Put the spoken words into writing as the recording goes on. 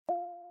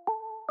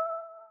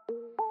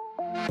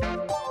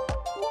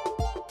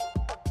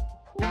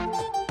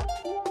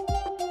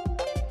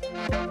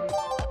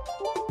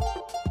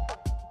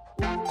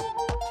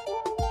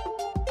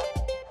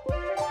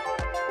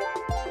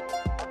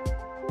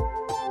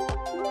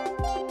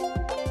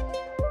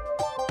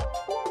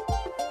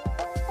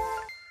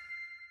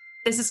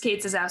This is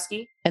Kate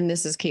Zazowski. And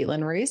this is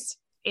Caitlin Reese.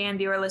 And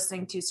you are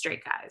listening to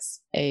Straight Guys,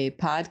 a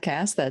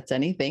podcast that's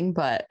anything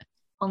but.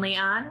 Only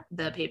on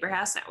the Paper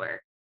House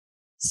Network.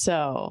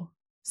 So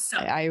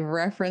I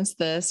referenced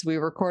this. We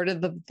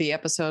recorded the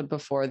episode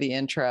before the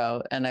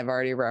intro, and I've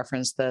already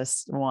referenced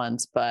this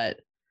once,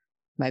 but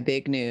my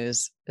big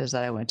news is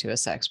that I went to a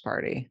sex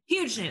party.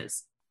 Huge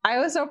news. I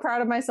was so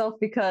proud of myself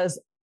because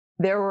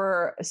there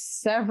were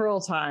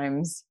several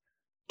times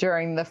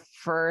during the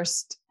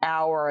first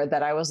hour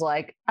that I was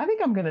like, I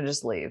think I'm going to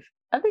just leave.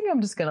 I think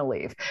I'm just going to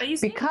leave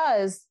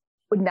because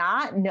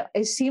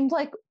it seemed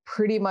like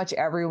pretty much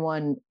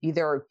everyone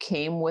either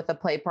came with a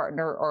play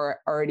partner or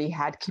already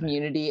had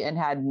community and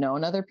had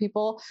known other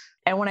people.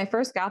 And when I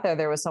first got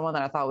there was someone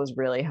that I thought was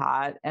really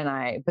hot.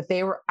 I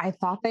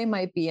thought they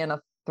might be in a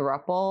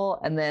throuple.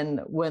 And then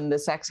when the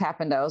sex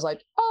happened, I was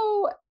like,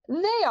 oh,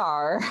 they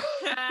are.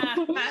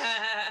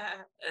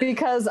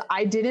 Because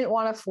I didn't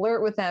want to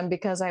flirt with them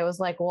because I was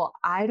like, well,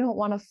 I don't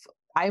want to,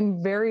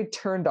 I'm very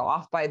turned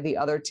off by the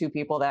other two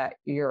people that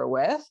you're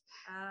with.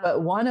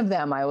 But one of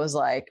them, I was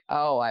like,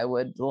 oh, I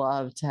would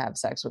love to have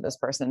sex with this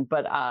person.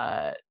 But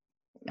I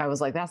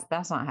was like,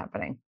 that's not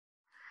happening.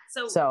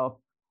 So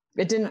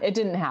it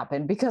didn't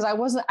happen because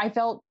I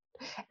felt,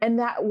 and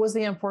that was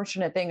the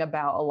unfortunate thing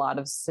about a lot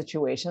of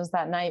situations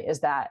that night is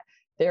that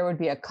there would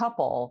be a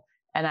couple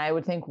and I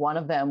would think one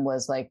of them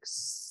was like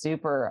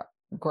super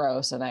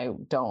gross and I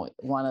don't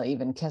want to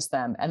even kiss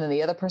them. And then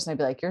the other person, I'd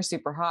be like, you're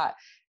super hot.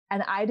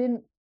 And I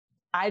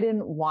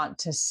didn't want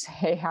to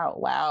say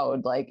out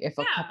loud, like if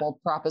a couple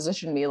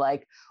propositioned me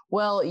like,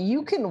 well,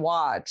 you can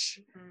watch,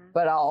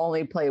 but I'll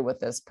only play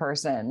with this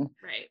person.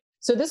 Right.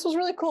 So this was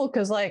really cool.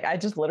 Cause like, I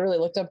just literally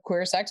looked up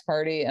queer sex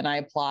party and I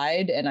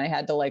applied and I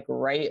had to like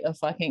write a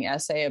fucking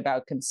essay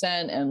about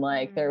consent. And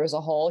like, there was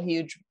a whole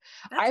huge,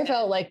 I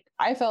felt like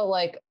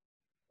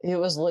it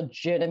was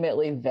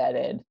legitimately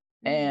vetted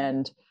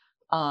and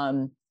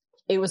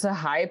it was a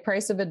high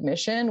price of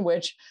admission,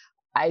 which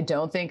I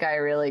don't think I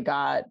really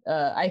got.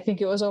 I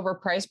think it was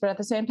overpriced, but at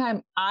the same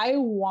time, I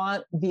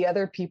want the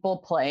other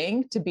people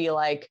playing to be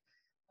like,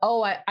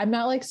 oh, I'm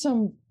not like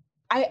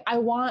I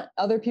want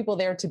other people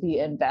there to be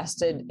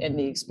invested in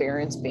the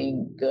experience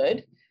being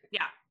good.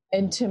 Yeah.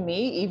 And to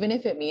me, even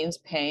if it means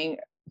paying,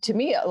 to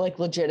me, like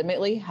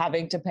legitimately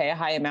having to pay a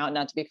high amount,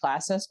 not to be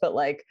classist, but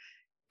like,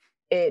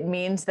 it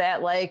means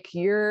that like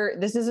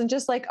this isn't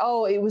just like,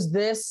 oh, it was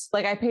this,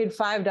 like I paid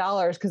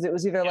 $5 because it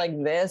was either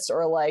like this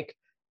or like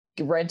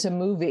rent a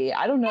movie.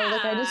 I don't know.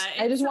 Like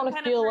I just want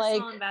to feel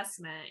like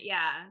investment.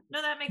 Yeah.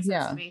 No, that makes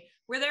sense to me.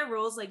 Were there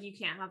rules like you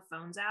can't have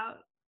phones out?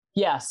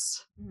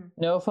 Yes.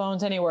 No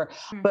phones anywhere.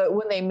 But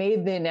when they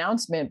made the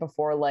announcement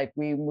before like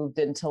we moved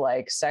into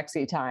like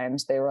sexy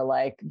times, they were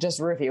like just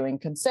reviewing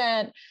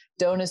consent.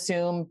 Don't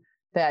assume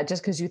that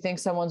just because you think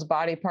someone's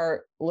body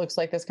part looks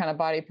like this kind of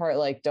body part,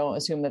 like don't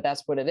assume that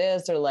that's what it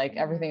is. Or like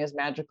everything is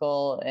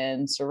magical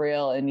and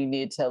surreal and you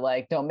need to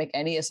like, don't make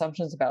any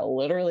assumptions about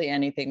literally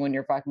anything when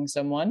you're fucking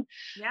someone.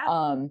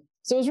 Yeah.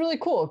 So it was really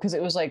cool because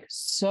it was like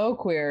so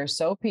queer,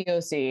 so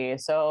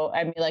POC. So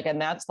I mean like, and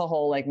that's the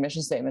whole like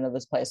mission statement of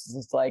this place is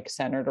it's like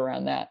centered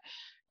around that.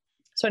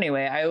 So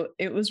anyway,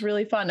 it was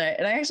really fun.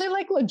 And I actually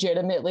like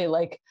legitimately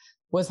like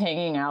was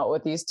hanging out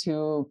with these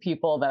two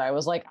people that I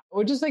was like, I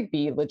would just like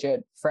be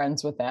legit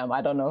friends with them.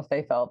 I don't know if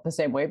they felt the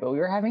same way, but we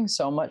were having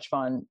so much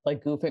fun,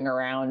 like goofing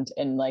around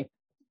and like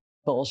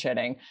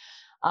bullshitting.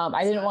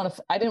 I didn't want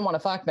to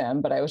fuck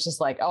them, but I was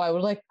just like, oh, I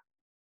would like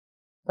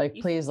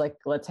please, like,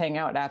 let's hang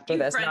out after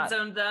this. Friend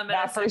zoned them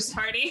at a sex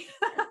party.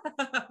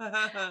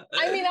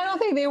 I mean, I don't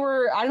think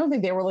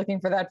they were looking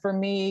for that from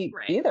me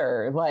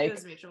either. Like, it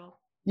was mutual.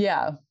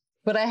 Yeah.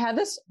 But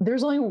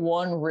there's only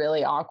one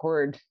really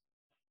awkward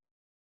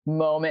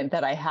moment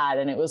that I had.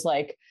 And it was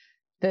like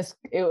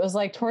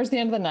towards the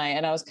end of the night.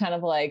 And I was kind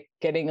of like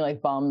getting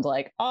like bummed,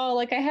 like, oh,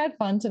 like I had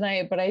fun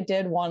tonight, but I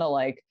did want to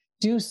like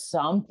do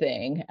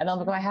something. And I'm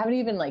like, I haven't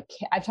even like,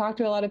 I've talked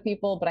to a lot of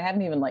people, but I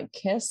haven't even like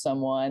kissed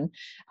someone.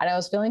 And I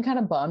was feeling kind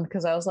of bummed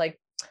because I was like,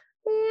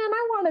 man,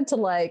 I wanted to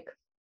like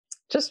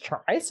just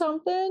try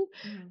something.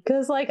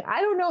 Cause like, I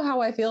don't know how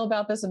I feel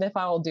about this and if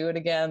I will do it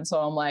again. So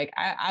I'm like,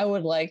 I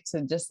would like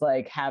to just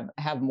like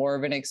have more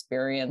of an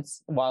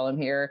experience while I'm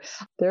here.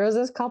 There was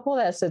this couple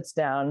that sits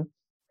down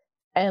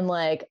and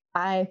like,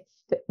 I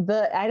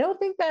don't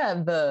think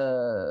that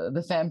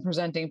the femme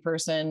presenting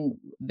person,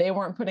 they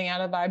weren't putting out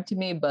a vibe to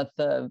me, but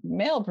the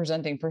male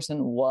presenting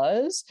person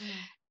was.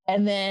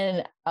 And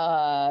then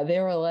they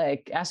were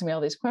like asking me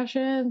all these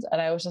questions.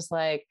 And I was just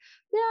like,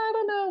 yeah, I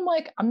don't know. I'm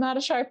like, I'm not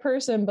a shy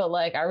person, but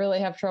like, I really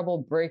have trouble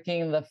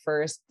breaking the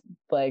first,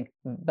 like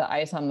the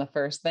ice on the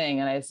first thing.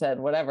 And I said,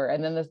 whatever.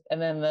 And then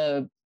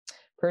the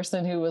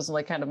person who was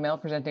like kind of male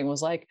presenting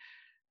was like,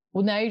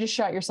 well, now you just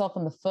shot yourself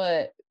in the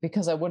foot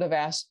because I would have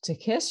asked to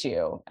kiss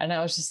you. And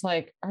I was just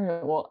like, all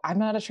right, well, I'm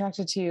not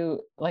attracted to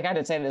you. Like, I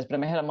didn't say this, but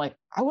in my head, I'm like,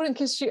 I wouldn't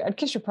kiss you. I'd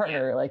kiss your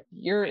partner. Like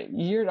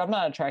I'm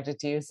not attracted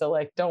to you. So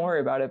like, don't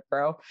worry about it,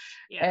 bro.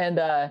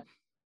 Yeah.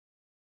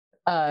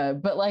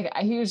 And, but like,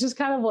 he was just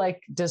kind of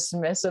like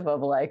dismissive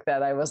of like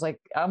that.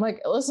 I'm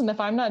like, listen, if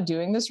I'm not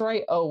doing this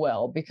right, oh,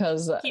 well,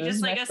 because he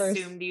just like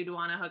assumed you'd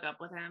want to hook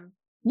up with him.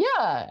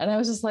 Yeah. And I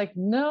was just like,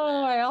 no,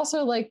 I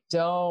also like,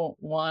 don't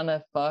want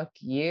to fuck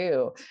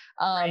you.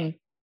 Right.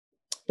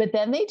 But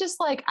then they just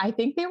like, I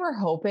think they were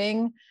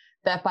hoping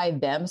that by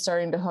them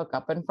starting to hook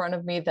up in front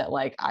of me, that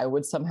like, I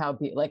would somehow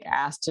be like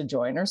asked to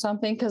join or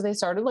something. Cause they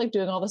started like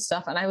doing all this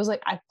stuff. And I was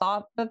like, I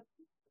thought that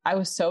I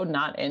was so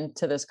not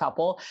into this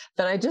couple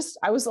that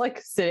I was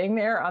like sitting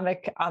there on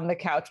the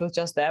couch with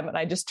just them. And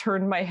I just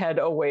turned my head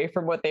away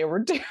from what they were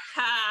doing.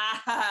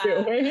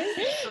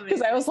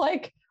 Cause I was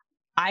like,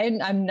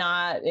 I'm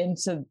not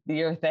into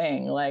your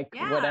thing. Like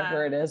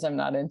whatever it is, I'm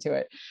not into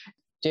it.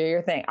 Do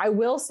your thing. I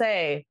will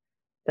say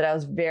that I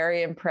was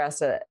very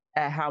impressed at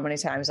how many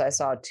times I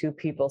saw two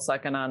people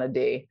sucking on a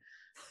D.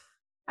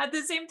 At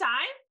the same time?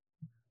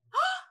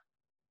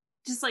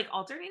 Just like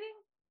alternating?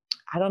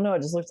 I don't know.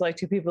 It just looked like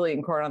two people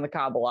eating corn on the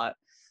cob a lot.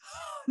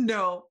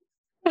 No.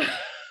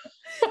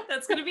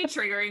 That's going to be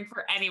triggering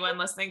for anyone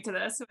listening to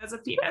this who has a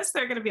penis.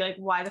 They're going to be like,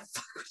 why the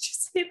fuck would you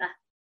say that?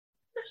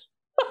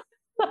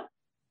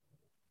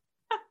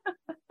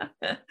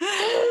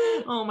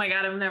 Oh my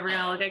God, I'm never going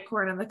to look at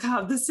corn on the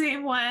cob the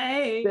same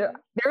way. There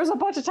was a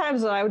bunch of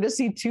times that I would just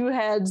see two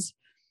heads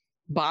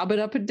bobbing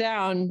up and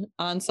down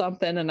on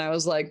something. And I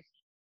was like,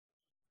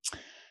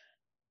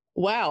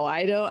 wow,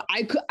 I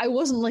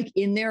wasn't like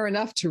in there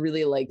enough to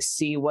really like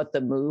see what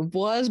the move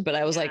was, but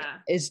I was like,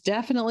 it's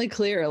definitely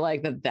clear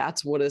like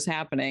that's what is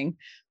happening,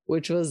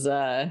 which is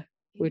kind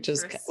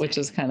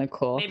of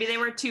cool. Maybe they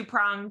were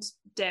two-pronged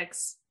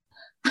dicks.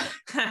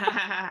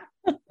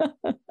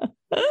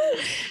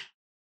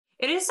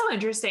 It is so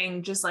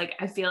interesting. Just like,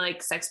 I feel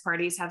like sex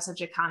parties have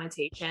such a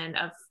connotation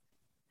of,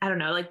 I don't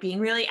know, like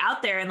being really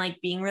out there and like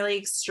being really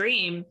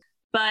extreme,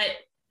 but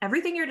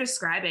everything you're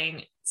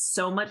describing,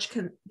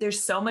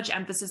 there's so much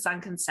emphasis on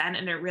consent,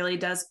 and it really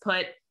does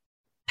put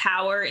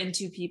power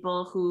into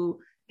people who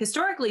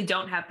historically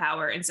don't have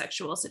power in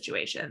sexual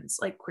situations,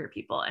 like queer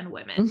people and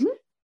women.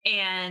 Mm-hmm.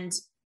 And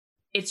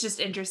it's just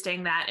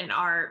interesting that in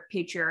our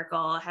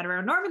patriarchal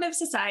heteronormative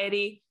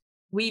society,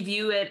 we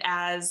view it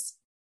as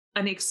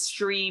an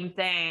extreme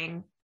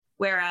thing,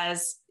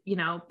 whereas, you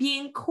know,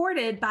 being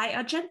courted by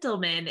a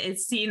gentleman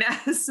is seen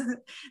as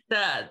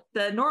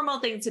the normal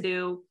thing to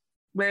do,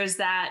 whereas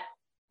that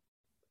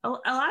a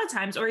lot of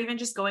times, or even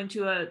just going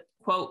to a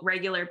quote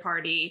regular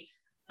party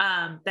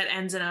that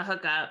ends in a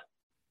hookup,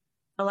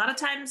 a lot of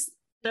times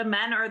the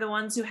men are the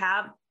ones who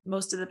have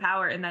most of the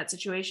power in that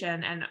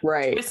situation and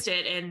twist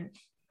it in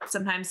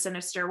sometimes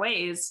sinister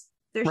ways.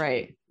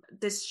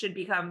 This should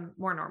become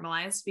more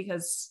normalized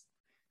because,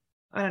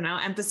 I don't know,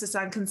 emphasis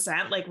on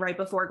consent, like right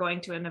before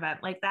going to an event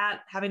like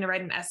that, having to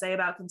write an essay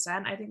about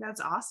consent. I think that's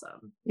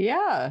awesome.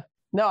 Yeah.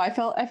 No, I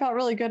felt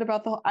really good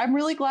about I'm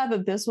really glad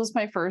that this was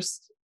my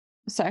first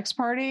sex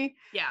party.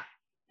 Yeah.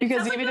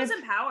 Because even if it was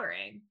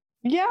empowering.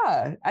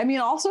 Yeah. I mean,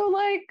 also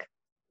like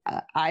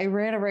I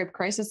ran a rape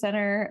crisis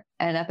center,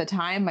 and at the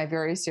time my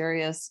very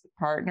serious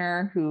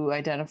partner, who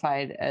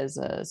identified as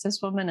a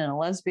cis woman and a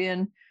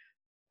lesbian,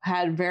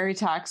 had very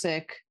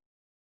toxic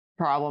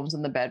problems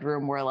in the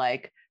bedroom where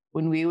like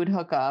when we would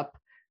hook up,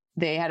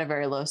 they had a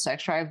very low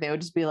sex drive. They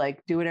would just be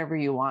like, do whatever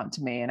you want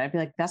to me. And I'd be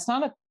like, that's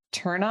not a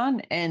turn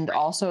on. And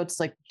also it's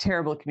like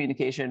terrible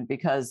communication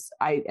because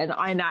I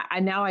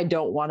now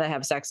don't want to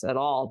have sex at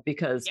all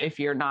because if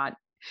you're not,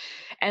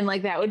 and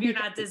like that would be, you're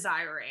not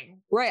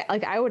desiring. Right.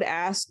 Like I would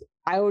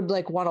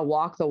like want to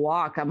walk the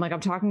walk. I'm like, I'm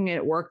talking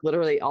at work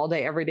literally all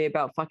day, every day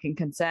about fucking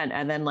consent.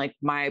 And then like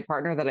my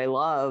partner that I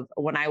love,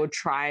 when I would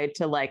try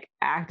to like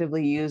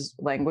actively use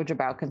language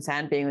about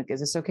consent, being like, is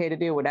this okay to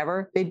do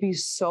whatever? They'd be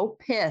so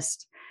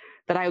pissed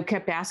that I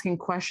kept asking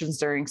questions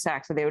during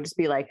sex. So they would just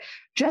be like,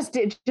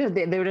 they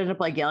would end up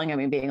like yelling at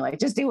me being like,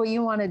 just do what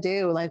you want to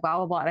do. Like, blah,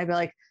 blah, blah. And I'd be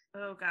like,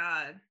 oh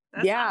God.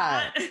 That's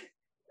not...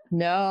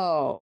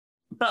 No.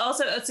 But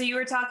also, so you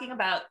were talking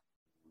about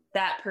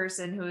that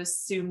person who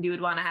assumed you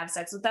would want to have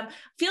sex with them. I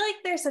feel like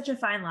there's such a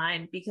fine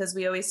line because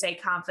we always say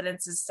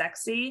confidence is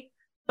sexy,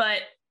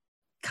 but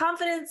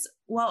confidence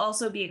while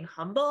also being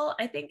humble,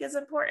 I think is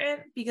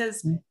important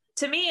because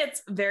to me,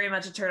 it's very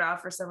much a turn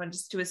off for someone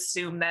just to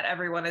assume that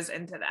everyone is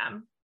into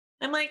them.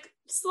 I'm like,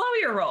 slow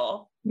your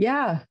roll.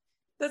 Yeah.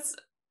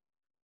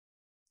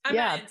 I'm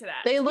not into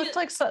that. They looked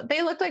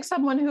like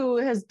someone who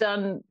has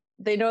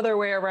they know their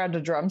way around a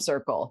drum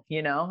circle,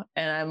 you know?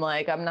 And I'm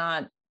like, I'm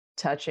not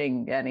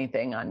touching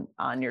anything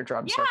on your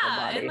drum circle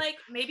body. And like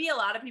maybe a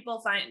lot of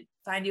people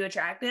find you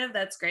attractive.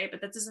 That's great,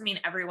 but that doesn't mean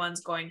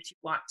everyone's going to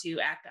want to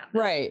act on that.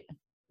 Right.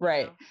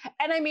 You know?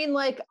 And I mean,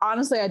 like,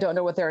 honestly, I don't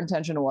know what their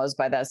intention was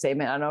by that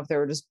statement. I don't know if they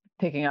were just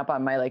picking up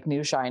on my like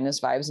new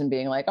shyness vibes and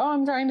being like, oh,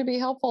 I'm trying to be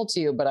helpful to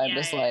you. But I'm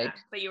just like,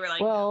 but you were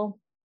like, well,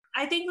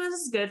 I think this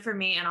is good for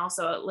me and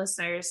also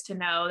listeners to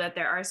know that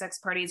there are sex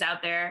parties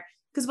out there.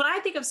 Because when I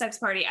think of sex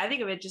party, I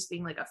think of it just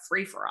being like a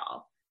free for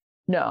all.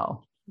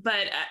 No.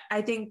 But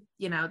I think,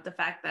 the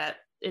fact that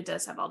it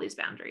does have all these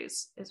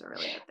boundaries is a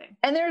really good thing.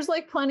 And there's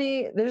like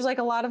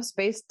a lot of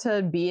space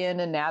to be in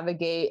and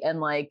navigate.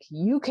 And like,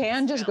 you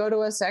can just go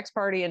to a sex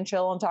party and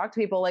chill and talk to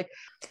people. Like,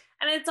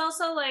 and it's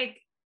also like,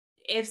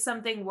 if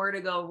something were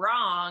to go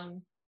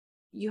wrong,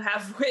 you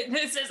have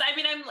witnesses. I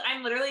mean,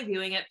 I'm literally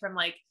viewing it from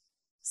like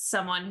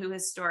someone who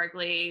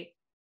historically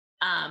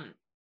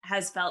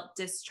has felt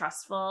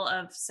distrustful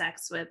of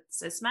sex with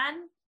cis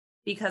men,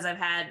 because I've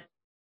had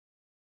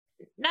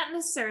not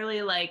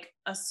necessarily like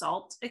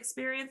assault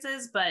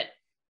experiences, but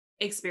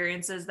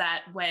experiences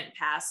that went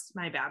past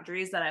my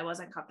boundaries that I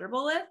wasn't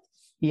comfortable with.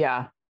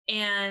 Yeah.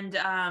 And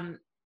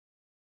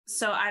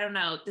so I don't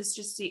know,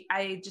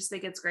 I just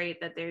think it's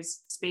great that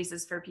there's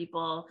spaces for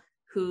people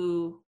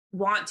who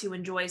want to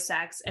enjoy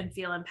sex and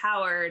feel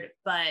empowered,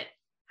 but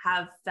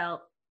have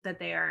felt that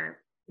they are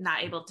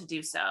not able to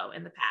do so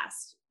in the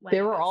past.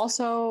 There were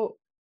also,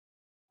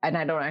 and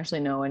I don't actually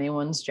know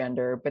anyone's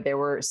gender, but there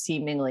were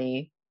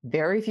seemingly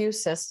very few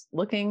cis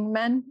looking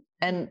men.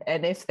 And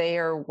if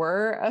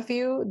were a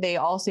few, they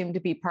all seemed to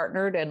be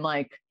partnered and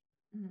like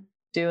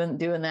doing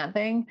that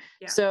thing.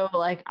 Yeah. So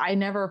like, I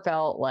never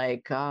felt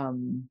like,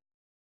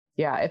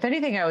 if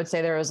anything, I would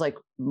say there was like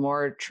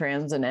more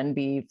trans and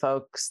NB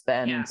folks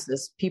than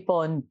cis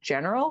people in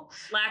general.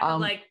 Lack of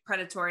like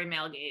predatory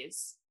male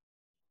gaze.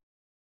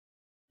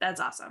 That's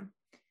awesome.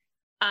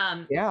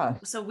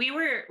 So we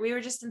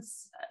were just in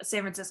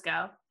San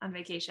Francisco on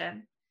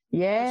vacation.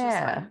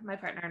 Yeah. My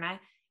partner and I.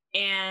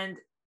 And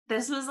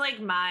this was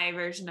like my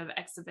version of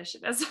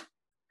exhibitionism.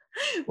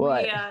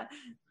 What?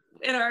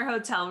 In our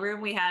hotel room,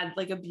 we had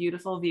like a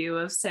beautiful view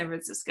of San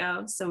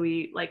Francisco. So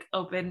we like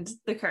opened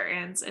the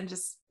curtains and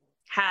just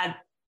had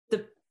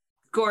the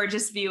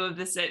gorgeous view of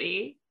the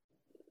city,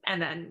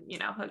 and then,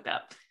 hooked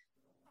up.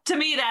 To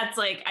me, that's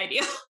like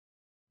ideal.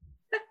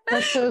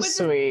 That's so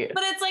sweet.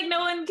 But it's like no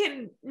one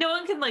can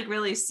like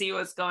really see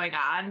what's going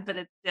on, but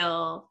it's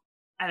still,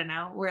 I don't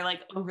know, we're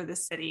like over the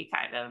city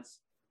kind of.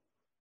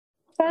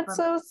 That's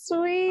so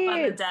sweet.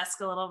 On the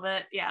desk a little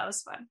bit. Yeah, it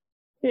was fun.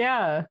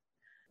 Yeah.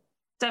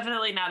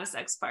 Definitely not a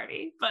sex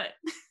party, but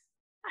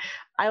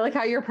I like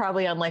how you're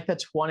probably on like the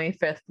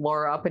 25th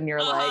floor up and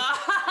you're like,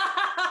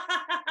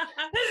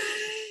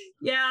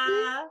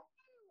 yeah.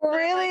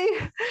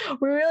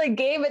 We really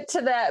gave it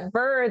to that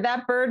bird.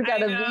 That bird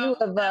got a view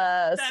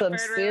of some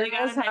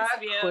serious hot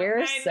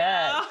queer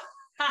set.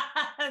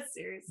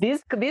 Seriously.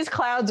 These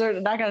clouds are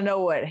not going to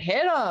know what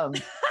hit them.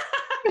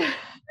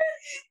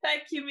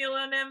 That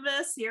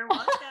cumulonimbus, you're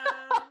welcome.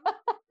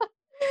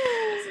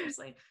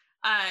 Seriously.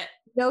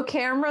 No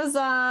cameras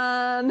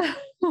on.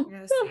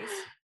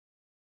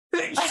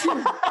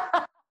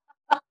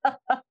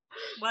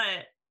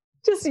 What?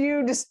 Just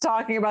you just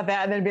talking about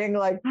that and then being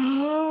like,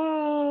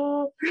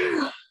 oh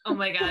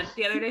my God.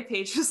 The other day,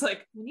 Paige was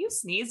like, when you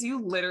sneeze,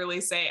 you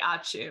literally say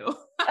achoo.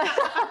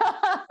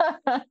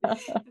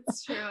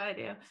 It's true, I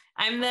do.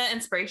 I'm the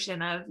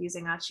inspiration of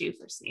using achoo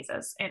for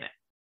sneezes in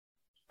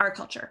our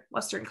culture,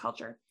 Western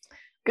culture.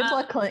 Good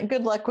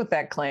luck with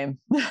that claim.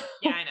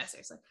 Yeah, I know,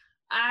 seriously.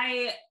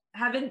 I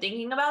have been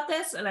thinking about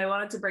this and I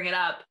wanted to bring it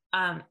up.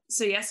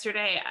 So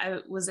yesterday I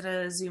was in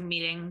a Zoom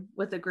meeting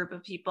with a group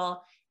of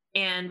people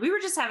and we were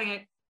just having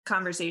a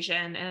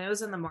conversation, and it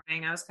was in the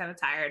morning. I was kind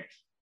of tired,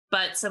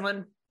 but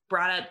someone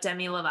brought up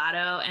Demi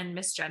Lovato and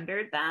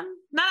misgendered them,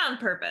 not on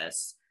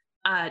purpose.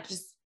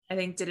 Just, I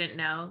think, didn't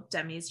know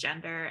Demi's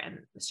gender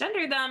and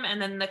misgendered them.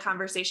 And then the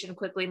conversation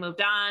quickly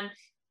moved on.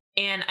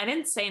 And I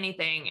didn't say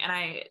anything. And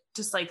I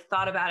just like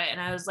thought about it.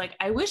 And I was like,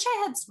 I wish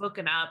I had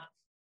spoken up.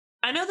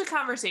 I know the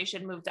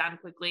conversation moved on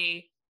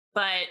quickly,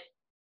 but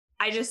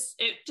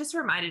it just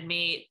reminded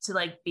me to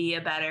like be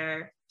a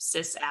better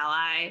cis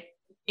ally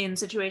in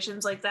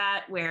situations like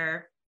that,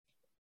 where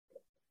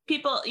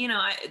people,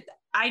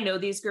 I know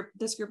this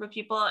group of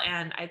people,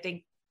 and I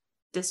think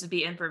this would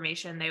be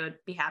information they would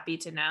be happy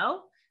to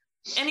know.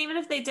 And even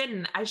if they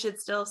didn't, I should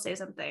still say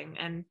something.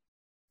 And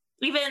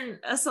even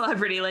a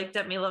celebrity like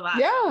Demi Lovato.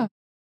 Yeah.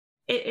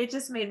 It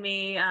just made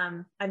me,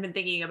 I've been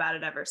thinking about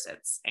it ever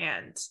since.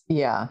 And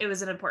yeah, it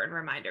was an important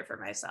reminder for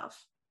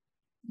myself.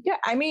 Yeah.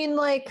 I mean,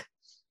 like,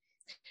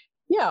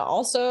 yeah.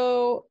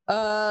 Also,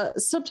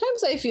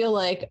 sometimes I feel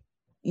like,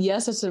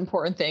 yes, it's an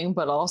important thing,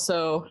 but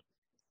also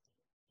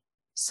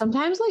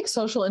sometimes like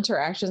social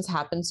interactions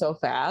happen so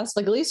fast.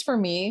 Like, at least for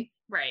me,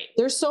 right.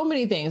 There's so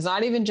many things,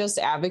 not even just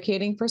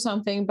advocating for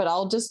something, but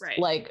I'll just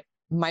like,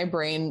 my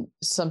brain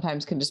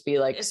sometimes can just be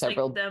like it's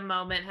several. Like the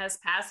moment has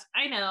passed.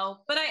 I know,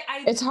 but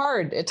it's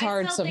hard. It's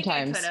hard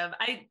sometimes.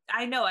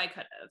 I know I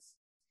could have.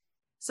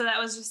 So that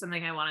was just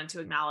something I wanted to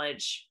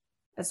acknowledge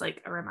as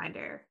like a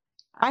reminder.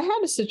 I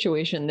had a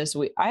situation this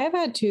week. I have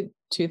had two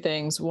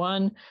things.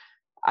 One,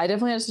 I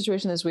definitely had a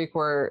situation this week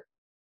where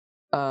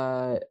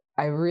I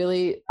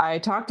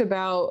talked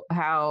about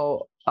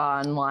how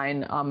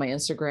online on my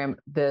Instagram,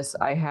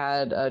 I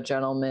had a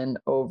gentleman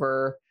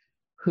over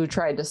who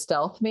tried to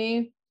stealth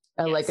me.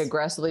 like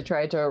aggressively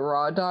tried to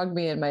raw dog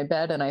me in my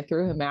bed, and I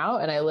threw him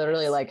out, and I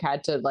literally like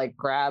had to like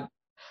grab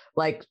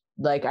like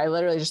I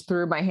literally just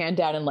threw my hand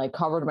down and like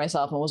covered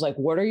myself and was like,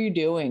 what are you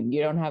doing?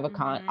 You don't have a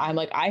I'm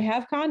like, I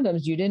have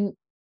condoms. You didn't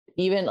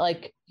even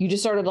like, you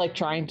just started like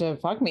trying to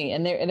fuck me.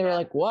 And they were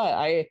like, what?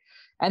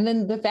 And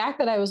then the fact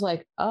that I was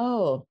like,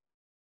 oh,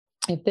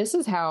 if this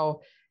is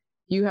how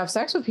you have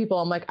sex with people,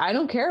 I'm like, I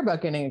don't care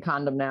about getting a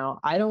condom now.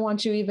 I don't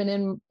want you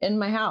even in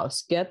my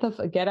house. Get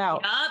out.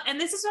 Yep.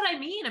 And this is what I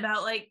mean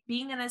about like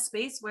being in a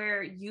space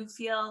where you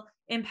feel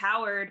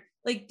empowered.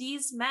 Like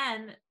these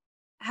men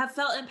have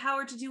felt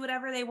empowered to do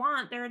whatever they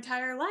want their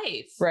entire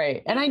life.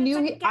 Right. And I knew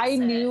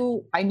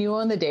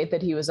on the date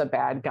that he was a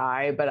bad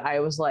guy, but I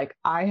was like,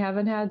 I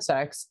haven't had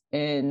sex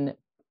in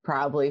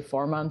probably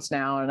 4 months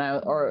now.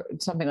 Or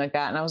something like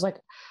that. And I was like,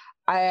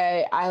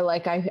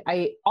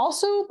 I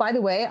also, by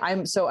the way, I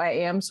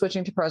am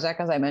switching to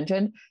Prozac, as I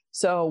mentioned.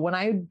 So when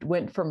I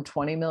went from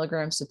 20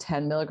 milligrams to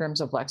 10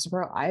 milligrams of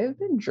Lexapro, I've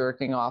been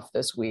jerking off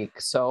this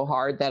week so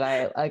hard that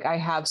I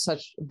have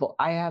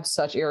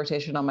such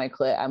irritation on my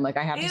clit. I'm like,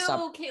 I have to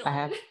stop.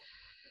 Caitlin.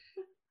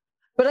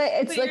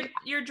 But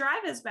your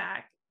drive is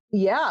back.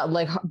 Yeah.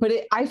 Like, but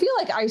I feel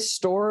like I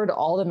stored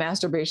all the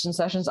masturbation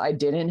sessions I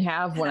didn't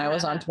have when I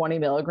was on 20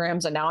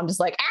 milligrams. And now I'm just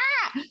like,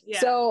 Yeah.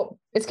 So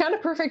it's kind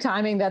of perfect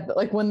timing that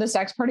like when the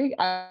sex party,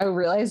 I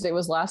realized it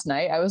was last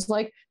night. I was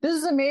like, this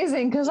is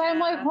amazing. Cause I'm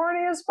like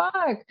horny as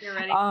fuck. You're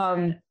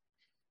ready.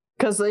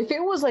 Cause if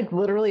it was like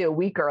literally a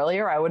week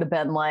earlier, I would have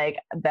been like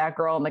that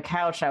girl on the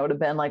couch. I would have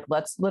been like,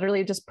 let's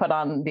literally just put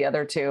on the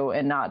other two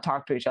and not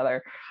talk to each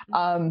other.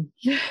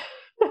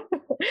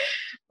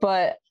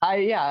 But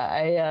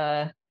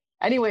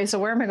anyway, so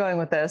where am I going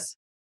with this?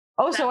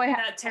 Oh,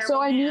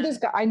 I knew this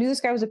guy. I knew this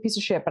guy was a piece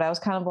of shit, but I was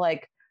kind of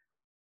like,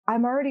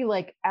 I'm already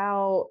like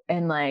out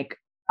and like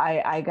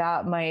I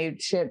got my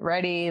shit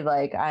ready.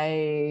 Like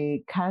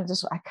I kind of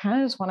just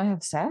want to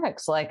have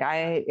sex. Like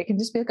it can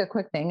just be like a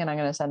quick thing, and I'm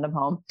gonna send him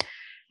home.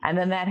 And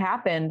then that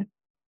happened,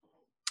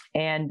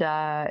 and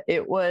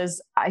it was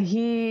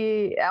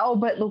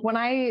but look, when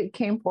I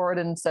came forward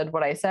and said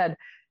what I said,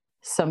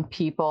 some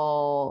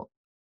people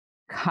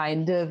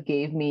kind of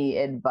gave me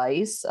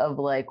advice of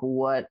like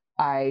what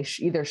I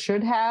either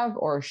should have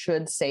or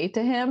should say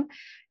to him.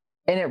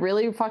 And it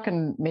really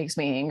fucking makes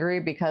me angry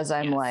because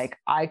I'm like,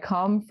 I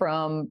come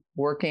from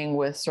working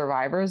with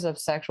survivors of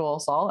sexual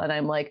assault, and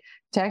I'm like,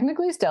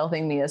 technically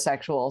stealthing me as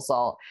sexual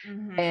assault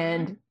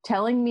and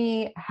telling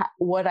me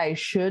what I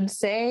should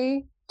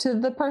say to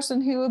the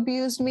person who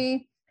abused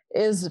me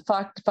is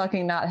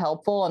fucking not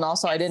helpful. And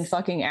also I didn't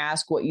fucking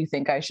ask what you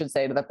think I should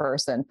say to the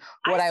person.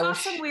 I saw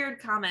some weird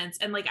comments,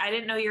 and like, I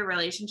didn't know your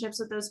relationships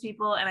with those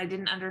people, and I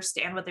didn't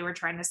understand what they were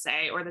trying to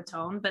say or the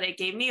tone, but it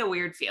gave me a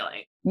weird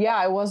feeling. Yeah.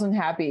 I wasn't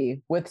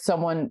happy with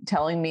someone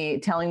telling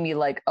me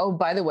like, oh,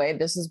 by the way,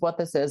 this is what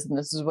this is. And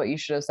this is what you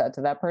should have said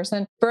to that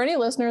person. For any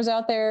listeners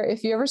out there,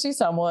 if you ever see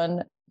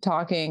someone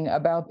talking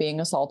about being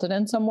assaulted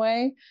in some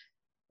way,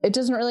 it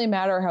doesn't really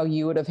matter how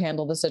you would have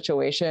handled the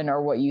situation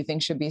or what you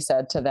think should be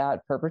said to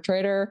that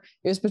perpetrator.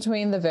 It was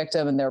between the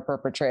victim and their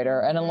perpetrator.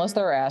 And unless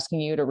they're asking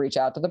you to reach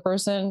out to the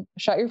person,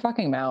 shut your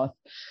fucking mouth.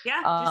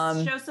 Yeah.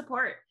 Just show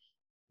support.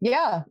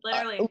 Yeah.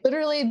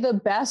 Literally the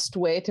best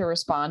way to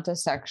respond to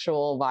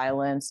sexual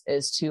violence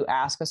is to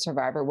ask a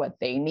survivor what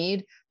they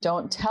need.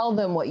 Don't tell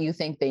them what you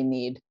think they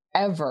need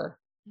ever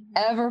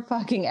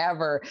fucking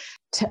ever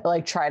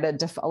like try to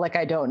like,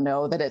 I don't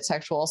know that it's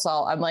sexual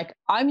assault. I'm like,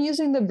 I'm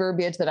using the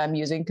verbiage that I'm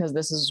using because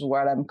this is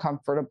what I'm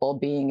comfortable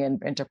being in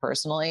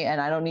interpersonally,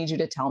 and I don't need you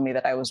to tell me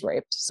that I was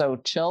raped. So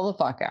chill the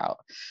fuck out.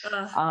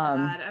 God,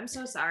 I'm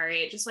so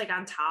sorry. Just like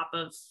on top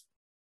of,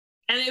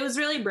 and it was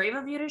really brave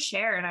of you to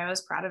share, and I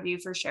was proud of you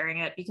for sharing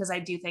it, because I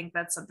do think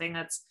that's something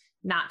that's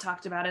not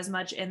talked about as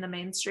much in the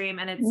mainstream,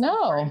 and it's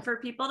important for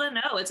people to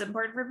know. It's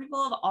important for people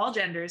of all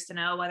genders to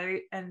know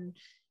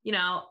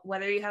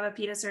whether you have a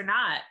penis or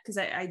not. Because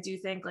I do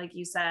think, like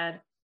you said,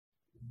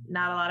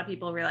 not a lot of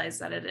people realize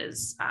that it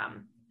is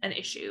an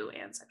issue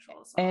and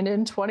sexual assault. And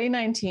in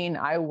 2019,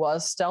 I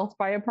was stealthed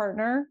by a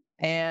partner,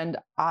 and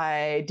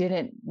I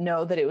didn't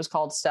know that it was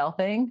called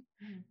stealthing.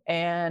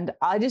 And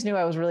I just knew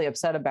I was really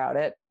upset about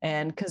it.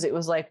 And because it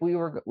was like,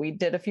 we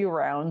did a few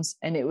rounds,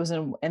 and it was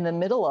in the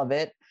middle of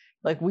it.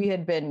 Like, we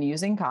had been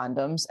using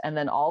condoms, and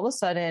then all of a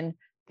sudden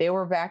they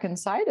were back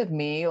inside of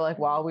me, like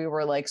while we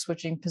were like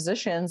switching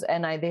positions,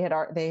 and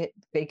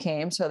they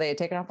came, so they had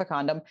taken off the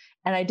condom,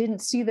 and I didn't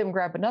see them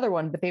grab another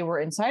one, but they were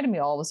inside of me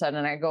all of a sudden.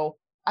 And I go,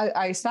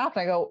 I stopped.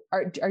 I go,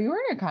 are you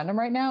wearing a condom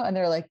right now? And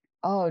they're like,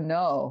 oh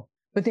no,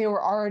 but they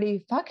were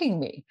already fucking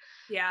me.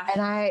 Yeah.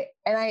 And I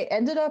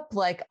ended up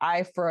like,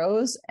 I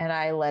froze and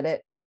I let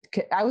it.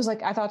 I was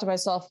like, I thought to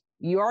myself,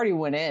 you already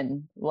went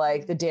in,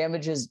 like the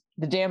damage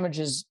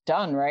is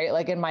done, right?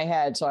 Like in my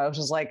head. So I was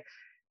just like,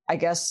 I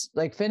guess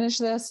like finish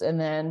this. And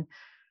then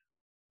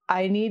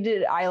I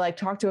like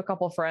talked to a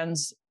couple of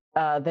friends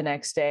the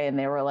next day, and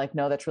they were like,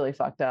 no, that's really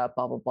fucked up,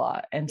 blah, blah,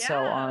 blah. And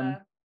so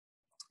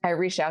I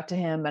reached out to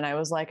him, and I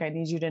was like, I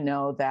need you to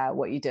know that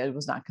what you did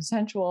was not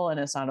consensual, and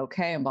it's not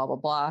okay, and blah, blah,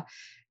 blah.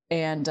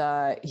 And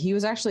he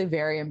was actually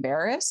very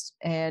embarrassed,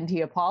 and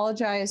he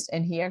apologized,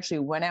 and he actually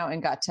went out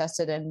and got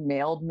tested and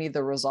mailed me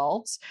the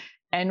results.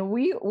 And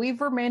we've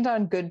remained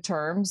on good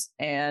terms.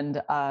 And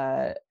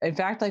in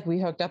fact, like we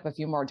hooked up a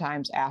few more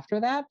times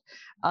after that.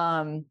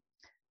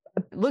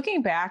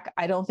 Looking back,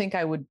 I don't think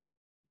I would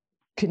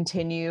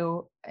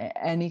continue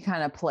any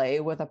kind of play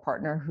with a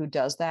partner who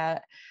does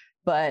that.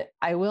 But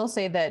I will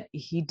say that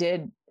he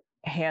did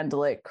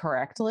handle it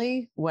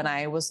correctly when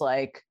I was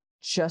like,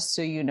 just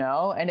so you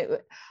know. And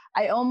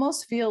I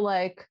almost feel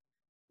like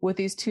with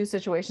these two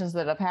situations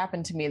that have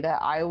happened to me,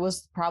 that I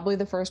was probably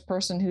the first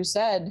person who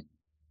said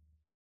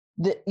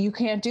that you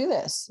can't do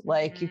this.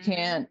 Like, you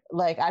can't,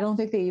 like, I don't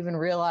think they even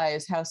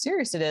realize how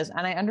serious it is.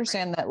 And I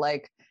understand that,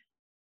 like,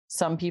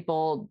 some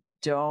people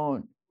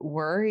don't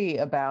worry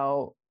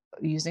about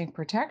using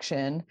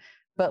protection,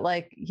 but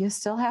like, you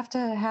still have to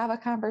have a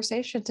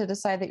conversation to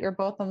decide that you're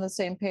both on the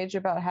same page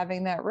about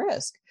having that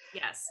risk.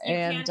 Yes. You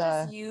can't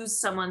just use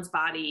someone's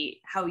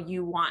body how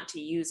you want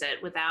to use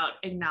it without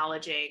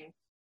acknowledging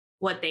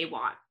what they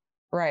want.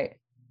 Right.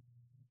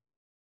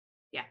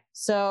 Yeah.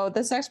 So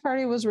the sex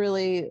party was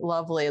really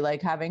lovely,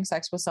 like having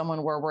sex with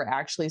someone where we're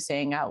actually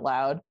saying out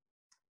loud,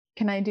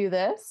 can I do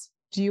this?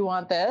 Do you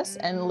want this?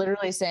 And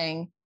literally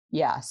saying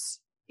yes.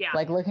 Yeah.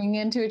 Like looking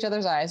into each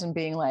other's eyes and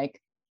being like,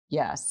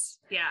 yes.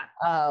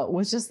 Yeah.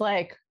 Was just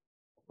like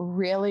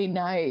really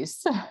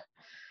nice.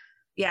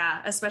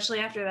 Yeah. Especially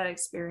after that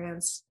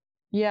experience.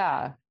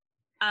 Yeah.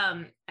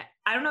 I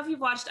don't know if you've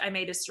watched I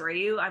May Destroy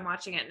You. I'm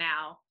watching it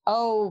now.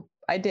 Oh,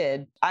 I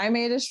did. I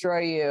May Destroy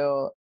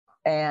You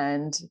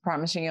and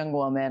Promising Young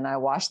Woman. I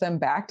watched them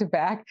back to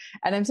back,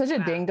 and I'm such a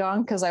ding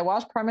dong because I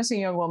watched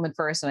Promising Young Woman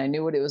first and I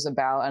knew what it was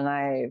about,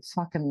 and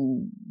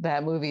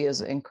that movie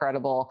is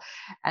incredible.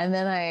 And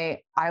then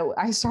I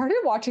started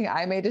watching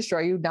I May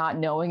Destroy You not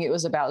knowing it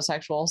was about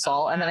sexual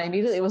assault. And then I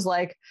immediately was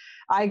like,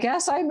 I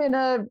guess I'm in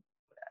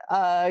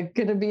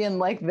gonna be in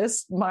like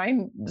this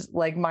mind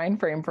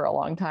frame for a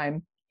long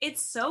time.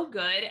 It's so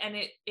good, and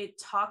it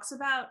talks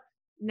about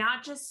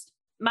not just,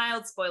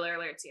 mild spoiler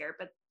alerts here,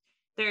 but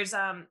there's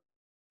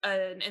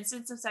an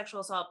instance of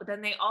sexual assault, but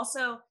then they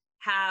also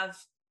have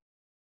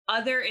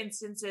other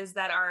instances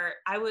that are,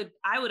 I would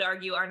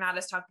argue, are not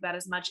as talked about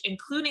as much,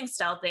 including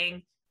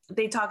stealthing.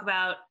 They talk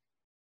about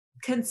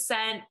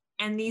consent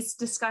and these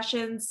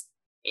discussions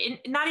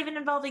not even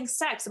involving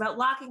sex, about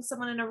locking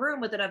someone in a room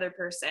with another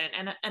person,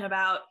 and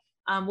about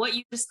what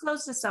you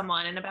disclose to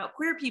someone, and about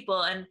queer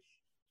people, and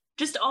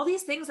just all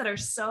these things that are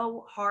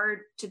so hard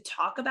to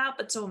talk about,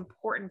 but so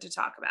important to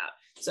talk about.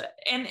 So,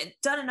 and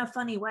done in a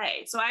funny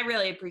way. So I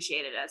really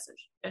appreciate it as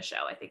a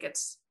show. I think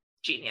it's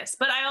genius,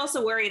 but I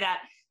also worry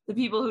that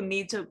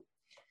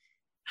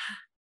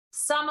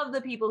some of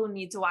the people who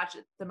need to watch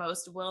it the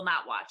most will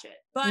not watch it.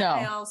 But no.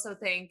 I also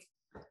think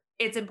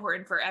it's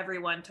important for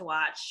everyone to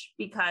watch,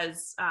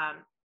 because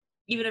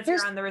even if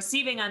you're on the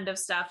receiving end of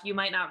stuff, you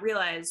might not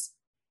realize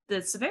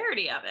the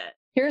severity of it.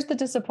 Here's the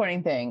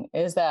disappointing thing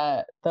is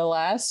that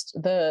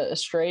the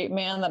straight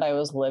man that I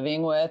was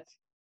living with,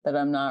 that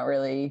I'm not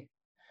really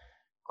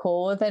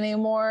cool with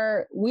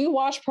anymore, we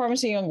watched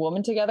Promising Young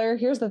Woman together.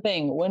 Here's the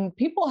thing. When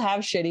people have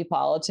shitty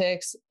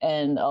politics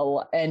and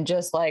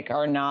just like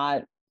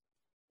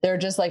they're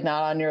just like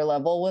not on your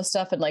level with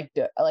stuff, and like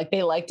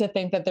they like to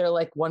think that they're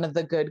like one of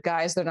the good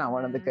guys. They're not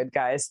one of the good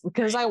guys,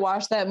 because I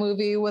watched that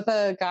movie with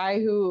a guy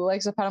who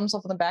likes to pat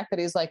himself on the back that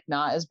he's like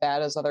not as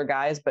bad as other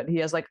guys, but he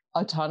has like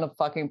a ton of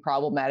fucking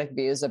problematic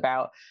views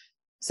about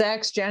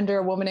sex,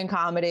 gender, women in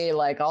comedy,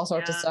 like all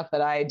sorts of stuff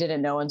that I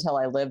didn't know until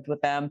I lived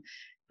with them.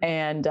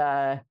 And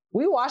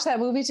we watched that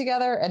movie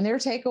together, and their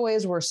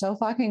takeaways were so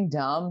fucking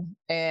dumb.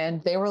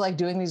 And they were like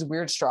doing these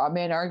weird straw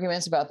man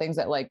arguments about things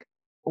that like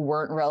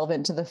weren't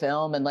relevant to the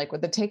film, and like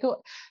with their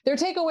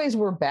takeaways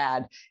were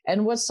bad.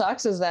 And what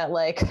sucks is that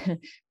like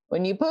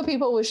when you put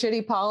people with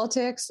shitty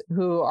politics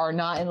who are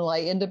not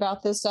enlightened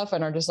about this stuff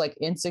and are just like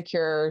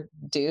insecure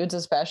dudes,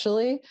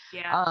 especially,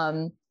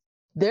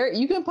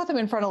 you can put them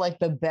in front of like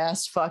the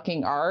best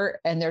fucking art,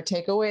 and their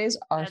takeaways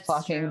are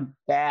fucking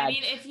bad. I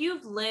mean,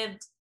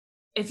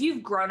 if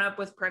you've grown up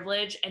with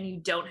privilege and you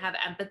don't have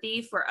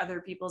empathy for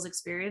other people's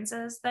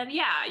experiences, then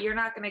you're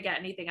not going to get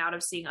anything out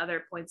of seeing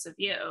other points of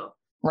view.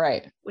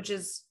 Right. Which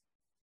is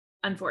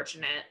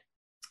unfortunate.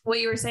 What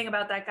you were saying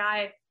about that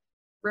guy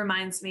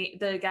reminds me,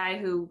 the guy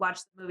who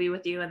watched the movie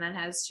with you and then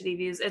has shitty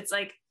views. It's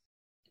like,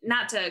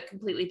 not to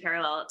completely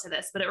parallel it to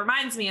this, but it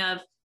reminds me of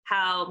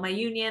how my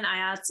union,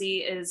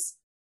 IATSE, is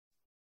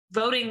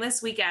voting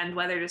this weekend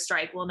whether to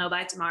strike. We'll know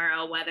by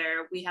tomorrow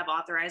whether we have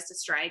authorized a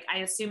strike. I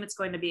assume it's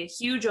going to be a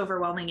huge,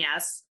 overwhelming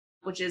yes,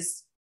 which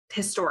is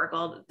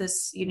historical.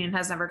 This union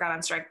has never gone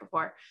on strike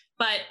before.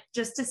 But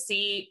just to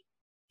see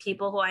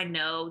people who I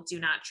know do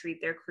not treat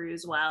their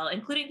crews well,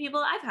 including people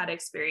I've had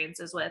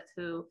experiences with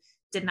who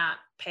did not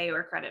pay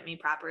or credit me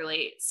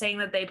properly, saying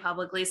that they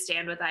publicly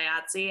stand with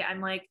IATSE, I'm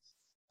like,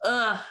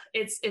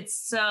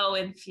 it's so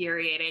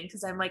infuriating,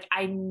 because I'm like,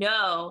 I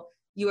know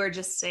you are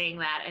just saying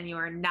that and you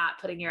are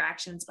not putting your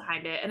actions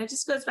behind it. And it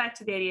just goes back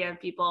to the idea of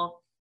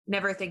people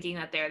never thinking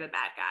that they're the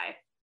bad guy.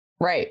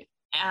 Right.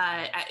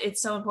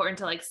 it's so important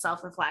to like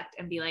self-reflect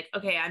and be like,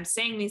 okay, I'm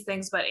saying these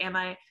things, but am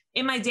I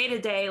in my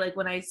day-to-day, like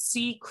when I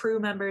see crew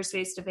members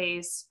face to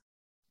face,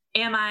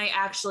 am I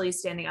actually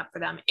standing up for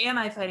them? Am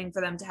I fighting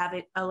for them to have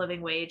a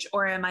living wage,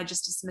 or am I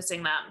just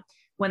dismissing them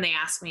when they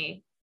ask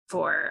me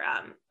for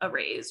a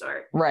raise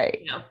or right,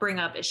 bring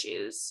up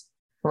issues?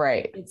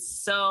 Right.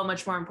 It's so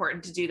much more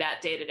important to do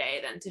that day to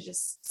day than to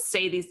just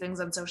say these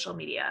things on social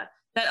media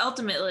that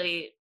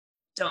ultimately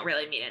don't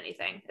really mean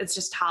anything. It's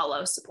just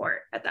hollow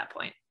support at that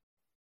point.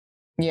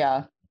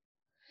 Yeah.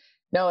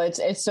 No,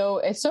 it's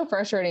so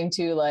frustrating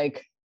too.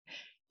 Like,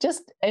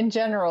 just in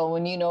general,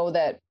 when you know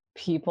that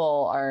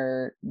people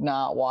are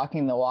not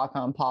walking the walk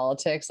on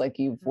politics, like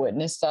you've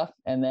witnessed stuff,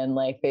 and then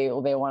like they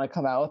want to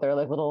come out with their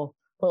like little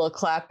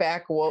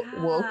clapback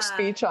woke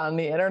speech on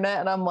the internet,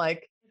 and I'm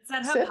like, it's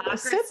that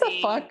hypocrisy.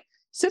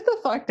 Sit the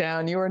fuck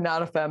down. You are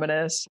not a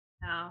feminist.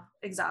 No,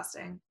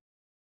 exhausting.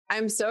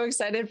 I'm so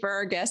excited for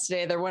our guest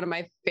today. They're one of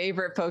my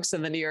favorite folks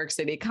in the New York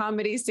City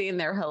comedy scene.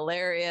 They're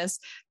hilarious.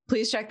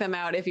 Please check them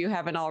out if you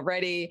haven't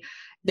already.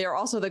 They're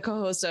also the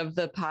co-host of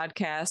the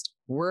podcast,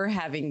 We're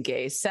Having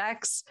Gay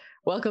Sex.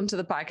 Welcome to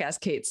the podcast,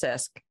 Kate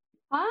Sisk.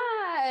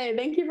 Hi,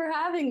 thank you for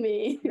having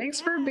me.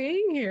 Thanks for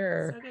being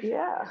here. So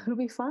yeah, it'll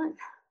be fun.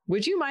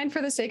 Would you mind,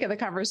 for the sake of the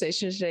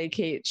conversation today,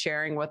 Kate,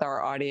 sharing with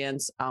our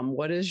audience,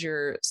 what is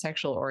your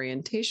sexual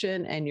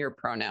orientation and your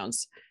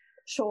pronouns?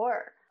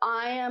 Sure.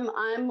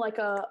 I'm like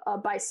a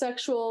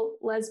bisexual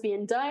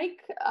lesbian dyke,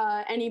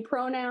 any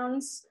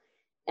pronouns.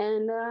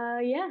 And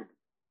yeah,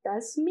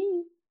 that's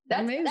me.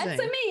 That's me. That's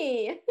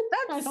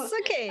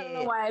okay. I don't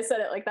know why I said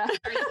it like that.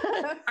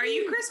 Are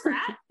you Chris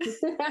Pratt?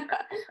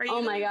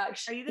 Oh my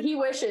gosh. He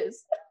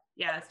wishes.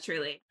 Yeah,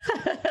 truly.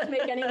 Doesn't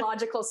make any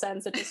logical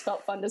sense. It just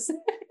felt fun to say.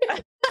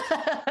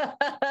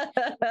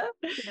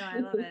 No, I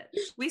love it.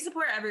 We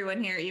support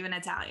everyone here, even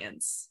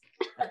Italians.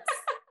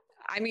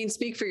 I mean,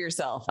 speak for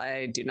yourself.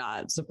 I do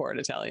not support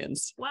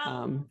Italians.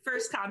 Well,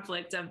 first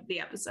conflict of the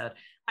episode.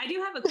 I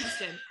do have a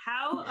question.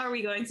 How are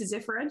we going to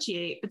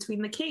differentiate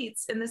between the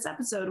Kates in this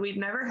episode? We've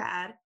never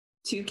had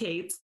two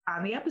Kates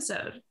on the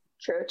episode.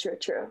 True.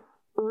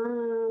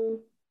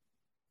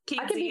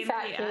 I could be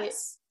fat Kate.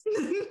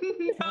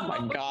 No, oh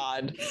my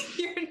God.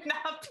 You're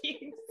not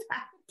being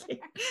fat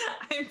Kate.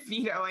 I'm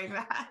vetoing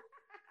that.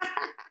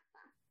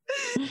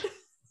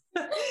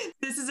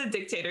 This is a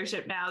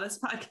dictatorship now, this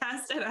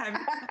podcast, and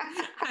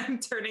I'm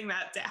turning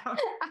that down.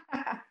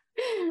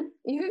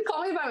 You can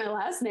call me by my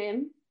last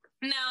name.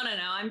 No.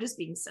 I'm just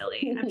being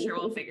silly. I'm sure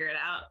we'll figure it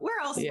out.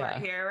 We're all smart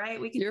here, right?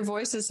 Your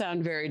voices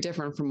sound very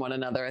different from one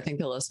another. I think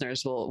the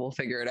listeners will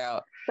figure it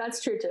out.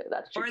 That's true too.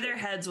 Or their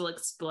heads will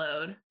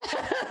explode.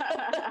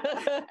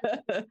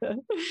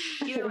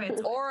 Either way.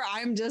 Or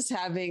I'm just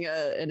having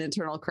an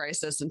internal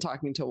crisis and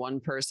talking to one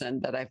person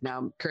that I've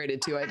now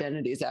created two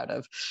identities out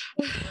of.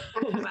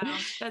 Wow,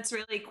 that's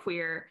really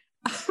queer.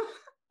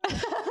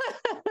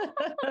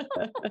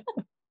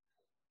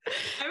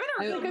 I'm in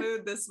a real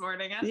mood this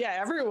morning. Yeah,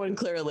 everyone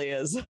clearly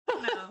is.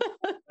 No.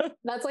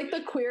 That's like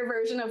the queer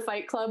version of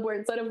Fight Club, where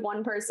instead of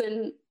one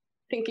person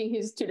thinking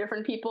he's two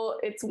different people,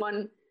 it's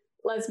one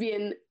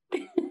lesbian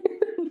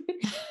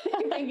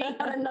thinking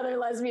that another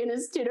lesbian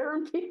is two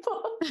different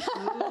people.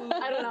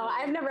 I don't know.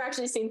 I've never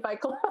actually seen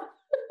Fight Club.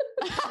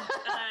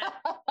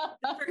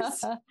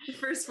 The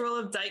first rule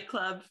of Dyke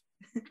Club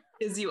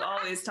is you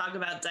always talk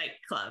about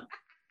Dyke Club.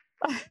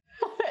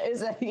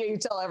 Is that you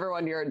tell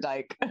everyone you're a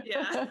dyke?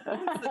 Yeah.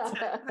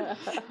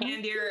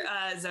 And your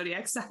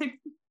zodiac sign.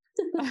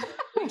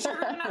 Make sure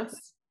everyone knows.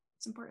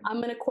 It's important.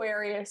 I'm an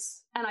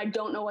Aquarius, and I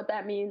don't know what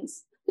that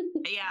means.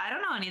 Yeah, I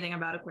don't know anything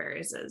about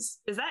Aquariuses.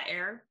 Is that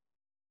air?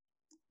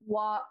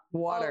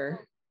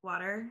 Water.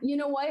 Water. You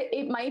know what?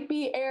 It might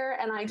be air,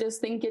 and I just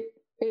think it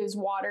is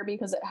water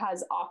because it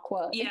has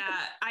aqua. Yeah,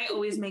 I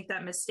always make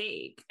that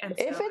mistake. And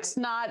if it's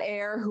not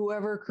air,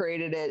 whoever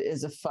created it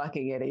is a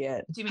fucking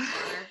idiot. Do you mean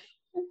water?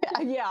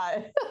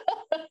 Yeah.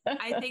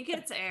 I think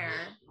it's air.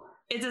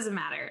 It doesn't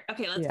matter.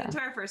 Okay, let's get to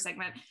our first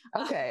segment.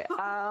 Okay.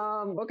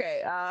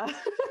 Okay. Our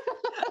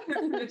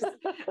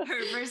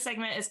first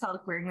segment is called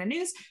Queering the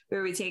News,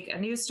 where we take a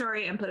news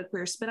story and put a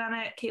queer spin on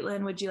it.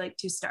 Caitlin, would you like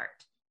to start?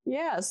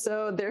 Yeah,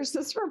 so there's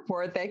this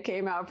report that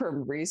came out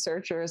from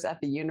researchers at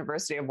the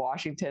University of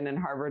Washington and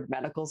Harvard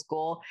Medical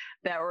School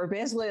that were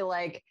basically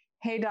like,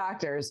 hey,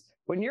 doctors,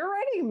 when you're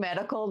writing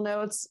medical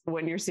notes,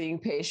 when you're seeing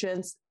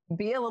patients,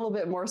 be a little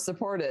bit more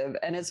supportive.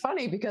 And it's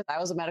funny because I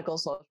was a medical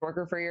social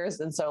worker for years.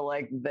 And so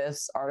like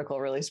this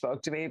article really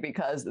spoke to me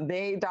because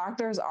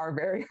doctors are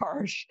very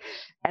harsh,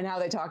 and how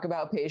they talk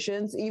about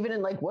patients, even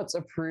in like what's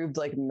approved,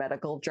 like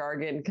medical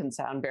jargon, can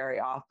sound very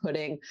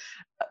off-putting.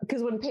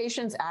 Because when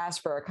patients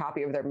ask for a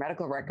copy of their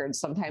medical records,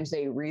 sometimes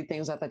they read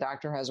things that the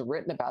doctor has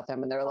written about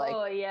them and they're like,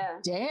 oh yeah,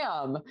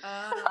 damn.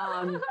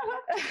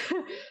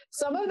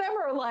 Some of them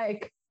are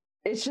like,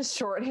 it's just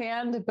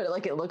shorthand, but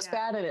like it looks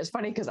bad. And it's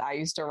funny because I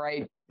used to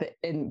write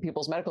in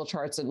people's medical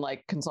charts and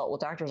like consult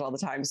with doctors all the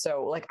time.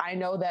 So like, I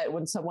know that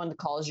when someone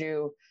calls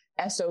you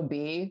SOB,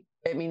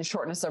 it means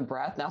shortness of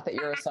breath. Not that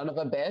you're a son of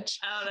a bitch.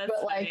 Oh, that's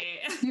but like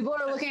funny. people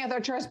are looking at their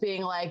charts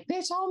being like,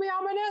 they told me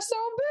I'm an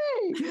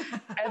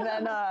SOB. And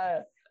then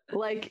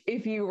like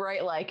if you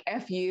write like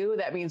FU,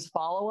 that means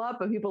follow up.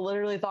 But people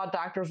literally thought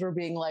doctors were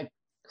being like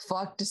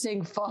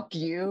saying fuck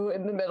you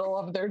in the middle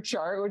of their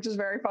chart, which is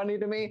very funny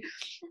to me.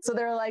 So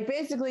they're like,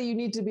 basically you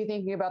need to be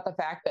thinking about the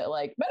fact that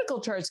like medical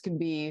charts can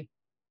be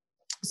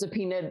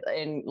subpoenaed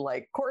in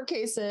like court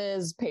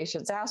cases,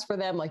 patients ask for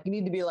them. Like you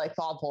need to be like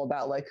thoughtful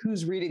about like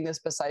who's reading this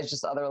besides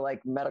just other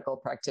like medical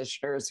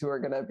practitioners who are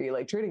going to be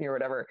like treating you or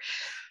whatever.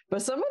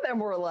 But some of them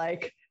were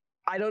like,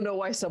 I don't know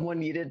why someone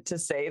needed to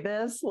say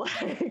this.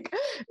 Like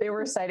they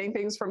were citing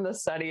things from the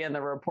study and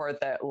the report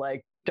that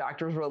like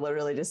doctors were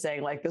literally just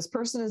saying like, this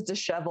person is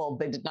disheveled.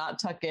 They did not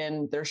tuck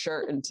in their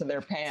shirt into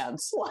their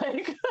pants.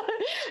 Like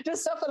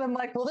just stuff that I'm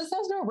like, well, this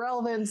has no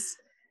relevance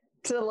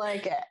to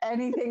like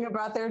anything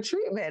about their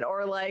treatment.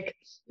 Or like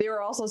they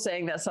were also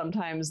saying that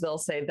sometimes they'll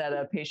say that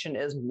a patient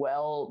is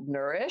well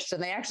nourished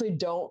and they actually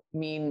don't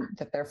mean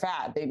that they're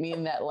fat. They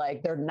mean that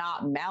like they're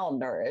not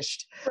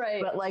malnourished.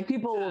 Right. But like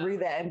people will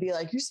read that and be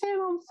like, you're saying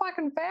I'm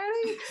fucking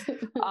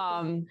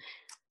fatty?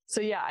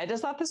 So yeah, I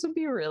just thought this would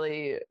be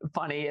really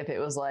funny if it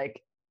was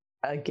like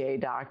a gay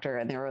doctor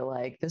and they were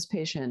like, this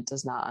patient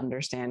does not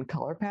understand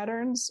color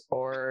patterns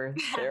or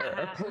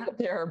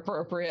their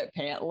appropriate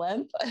pant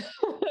length.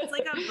 It's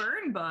like a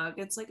burn book.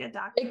 It's like a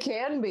doctor. It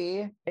can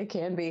be.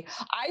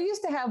 I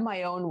used to have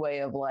my own way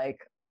of like,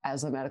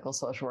 as a medical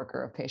social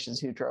worker, of patients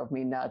who drove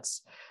me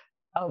nuts,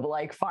 of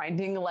like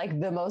finding like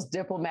the most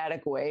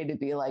diplomatic way to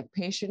be like,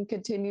 patient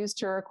continues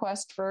to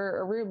request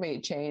for a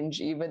roommate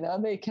change, even though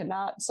they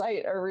cannot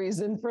cite a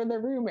reason for the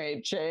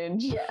roommate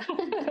change. Yeah.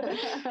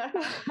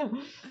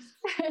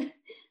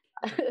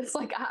 It's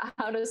like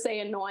how to say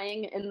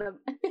annoying in the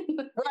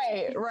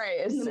right.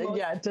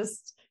 It's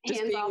just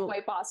hands off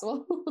way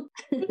possible.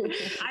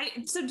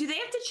 So do they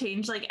have to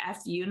change like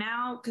FU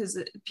now because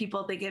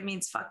people think it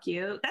means fuck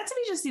you? That to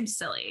me just seems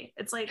silly.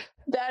 It's like,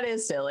 that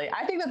is silly.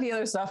 I think that the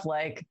other stuff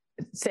like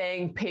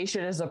saying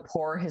patient is a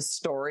poor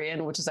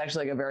historian, which is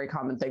actually like a very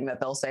common thing that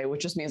they'll say,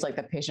 which just means like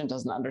the patient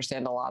doesn't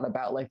understand a lot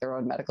about like their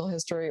own medical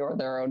history or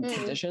their own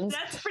conditions.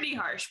 That's pretty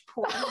harsh.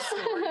 Poor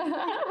historian.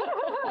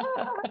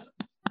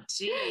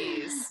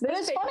 Jeez. But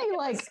it's funny,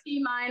 like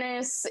C-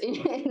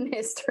 in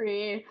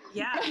history.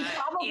 Yeah.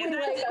 Probably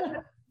like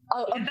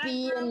a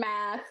B in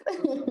math.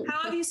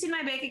 How have you seen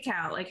my bank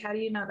account? Like, how do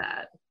you know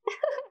that?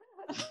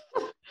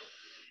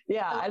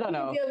 Yeah, I don't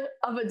know.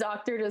 Of a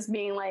doctor just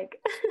being like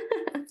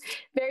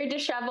very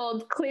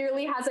disheveled,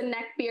 clearly has a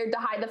neck beard to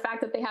hide the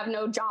fact that they have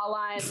no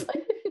jawline.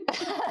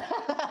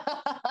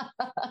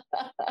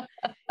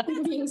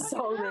 Being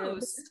so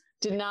rude.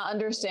 Did not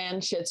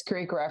understand Schitt's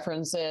Creek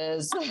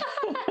references.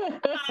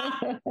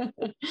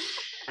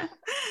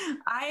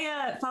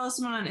 I follow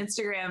someone on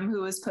Instagram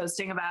who was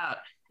posting about,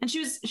 and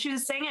she was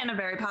saying it in a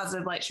very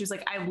positive light. She was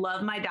like, I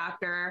love my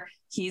doctor.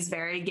 He's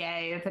very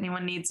gay. If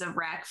anyone needs a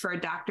rec for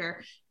a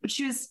doctor. But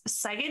she was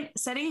setting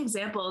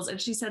examples. And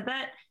she said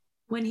that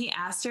when he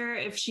asked her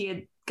if she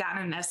had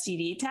gotten an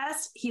STD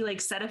test, he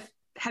like said,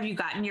 have you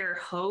gotten your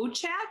hoe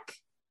check?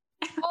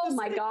 Oh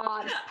my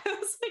God. I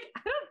was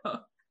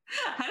like,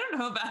 I don't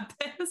know about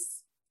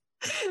this.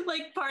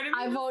 Like part of me,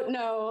 I vote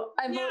no.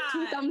 I vote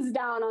 2 thumbs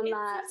down on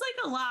that. It's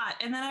like a lot.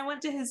 And then I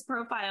went to his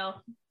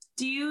profile.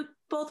 Do you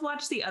both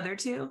watch the other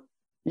two?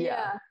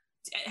 Yeah.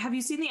 Have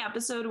you seen the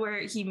episode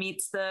where he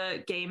meets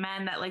the gay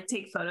men that like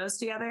take photos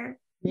together?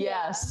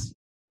 Yes.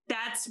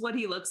 That's what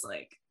he looks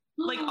like.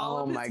 Like all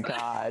oh of his my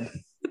God.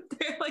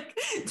 They're like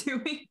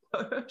doing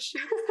photo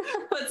shoots,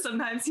 but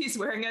sometimes he's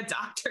wearing a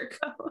doctor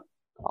coat.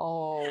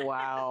 Oh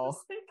wow.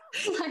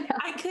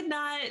 I could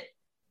not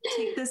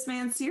take this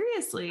man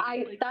seriously.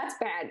 That's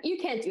bad. You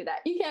can't do that.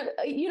 You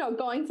can't,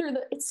 going through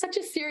it's such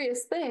a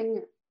serious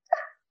thing.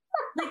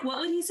 Like, what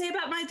would he say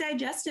about my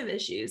digestive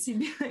issues? He'd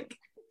be like,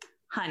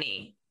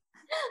 honey.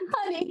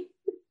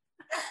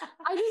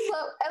 I just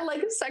love, and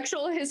like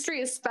sexual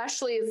history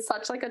especially is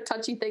such like a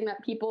touchy thing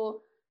that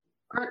people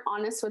aren't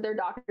honest with their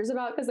doctors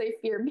about because they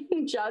fear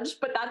being judged,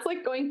 but that's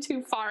like going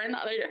too far in the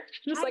other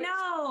direction. Just like,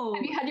 know.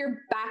 Have you had your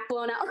back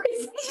blown out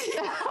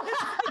recently?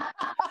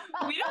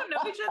 We don't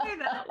know each other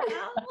that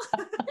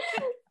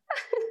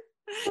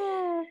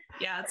well.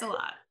 Yeah, it's a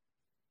lot.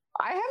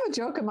 I have a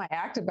joke in my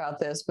act about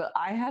this, but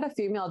I had a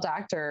female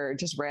doctor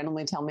just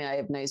randomly tell me I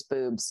have nice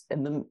boobs.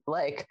 And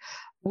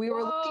we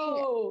were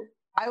looking,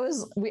 I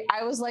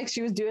was like,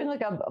 she was doing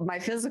like my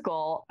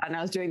physical and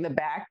I was doing the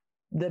back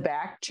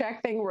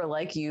check thing where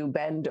like you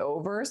bend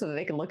over so that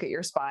they can look at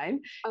your spine.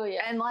 Oh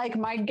yeah. And like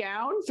my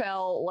gown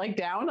fell like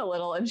down a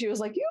little and she was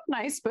like, you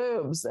have nice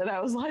boobs. And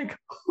I was like,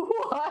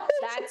 what?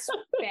 That's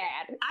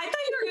bad. I thought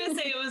you were going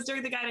to say it was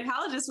during the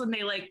gynecologist when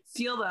they like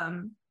feel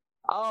them.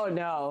 Oh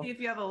no. See if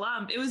you have a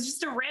lump. It was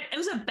just it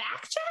was a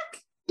back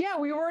check? Yeah,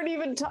 we weren't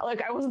even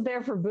like I wasn't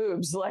there for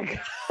boobs. Like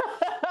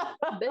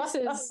This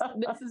is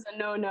a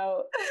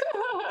no.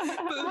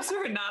 Boobs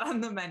were not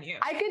on the menu.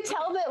 I could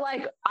tell that,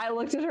 like, I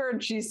looked at her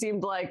and she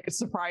seemed like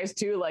surprised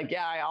too. Like,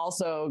 yeah, I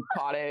also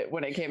caught it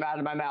when it came out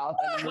of my mouth.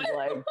 And was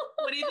like,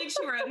 what do you think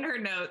she wrote in her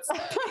notes?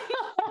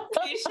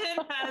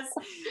 Patient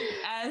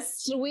has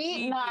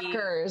Sweet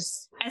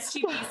knockers.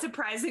 SGB,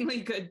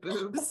 surprisingly good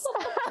boobs.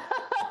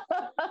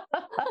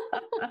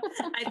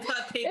 I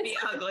thought they'd be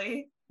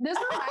ugly. This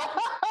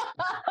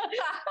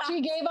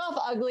She gave off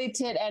ugly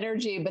tit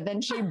energy, but then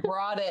she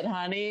brought it,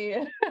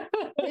 honey.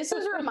 this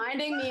is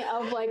reminding me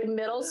of like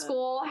middle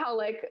school, how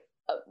like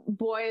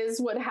boys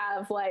would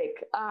have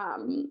like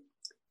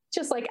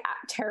just like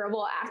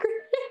terrible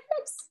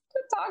acronyms to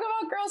talk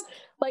about girls.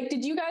 Like,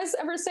 did you guys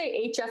ever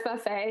say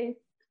HFFA?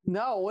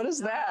 no, what is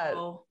that?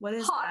 Oh, what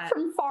is Hot that?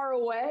 from far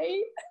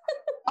away.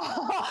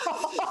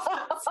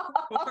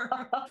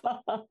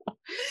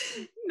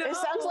 No. It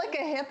sounds like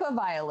a HIPAA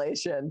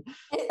violation.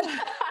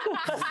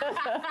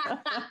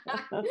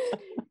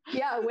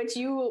 Yeah, which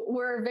you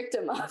were a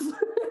victim of.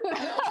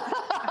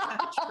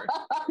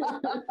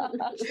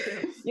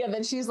 Yeah,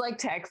 then she's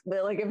like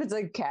like if it's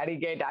a catty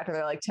gay doctor,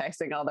 they're like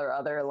texting all their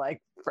other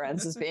like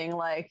friends as being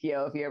like,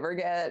 yo, if you ever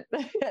get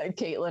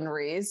Caitlin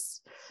Reese,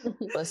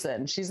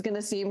 listen, she's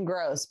gonna seem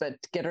gross, but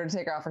get her to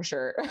take off her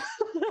shirt.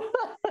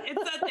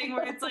 It's that thing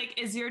where it's like,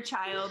 is your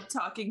child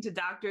talking to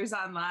doctors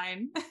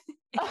online?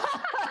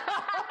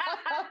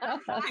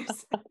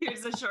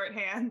 Here's a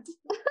shorthand.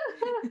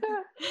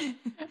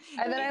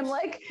 And then I'm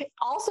like,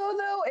 also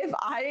though,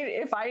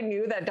 if I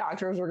knew that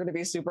doctors were going to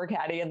be super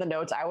catty in the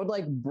notes, I would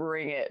like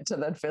bring it to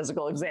the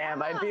physical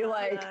exam. I'd be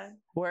like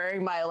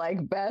wearing my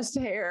like best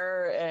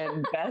hair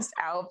and best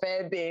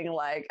outfit, being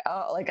like,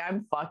 oh, like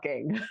I'm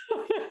fucking.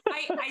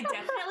 I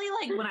definitely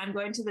like when I'm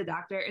going to the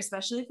doctor,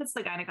 especially if it's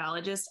the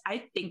gynecologist,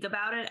 I think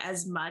about it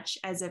as much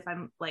as if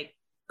I'm like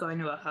going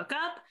to a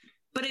hookup,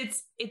 but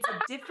it's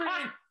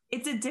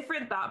a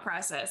different thought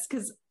process.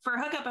 Cause for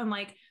a hookup, I'm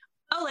like,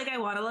 oh, like I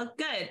want to look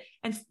good.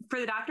 And for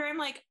the doctor, I'm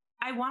like,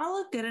 I want to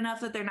look good enough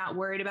that they're not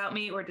worried about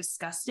me or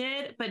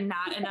disgusted, but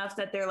not enough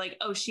that they're like,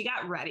 oh, she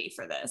got ready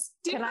for this.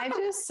 Can I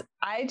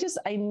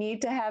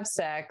need to have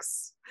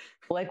sex.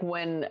 Like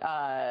when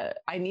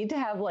I need to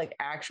have like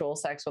actual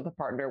sex with a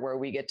partner where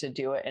we get to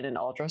do it in an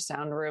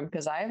ultrasound room.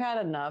 Cause I've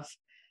had enough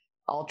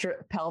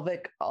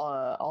pelvic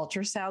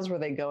ultrasounds where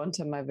they go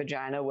into my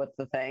vagina with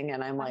the thing.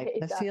 And I'm like,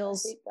 that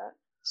feels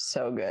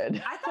so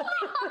good. I thought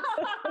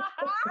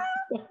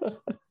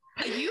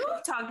you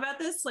talked about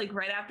this like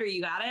right after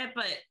you got it,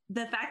 but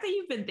the fact that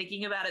you've been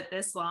thinking about it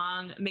this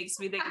long makes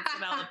me think it's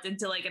developed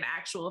into like an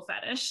actual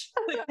fetish.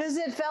 Because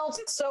it felt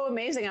so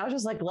amazing. I was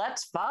just like,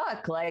 let's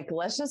fuck. Like,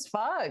 let's just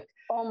fuck.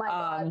 Oh my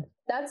God.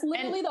 That's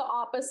literally the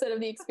opposite of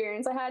the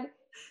experience I had.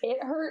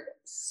 It hurt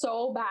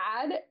so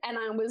bad. And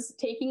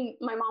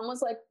my mom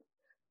was like,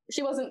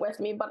 she wasn't with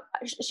me, but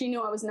she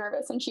knew I was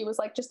nervous. And she was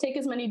like, just take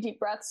as many deep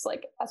breaths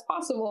like as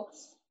possible.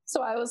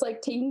 So I was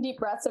like taking deep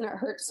breaths and it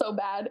hurt so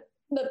bad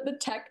that the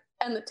tech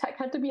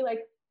had to be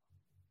like,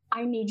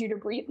 I need you to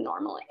breathe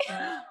normally.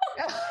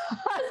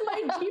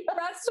 My deep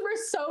breaths were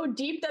so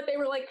deep that they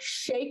were like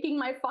shaking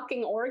my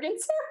fucking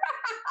organs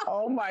around.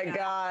 Oh my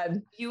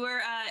God. You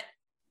were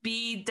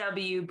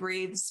BW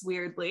breathes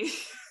weirdly.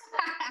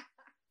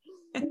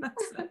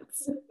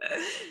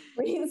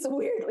 Breathes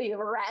weirdly,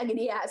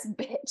 raggedy ass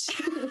bitch.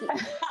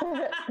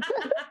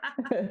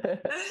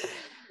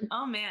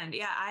 Oh man,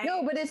 yeah.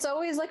 No, but it's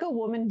always like a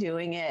woman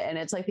doing it, and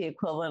it's like the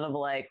equivalent of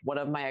like one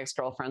of my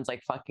ex-girlfriends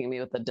like fucking me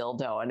with a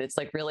dildo, and it's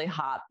like really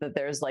hot that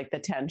there's like the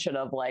tension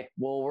of like,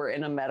 well, we're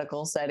in a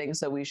medical setting,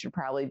 so we should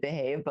probably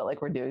behave, but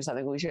like we're doing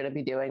something we shouldn't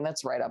be doing.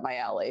 That's right up my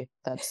alley.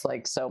 That's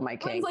like so my I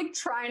kink. was like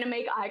trying to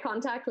make eye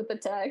contact with the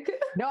tech.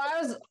 No,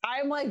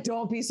 I'm like,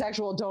 don't be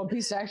sexual,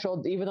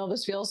 even though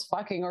this feels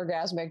fucking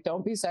orgasmic,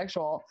 don't be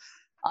sexual.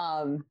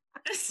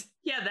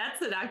 Yeah, that's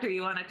the doctor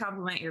you want to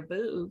compliment your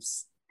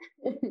boobs.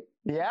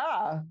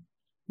 Yeah.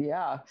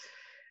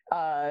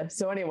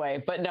 So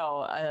anyway, but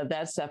no,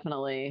 that's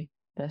definitely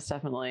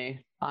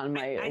on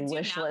my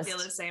wish list. I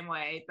feel the same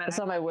way, but it's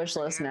on my wish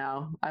list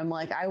now. I'm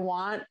like,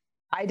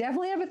 I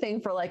definitely have a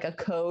thing for like a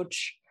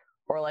coach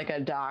or like a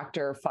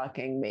doctor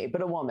fucking me,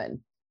 but a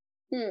woman.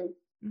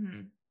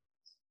 Mm-hmm.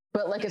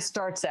 But like it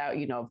starts out,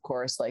 of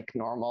course, like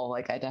normal.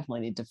 Like I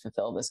definitely need to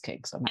fulfill this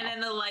kink somehow. And then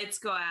the lights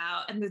go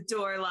out and the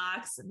door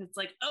locks and it's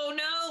like, oh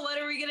no, what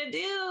are we gonna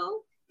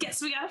do?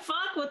 Guess we gotta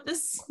fuck with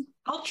this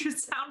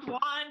ultrasound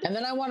wand. And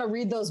then I want to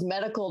read those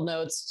medical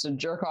notes to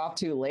jerk off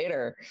to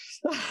later.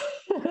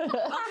 Ultrasound,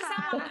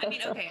 I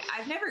mean, okay,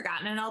 I've never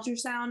gotten an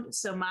ultrasound,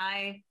 so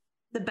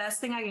the best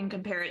thing I can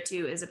compare it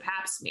to is a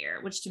pap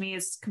smear, which to me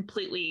is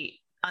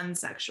completely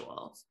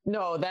unsexual.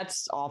 No,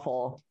 that's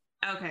awful.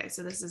 Okay,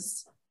 so this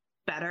is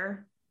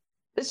better.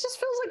 This just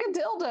feels like a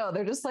dildo.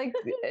 They're just like,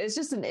 it's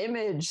just an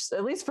image,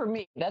 at least for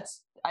me.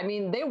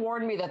 They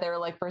warned me that they were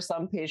like, for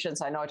some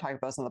patients, I know I talked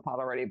about this on the pod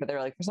already, but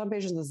they're like, for some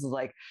patients, this is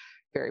like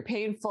very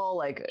painful,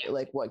 like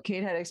what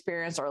Kate had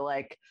experienced, or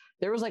like,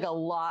 there was like a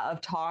lot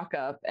of talk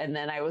up. And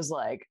then I was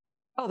like,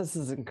 Oh, this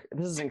is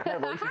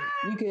incredible.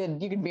 You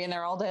could be in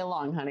there all day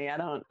long, honey. I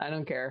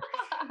don't care.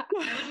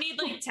 I would need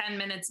like 10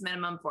 minutes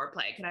minimum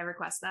foreplay. Can I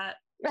request that?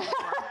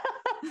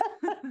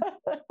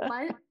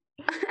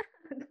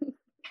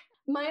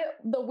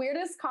 The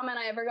weirdest comment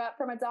I ever got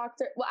from a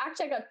doctor, well,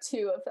 actually I got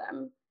two of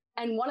them.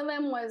 And one of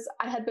them was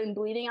I had been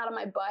bleeding out of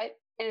my butt.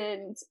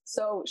 And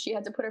so she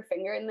had to put her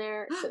finger in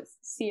there to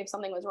see if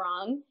something was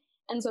wrong.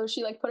 And so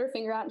she like put her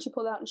finger out and she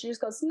pulled out and she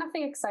just goes,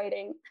 nothing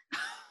exciting.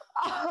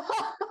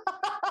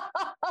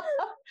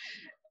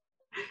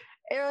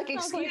 You're like,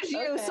 excuse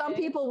you. Okay. Some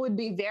people would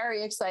be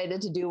very excited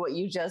to do what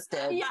you just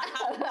did. Yeah.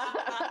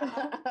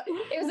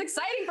 It was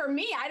exciting for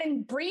me. I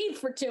didn't breathe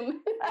for 2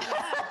 minutes.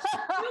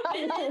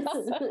 2 minutes?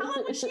 How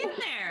long was she in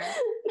there?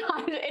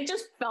 It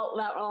just felt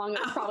that long.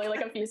 It was probably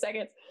like a few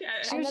seconds. Yeah,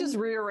 she was just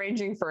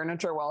rearranging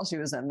furniture while she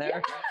was in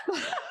there. Yeah.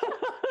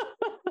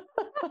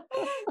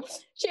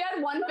 She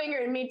had one finger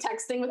and me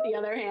texting with the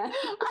other hand.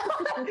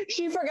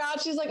 She forgot.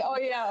 She's like, oh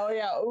yeah.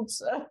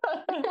 Oops.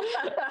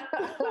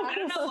 I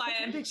don't know why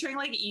I'm picturing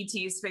like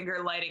E.T.'s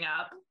finger lighting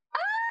up.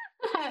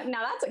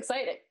 Now that's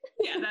exciting.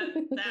 Yeah,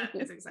 that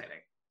is exciting.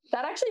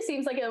 That actually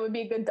seems like it would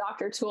be a good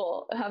doctor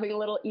tool, having a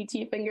little ET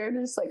finger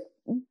to just like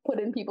put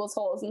in people's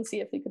holes and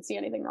see if you could see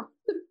anything wrong.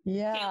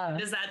 Yeah.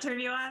 Does that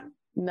turn you on?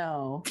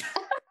 No.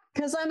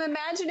 Because I'm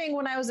imagining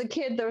when I was a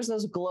kid, there was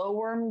those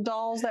glowworm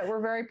dolls that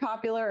were very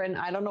popular. And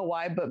I don't know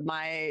why, but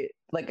my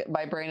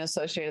brain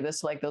associated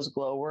this like those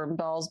glowworm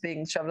dolls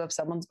being shoved up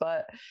someone's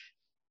butt.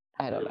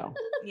 I don't know.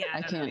 Yeah, I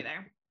don't know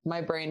either.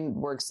 My brain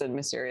works in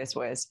mysterious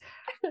ways.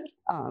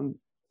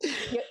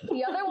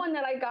 The other one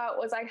that I got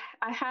was I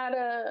had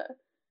a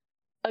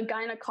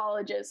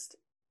gynecologist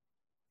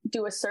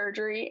do a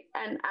surgery,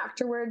 and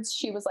afterwards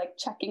she was like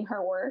checking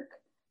her work.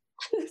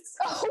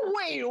 Oh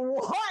wait,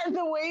 what?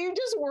 The way you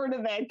just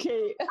worded that,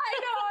 Kate. I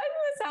know,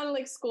 it sounded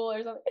like school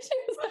or something. She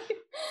was like,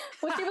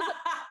 well, she was,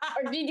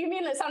 or did you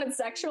mean it sounded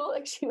sexual?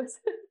 Like she was.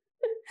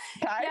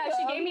 Yeah,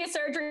 she gave me a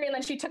surgery and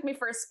then she took me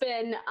for a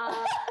spin.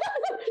 Oh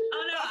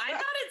no, I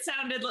thought it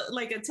sounded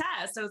like a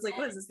test. I was like,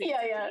 what is this?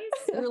 Yeah.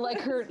 You're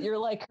like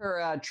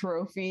her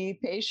trophy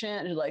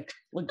patient. You're like,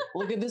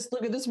 look at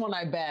this one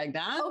I bagged,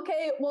 huh?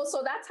 Okay, well,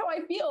 so that's how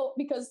I feel,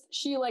 because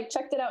she like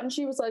checked it out and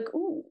she was like,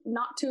 ooh,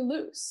 not too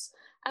loose.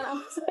 And I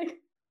was like,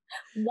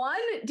 one,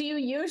 do you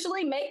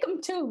usually make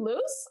them too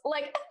loose?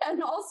 Like,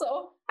 and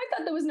also, I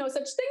thought there was no such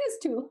thing as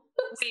too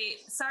loose.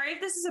 Wait, sorry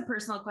if this is a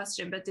personal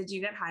question, but did you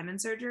get hymen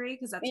surgery?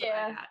 Because that's what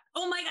I got.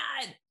 Oh my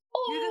God.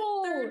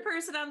 Oh. You're the third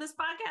person on this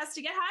podcast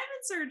to get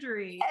hymen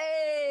surgery.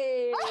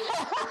 Hey.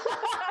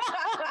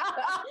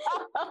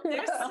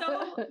 There's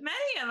so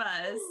many of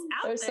us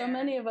out there. There's so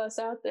many of us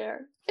out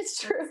there. It's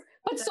true.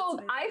 But so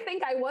amazing. I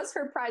think I was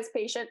her prize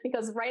patient,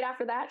 because right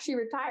after that, she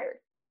retired.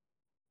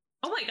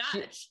 Oh my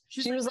gosh.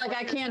 She was like,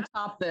 I can't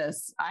top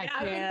this. I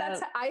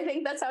can't. I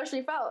think that's how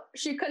she felt.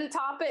 She couldn't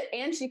top it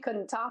and she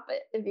couldn't top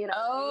it, if you know.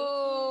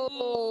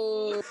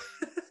 Oh.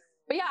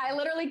 But yeah, I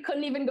literally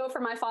couldn't even go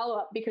for my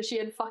follow-up because she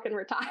had fucking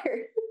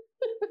retired.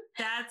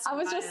 I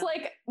was just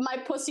like, my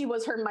pussy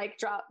was her mic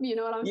drop. You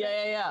know what I'm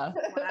saying? Yeah.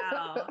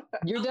 Wow.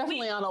 You're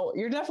definitely on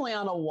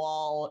a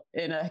wall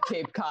in a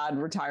Cape Cod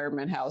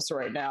retirement house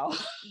right now.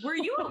 Were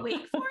you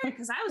awake for it?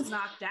 Because I was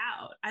knocked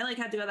out. I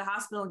had to go to the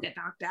hospital and get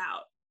knocked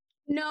out.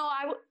 No,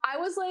 I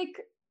was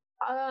like,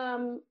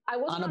 I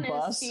wasn't on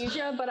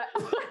anesthesia, but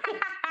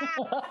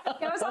I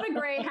was on a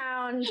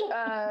Greyhound. She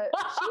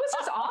was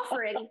just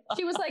offering.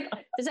 She was like,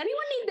 does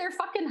anyone need their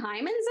fucking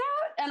hymens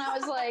out? And I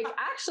was like,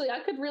 actually,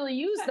 I could really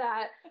use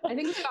that. I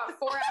think we've got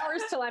 4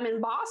 hours till I'm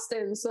in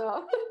Boston,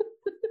 so.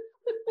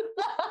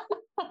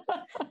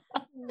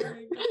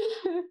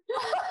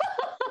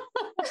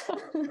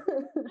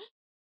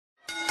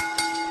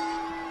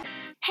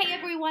 Hey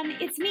everyone,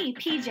 it's me,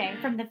 PJ,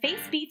 from the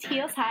Face Beats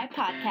Heels High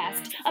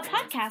podcast, a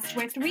podcast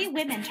where 3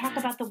 women talk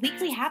about the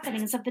weekly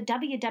happenings of the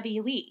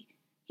WWE.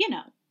 You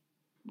know,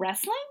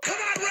 wrestling? Come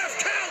on,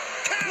 ref,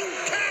 count!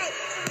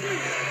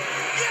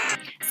 Yeah.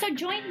 So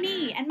join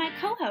me and my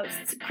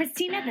co-hosts,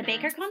 Christina the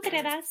Baker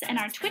Contreras and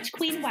our Twitch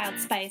queen Wild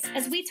Spice,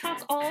 as we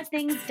talk all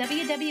things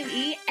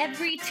WWE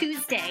every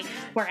Tuesday.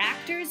 We're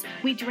actors,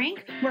 we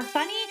drink, we're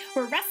funny,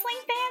 we're wrestling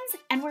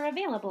fans, and we're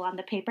available on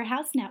the Paper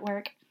House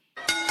Network.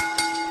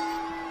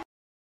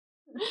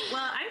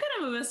 Well, I'm going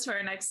to move us to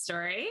our next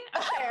story.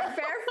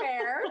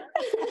 Fair.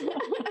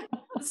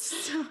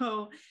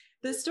 So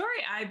the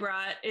story I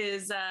brought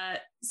is,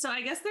 so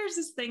I guess there's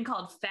this thing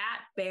called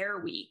Fat Bear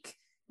Week,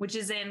 which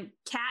is in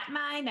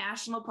Katmai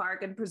National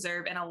Park and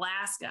Preserve in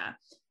Alaska.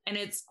 And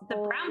it's the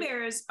brown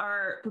bears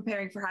are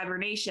preparing for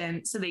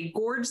hibernation. So they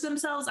gorge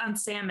themselves on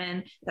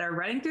salmon that are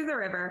running through the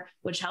river,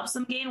 which helps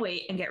them gain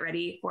weight and get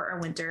ready for a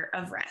winter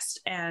of rest.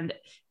 And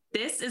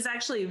this is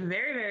actually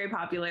very, very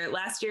popular.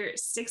 Last year,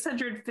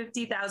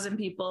 650,000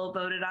 people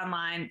voted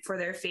online for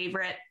their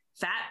favorite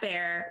fat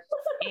bear.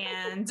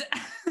 And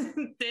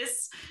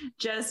this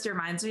just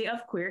reminds me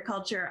of queer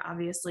culture,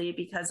 obviously,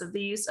 because of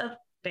the use of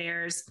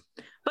bears.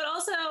 But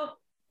also,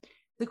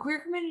 the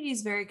queer community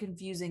is very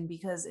confusing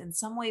because in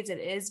some ways it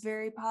is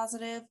very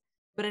positive,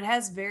 but it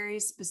has very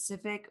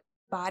specific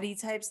body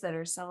types that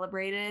are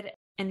celebrated.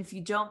 And if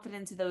you don't fit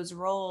into those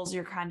roles,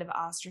 you're kind of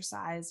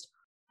ostracized.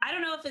 I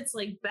don't know if it's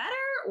like better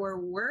or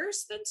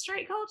worse than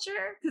straight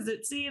culture because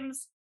it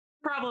seems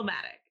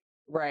problematic.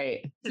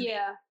 Right.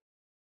 Yeah.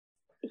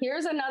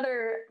 Here's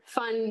another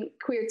fun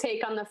queer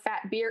take on the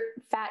fat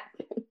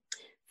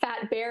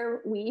bear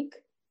week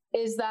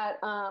is that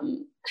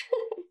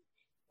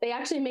they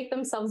actually make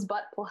themselves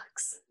butt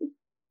plugs.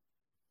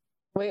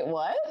 Wait,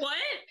 what? What?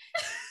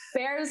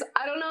 Bears,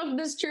 I don't know if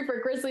this is true for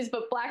grizzlies,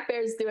 but black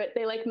bears do it.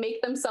 They like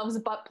make themselves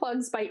butt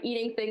plugs by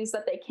eating things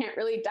that they can't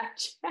really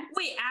digest.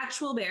 Wait,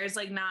 actual bears,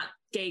 like not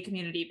gay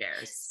community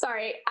bears.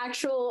 Sorry,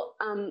 actual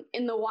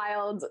in the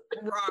wild.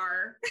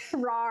 Rawr.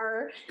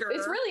 Rawr. Grr.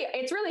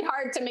 It's really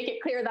hard to make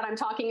it clear that I'm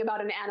talking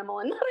about an animal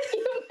and not a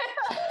human.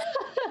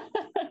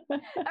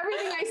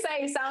 Everything I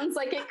say sounds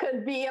like it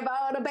could be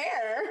about a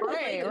bear.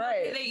 Right,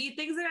 right. They eat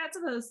things they're not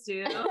supposed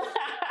to.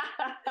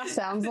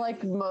 Sounds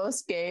like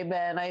most gay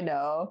men I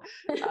know.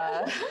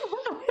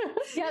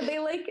 Yeah, they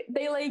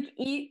like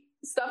eat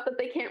stuff that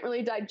they can't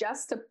really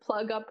digest to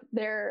plug up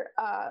their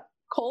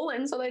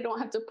colon so they don't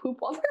have to poop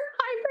while they're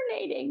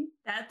hibernating.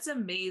 That's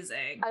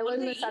amazing. I What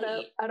learned do this they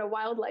eat? at a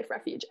wildlife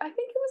refuge. I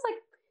think it was like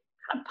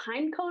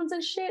pine cones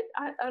and shit.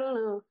 I don't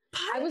know.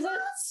 I was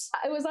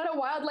at a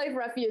wildlife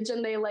refuge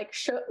and they like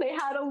they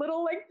had a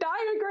little like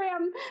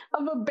diagram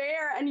of a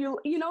bear and you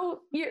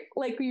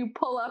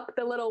pull up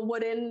the little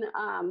wooden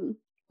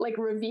like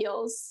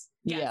reveals.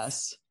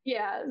 Yes.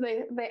 Yeah,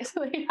 they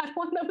had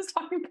one that was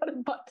talking about a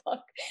butt plug.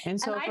 And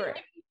so And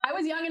I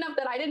was young enough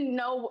that I didn't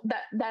know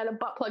that a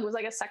butt plug was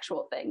like a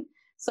sexual thing.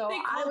 So They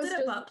I called was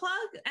it a butt plug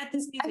at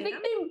this I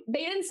museum? think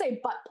they didn't say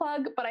butt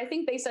plug, but I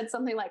think they said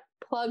something like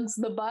plugs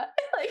the butt.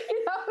 Like,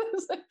 you know, it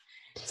was like,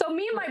 so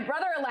me and my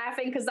brother are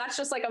laughing because that's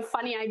just like a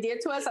funny idea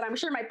to us. And I'm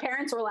sure my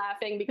parents were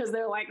laughing because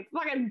they're like,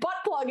 fucking butt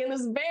plug in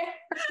this bear.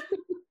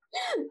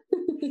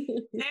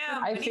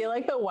 Damn. I feel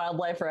like the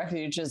wildlife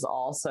refuge is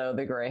also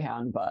the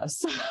Greyhound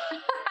bus.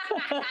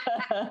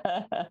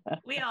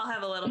 We all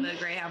have a little bit of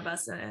Greyhound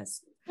bus in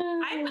us.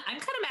 I'm kind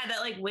of mad that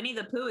like Winnie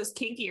the Pooh is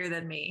kinkier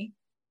than me.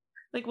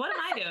 Like, what am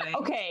I doing?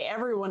 Okay,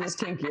 everyone is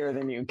kinkier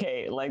than you,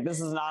 Kate. Like this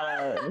is not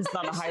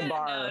a high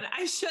bar.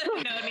 I should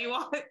have known.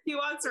 He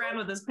walks around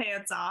with his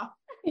pants off.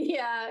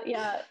 Yeah,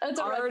 that's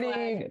a red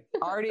flag.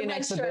 Already an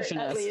Red shirt, at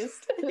exhibitionist.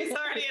 least. He's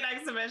already an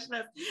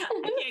exhibitionist.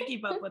 I can't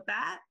keep up with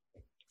that.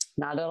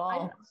 Not at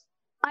all.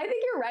 I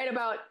think you're right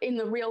about in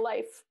the real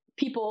life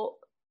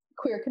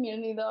queer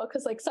community though,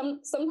 because like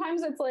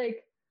sometimes it's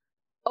like,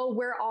 oh,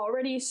 we're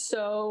already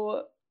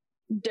so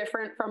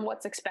different from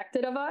what's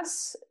expected of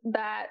us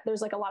that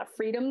there's like a lot of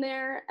freedom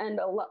there and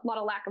a lot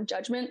of lack of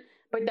judgment.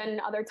 But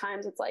then other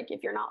times it's like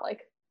if you're not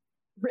like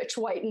rich,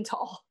 white, and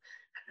tall,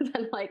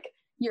 then like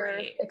you're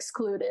Right.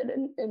 excluded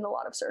in a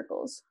lot of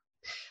circles.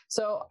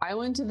 So I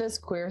went to this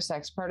queer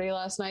sex party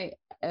last night.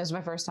 It was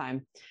my first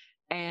time.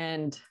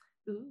 And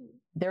Ooh.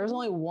 there was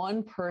only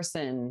one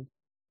person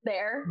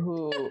There,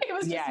 who it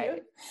was just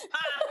you.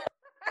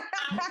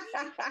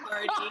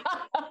 Party.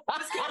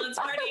 Let's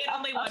party and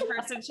only one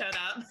person showed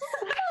up.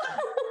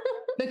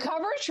 The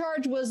cover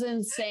charge was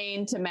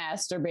insane to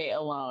masturbate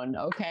alone.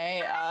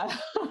 Okay.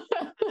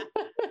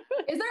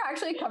 Is there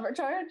actually a cover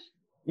charge?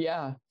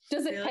 Yeah.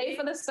 Does it Really? pay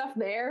for the stuff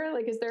there?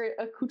 Like, is there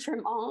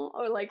accoutrement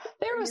or like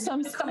There was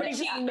some somebody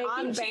just Coochie making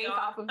on, bank Coochie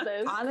off of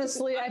this?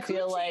 Honestly, I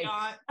feel like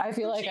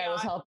I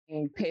was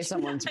helping pay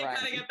someone's I rent.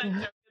 gotta get that joke in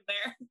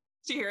there.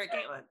 Did you hear it,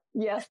 Caitlin?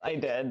 Yes, I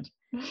did.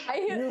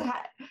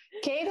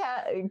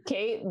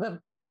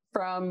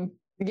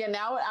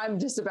 Now I'm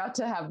just about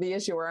to have the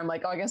issue where I'm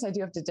like, oh, I guess I do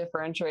have to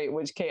differentiate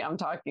which Kate I'm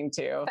talking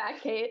to.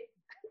 Fat Kate.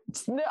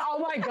 No, oh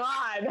my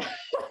God.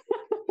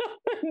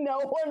 No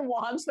one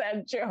wants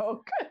that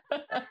joke.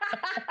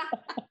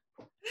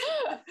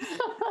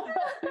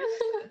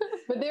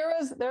 But there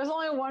was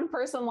only one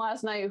person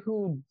last night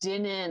who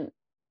didn't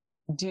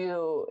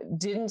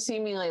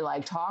seemingly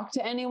like talk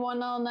to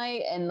anyone all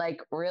night and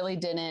like really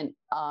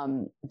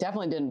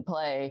definitely didn't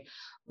play.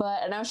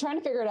 And I was trying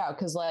to figure it out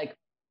because like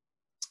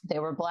they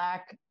were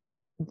Black,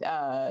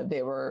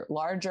 they were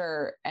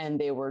larger, and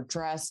they were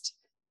dressed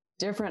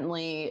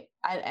differently.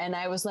 And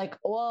I was like,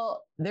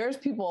 well, there's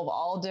people of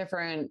all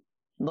different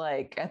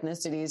like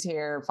ethnicities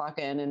here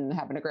fucking and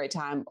having a great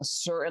time.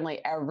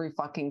 Certainly every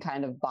fucking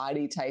kind of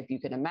body type you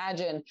can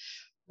imagine.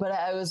 But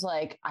I was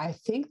like, I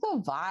think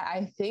the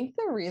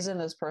reason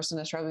this person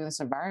is struggling in this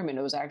environment,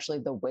 it was actually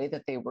the way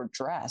that they were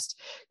dressed,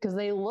 because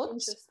they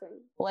looked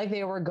like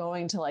they were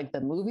going to like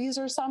the movies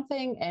or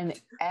something, and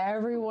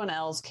everyone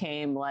else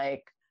came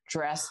like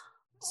dressed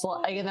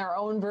like in their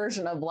own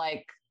version of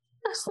like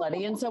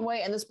slutty in some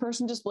way, and this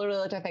person just literally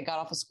looked like they got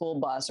off a school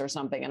bus or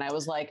something. And I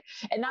was like,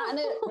 and not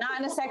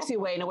in a sexy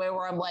way, in a way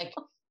where I'm like,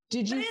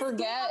 did you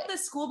forget the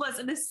school bus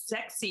in a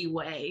sexy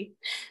way?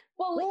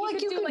 Well,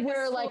 like you could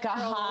wear like a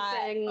hot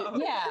thing. Oh.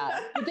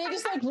 Yeah, but they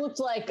just like looked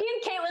like Me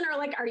and Caitlin are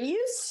like, are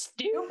you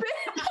stupid?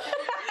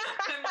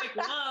 I'm like,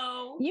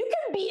 whoa. You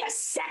can be a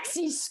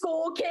sexy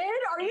school kid.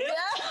 Are you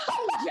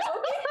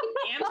joking?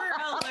 Amber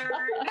alert.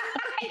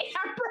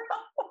 Yeah,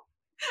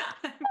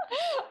 bro.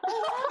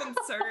 I'm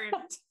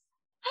concerned.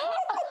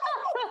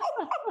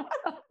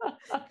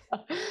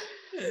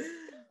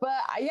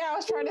 I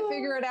was trying to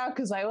figure it out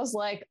because I was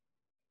like,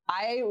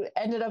 I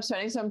ended up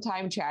spending some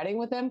time chatting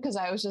with him because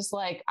I was just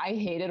like, I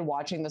hated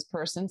watching this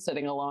person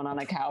sitting alone on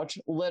a couch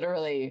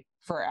literally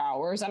for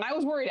hours. And I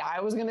was worried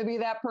I was going to be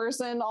that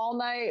person all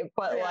night,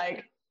 but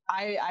like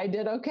I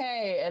did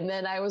okay. And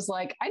then I was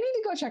like, I need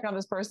to go check on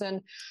this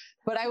person.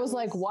 But I was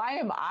like, why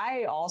am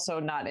I also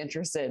not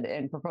interested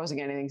in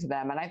proposing anything to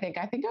them? And I think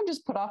I'm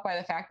just put off by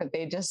the fact that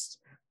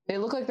they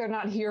look like they're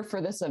not here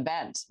for this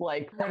event.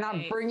 Like they're not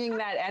bringing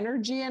that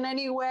energy in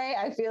any way.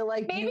 I feel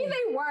like maybe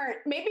they weren't.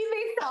 Maybe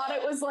they thought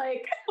it was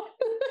like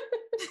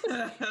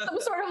some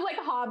sort of like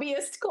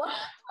hobbyist club.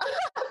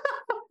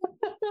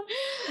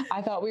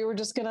 I thought we were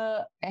just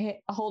gonna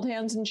hold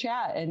hands and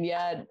chat, and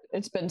yet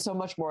it's been so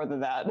much more than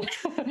that.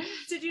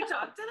 Did you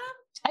talk to them?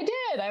 I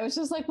did. I was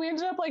just like, we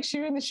ended up like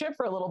shooting the shit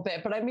for a little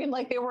bit, but I mean,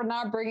 like they were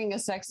not bringing a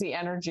sexy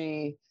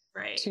energy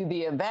to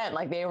the event.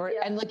 Like they were,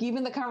 and like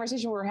even the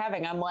conversation we were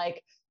having, I'm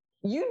like,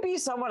 you'd be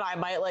someone I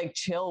might like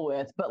chill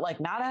with, but like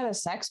not at a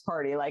sex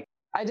party. Like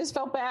I just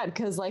felt bad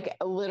because like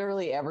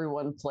literally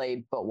everyone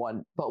played but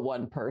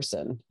one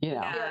person, you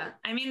know? Yeah.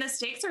 I mean, the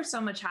stakes are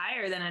so much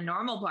higher than a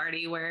normal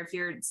party where if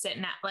you're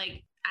sitting at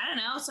like, I don't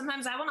know,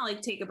 sometimes I want to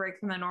like take a break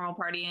from the normal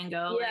party and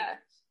go like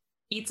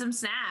eat some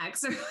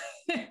snacks or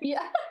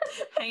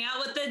hang out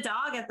with the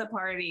dog at the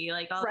party,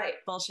 like all that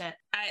bullshit.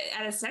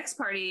 At a sex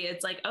party,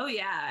 it's like, oh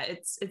yeah,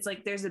 it's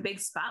like there's a big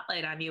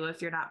spotlight on you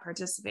if you're not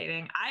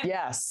participating.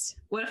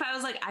 What if I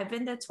was like, I've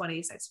been to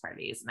 20 sex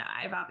parties? No,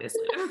 I've obviously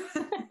never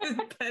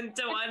been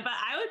to one, but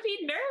I would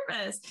be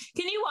nervous.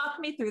 Can you walk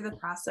me through the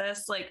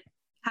process? Like,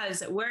 how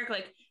does it work?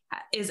 Like,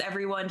 is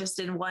everyone just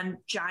in one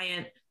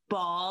giant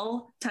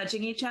ball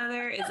touching each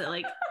other? Is it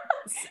like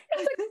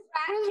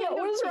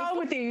what is wrong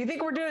with you? You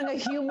think we're doing a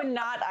human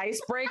knot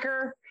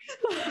icebreaker?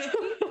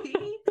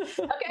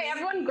 Okay,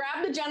 everyone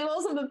grab the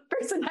genitals of the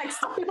person next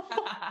to you.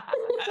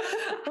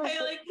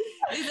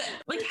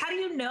 Like, how do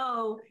you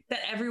know that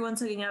everyone's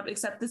hooking up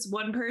except this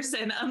one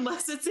person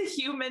unless it's a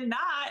human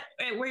knot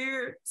where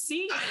you're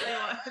seeing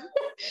everyone?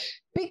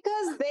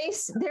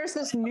 Because there's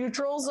this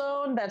neutral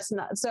zone that's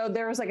not, so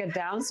there was like a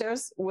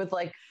downstairs with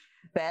like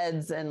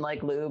beds and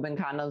like lube and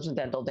condoms and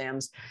dental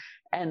dams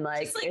and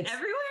like just like it's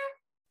everywhere.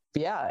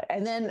 Yeah.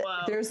 And then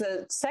there's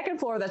a second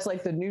floor that's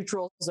like the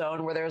neutral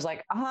zone where there's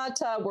like a hot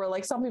tub where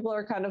like some people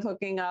are kind of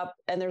hooking up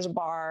and there's a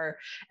bar.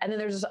 And then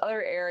there's this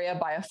other area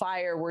by a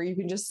fire where you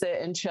can just sit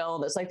and chill.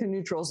 That's like the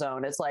neutral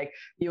zone. It's like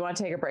you want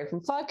to take a break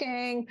from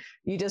fucking.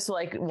 You just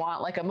like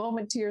want like a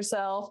moment to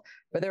yourself.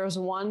 But there was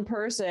one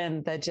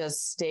person that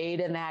just stayed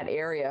in that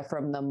area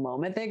from the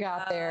moment they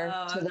got there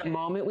to the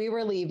moment we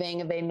were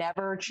leaving. They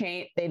never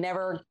changed. They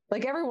never,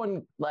 like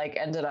everyone like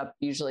ended up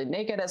usually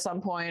naked at some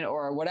point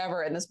or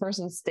whatever. And this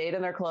person stayed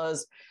in their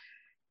clothes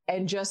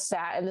and just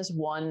sat in this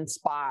one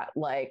spot,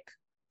 like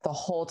the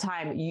whole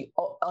time,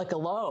 like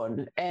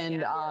alone.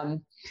 And,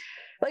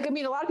 like, I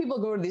mean, a lot of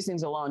people go to these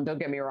things alone. Don't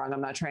get me wrong.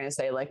 I'm not trying to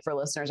say like for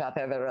listeners out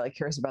there that are like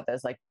curious about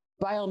this, like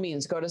by all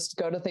means, go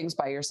to things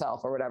by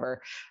yourself or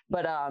whatever.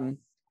 But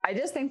I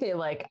just think they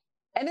like,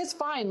 and it's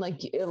fine. Like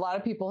a lot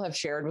of people have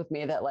shared with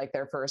me that like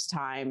their first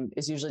time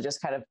is usually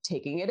just kind of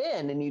taking it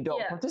in and you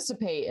don't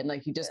participate. And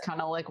like, you just kind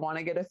of like want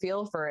to get a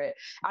feel for it.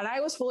 And I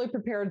was fully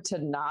prepared to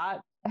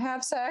not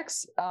have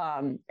sex.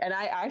 And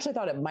I actually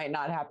thought it might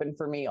not happen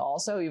for me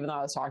also, even though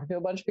I was talking to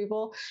a bunch of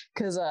people,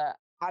 because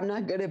I'm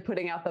not good at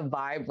putting out the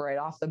vibe right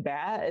off the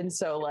bat. And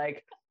so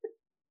like,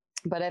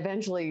 but I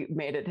eventually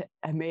made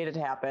it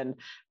happen.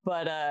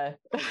 But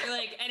you're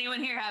like,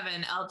 anyone here have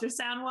an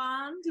ultrasound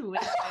wand?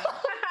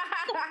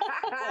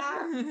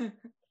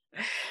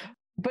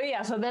 But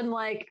yeah, so then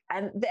like,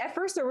 and at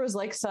first there was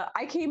like, so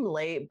I came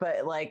late,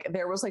 but like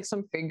there was like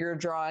some figure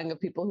drawing of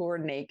people who were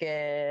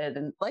naked.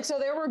 And like, so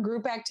there were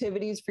group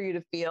activities for you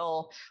to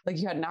feel like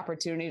you had an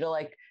opportunity to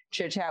like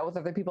chit chat with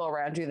other people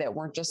around you that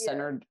weren't just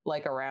centered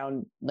like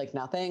around like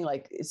nothing.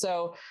 Like,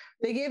 so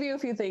they gave you a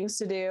few things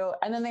to do.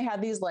 And then they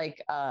had these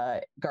like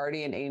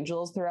guardian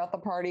angels throughout the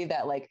party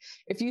that like,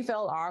 if you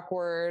felt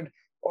awkward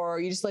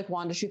or you just like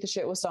wanted to shoot the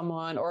shit with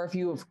someone, or if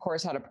you of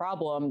course had a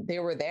problem, they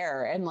were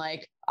there. And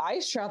like, I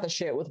shot the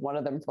shit with one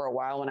of them for a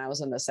while when I was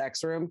in the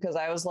sex room. Cause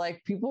I was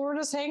like, people were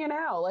just hanging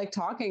out, like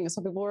talking.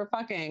 Some people were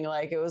fucking,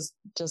 like, it was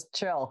just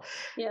chill.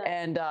 Yeah.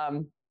 And,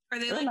 are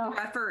they like the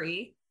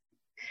referee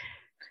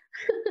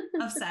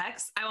of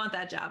sex? I want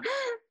that job.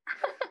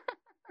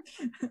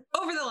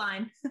 Over the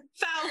line.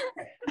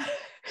 Foul.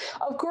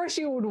 Of course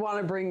you would want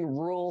to bring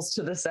rules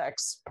to the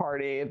sex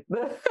party.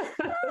 There's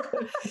gotta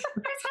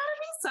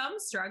be some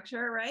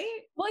structure, right?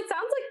 Well, it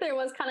sounds like there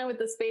was kind of with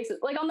the spaces.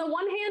 Like on the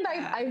one hand,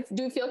 I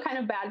do feel kind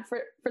of bad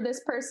for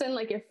this person,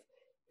 like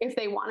if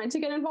they wanted to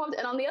get involved.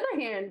 And on the other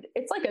hand,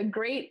 it's like a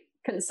great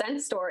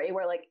consent story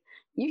where like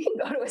you can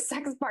go to a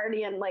sex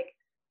party and like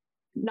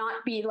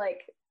not be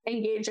like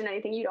engaged in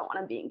anything you don't want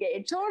to be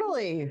engaged.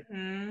 Totally.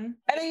 Mm-hmm.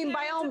 I mean,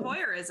 by all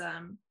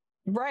voyeurism.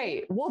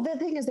 Right. Well, the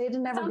thing is, they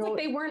didn't never go. Like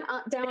they weren't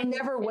down. They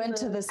never went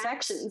to the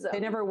sex. They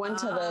never went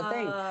to the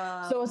thing.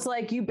 So it's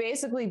like you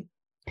basically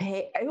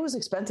it was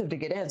expensive to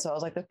get in. So I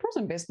was like, this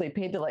person basically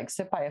paid to like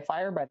sit by a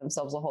fire by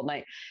themselves the whole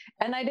night.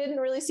 And I didn't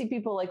really see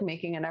people like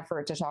making an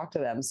effort to talk to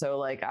them. So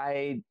like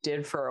I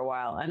did for a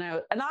while.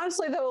 And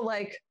honestly though,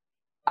 like,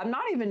 I'm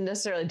not even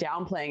necessarily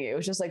downplaying it. It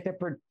was just like the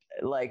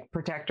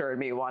protector in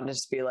me wanted to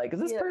just be like, is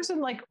this person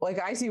like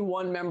I see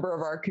one member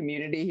of our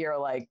community here,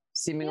 like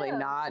seemingly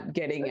not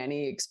getting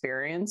any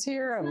experience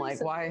here. I'm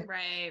like, why?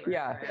 Right.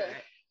 Yeah.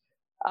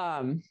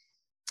 Right.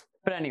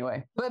 But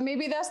anyway, but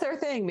maybe that's their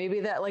thing. Maybe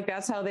that like,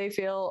 that's how they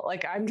feel.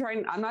 Like I'm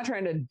not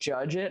trying to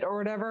judge it or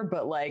whatever,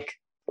 but like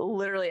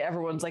literally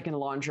everyone's like in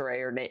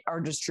lingerie or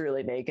just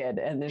truly naked.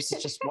 And there's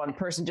just one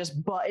person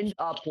just buttoned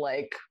up,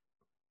 like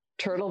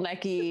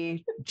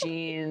turtlenecky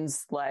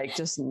jeans, like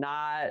just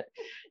not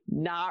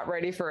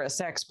ready for a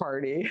sex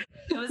party.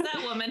 It was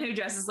that woman who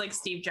dresses like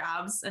Steve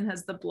Jobs and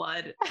has the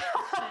blood.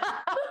 The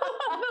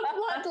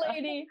blood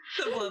lady.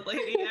 The blood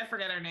lady. I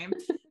forget her name.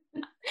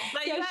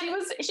 But yeah,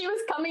 she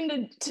was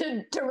coming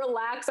to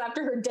relax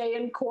after her day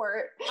in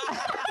court.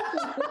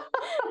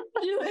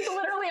 She's like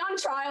literally on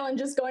trial and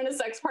just going to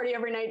sex party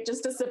every night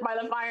just to sit by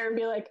the fire and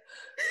be like,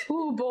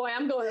 "Ooh boy,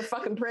 I'm going to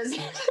fucking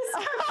prison."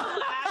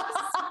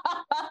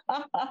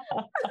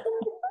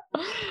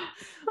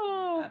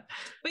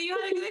 But you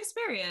had a good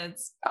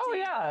experience. Oh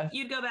yeah,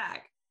 you'd go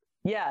back.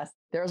 Yes,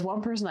 there was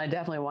one person I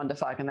definitely wanted to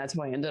fuck, and that's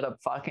who I ended up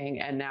fucking.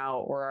 And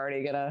now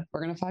we're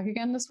gonna fuck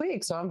again this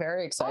week, so I'm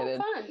very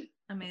excited. Oh, fun!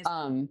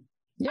 Amazing.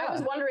 Yeah. I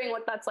was wondering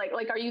what that's like.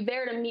 Like, are you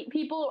there to meet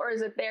people, or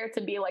is it there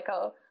to be like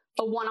a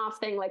one-off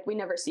thing? Like, we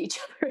never see each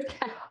other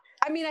again.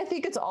 I mean, I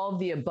think it's all of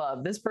the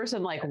above. This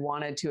person like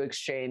wanted to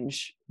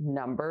exchange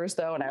numbers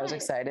though. And I was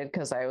excited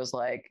because I was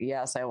like,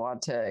 yes, I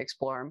want to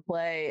explore and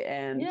play.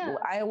 And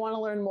I want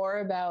to learn more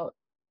about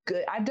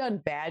good. I've done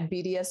bad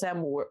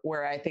BDSM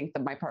where I think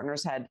that my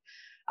partners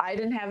I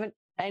didn't have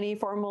any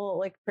formal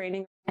like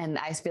training, and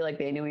I feel like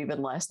they knew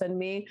even less than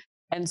me.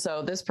 And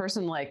so this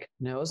person like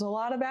knows a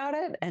lot about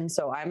it. And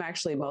so I'm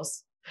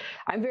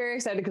very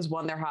excited because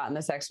one, they're hot and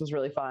the sex was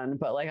really fun.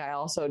 But like, I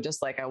also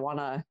just like, I want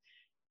to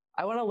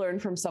learn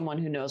from someone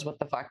who knows what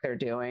the fuck they're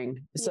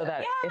doing, so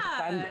that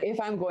if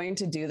I'm going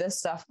to do this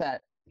stuff, that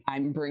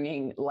I'm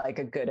bringing like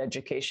a good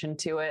education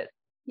to it.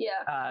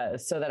 Yeah.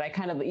 So that I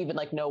kind of even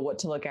like know what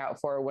to look out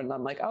for when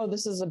I'm like, oh,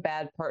 this is a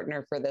bad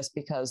partner for this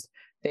because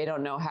they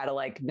don't know how to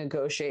like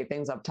negotiate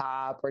things up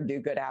top or do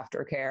good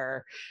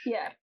aftercare.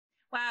 Yeah.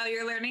 Wow,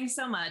 you're learning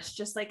so much,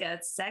 just like a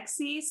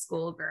sexy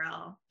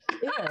schoolgirl.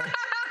 Yeah.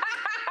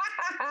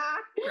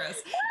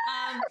 Gross.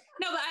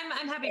 No, but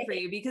I'm happy for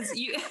you because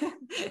you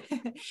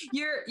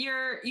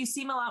you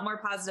seem a lot more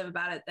positive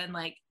about it than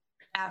like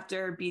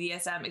after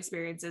BDSM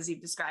experiences you've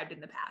described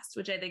in the past,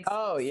 which I think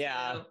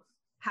to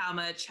how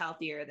much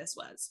healthier this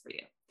was for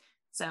you.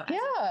 So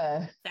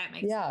that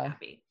makes me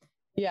happy.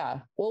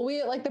 Yeah. Well,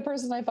 we like the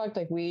person I fucked,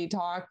 like we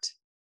talked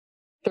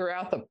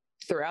throughout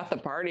the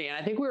party, and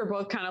I think we were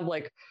both kind of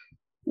like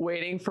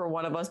waiting for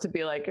one of us to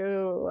be like,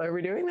 oh, are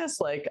we doing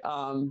this? Like,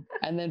 and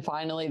then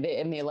finally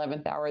in the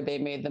 11th hour, they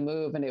made the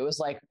move. And it was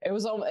like, it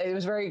was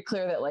very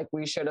clear that like,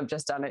 we should have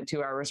just done it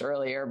 2 hours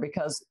earlier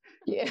because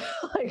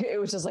like, it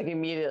was just like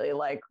immediately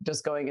like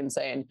just going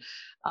insane.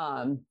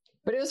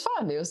 But it was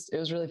fun. It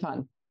was really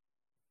fun.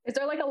 Is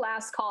there like a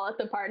last call at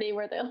the party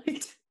where they're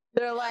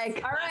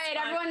like, all right,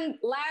 everyone,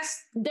 last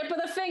dip of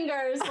the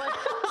fingers. Like,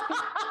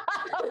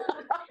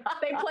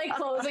 they play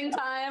closing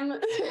time. No,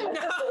 not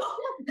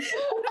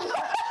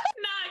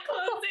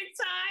closing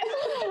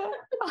time.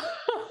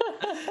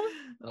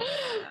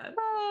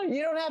 Oh,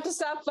 you don't have to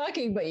stop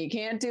fucking, but you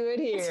can't do it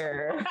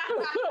here.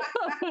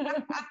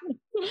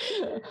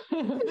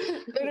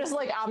 They're just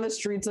like on the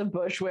streets of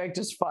Bushwick,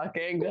 just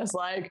fucking, just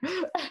like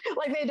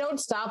they don't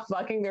stop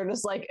fucking. They're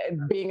just like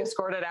being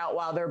escorted out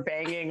while they're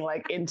banging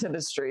like into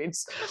the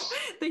streets.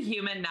 The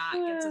human knot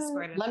gets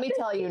escorted. Let me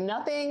tell you,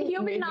 nothing.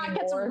 Human knot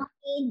gets rolled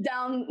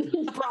down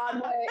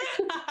Broadway.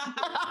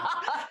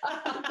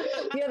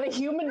 Yeah, the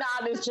human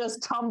knot is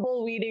just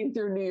tumbleweeding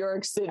through New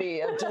York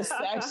City of just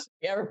sex.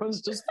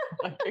 Everyone's just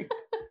fucking.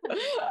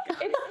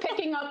 It's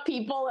picking up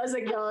people as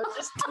it goes,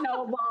 just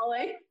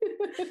snowballing.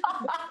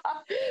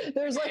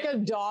 There's like a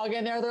dog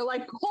in there. They're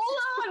like, hold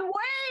on,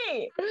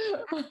 wait.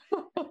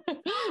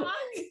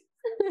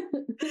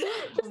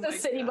 Just a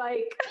city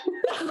bike.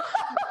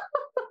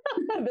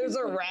 There's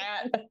a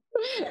rat.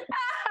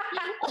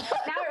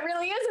 Now it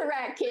really is a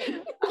rat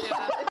king.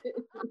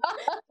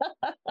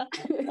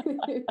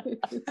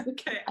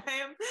 Okay,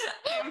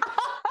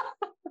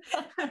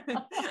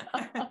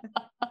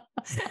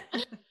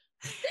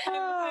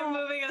 I'm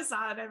moving us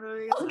on.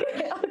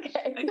 Okay.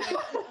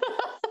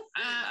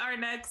 Our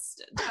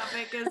next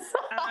topic is.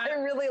 I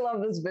really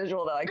love this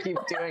visual though. I keep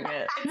doing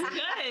it.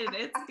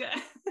 It's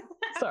good.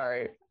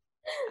 Sorry.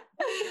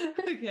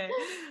 Okay.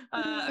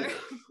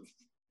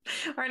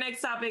 Our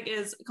next topic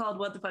is called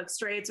What the Fuck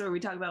Straights, where we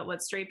talk about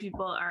what straight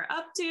people are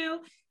up to.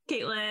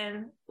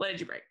 Caitlin, what did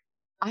you bring?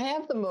 I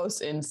have the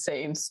most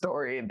insane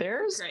story.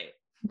 There's Great.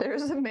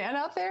 There's a man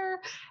out there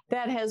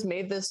that has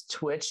made this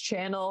Twitch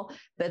channel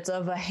that's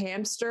of a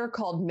hamster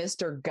called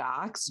Mr.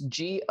 Gox,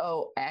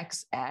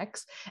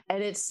 Goxx.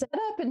 And it's set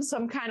up in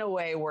some kind of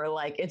way where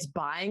like it's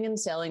buying and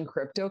selling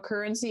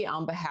cryptocurrency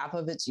on behalf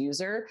of its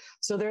user.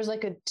 So there's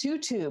like two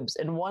tubes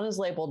and one is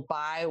labeled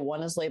buy,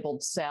 one is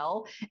labeled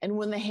sell. And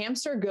when the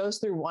hamster goes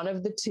through one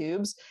of the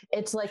tubes,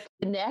 it's like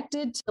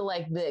connected to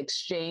like the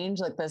exchange,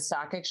 like the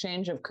stock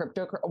exchange of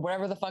crypto,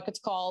 whatever the fuck it's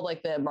called,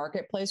 like the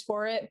marketplace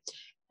for it.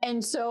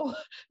 And so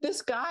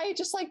this guy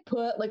just like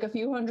put like a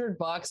few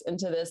 $100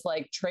 into this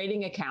like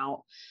trading account,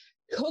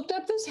 hooked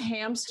up this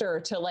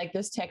hamster to like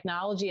this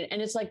technology.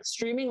 And it's like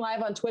streaming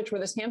live on Twitch where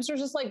this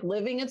hamster's just like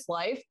living its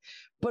life,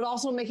 but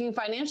also making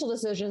financial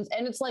decisions.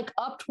 And it's like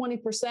up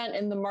 20%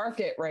 in the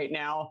market right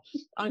now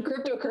on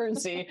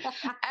cryptocurrency.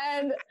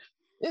 And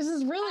this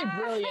is really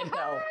brilliant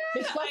though.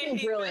 It's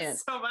fucking brilliant.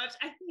 So much.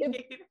 I hate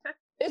it.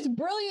 It's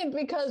brilliant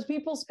because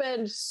people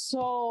spend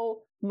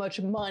so much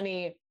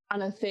money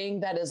on a thing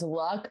that is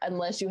luck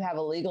unless you have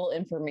illegal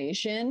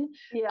information.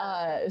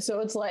 Yeah. So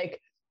it's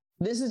like,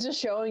 this is just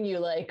showing you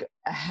like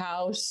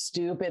how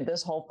stupid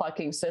this whole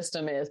fucking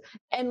system is.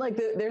 And like,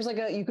 there's like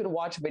you could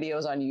watch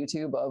videos on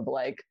YouTube of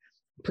like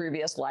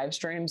previous live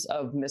streams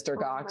of Mr.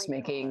 Gox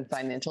making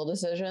financial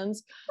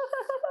decisions.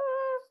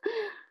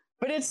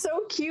 But it's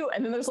so cute.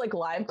 And then there's like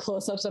live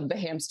close-ups of the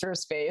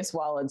hamster's face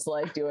while it's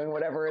like doing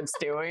whatever it's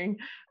doing.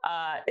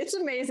 It's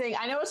amazing.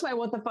 I know it's my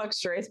what the fuck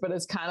straights, but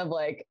it's kind of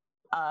like,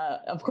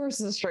 of course,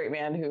 it's a straight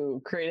man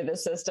who created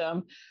this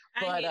system.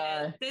 But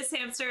this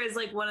hamster is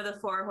like one of the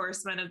 4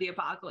 horsemen of the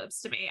apocalypse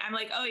to me. I'm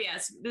like, oh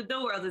yes, the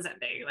world is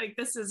ending. Like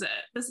this is it.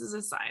 This is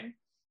a sign.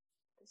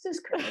 This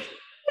is crazy.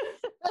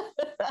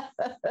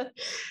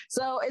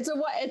 So it is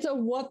a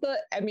what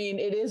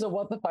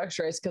the fuck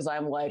straight because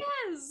I'm like,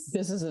 yes.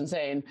 This is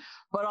insane.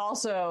 But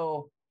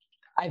also,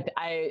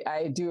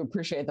 I do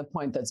appreciate the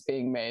point that's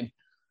being made.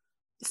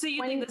 So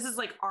you think this is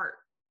like art?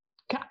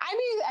 I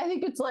mean, I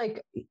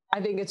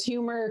think it's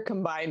humor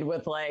combined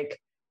with like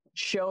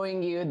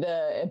showing you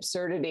the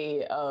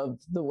absurdity of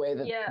the way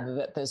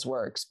that this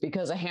works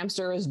because a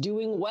hamster is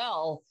doing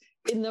well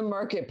in the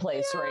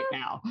marketplace right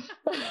now.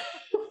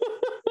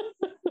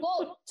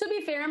 Well, to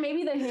be fair,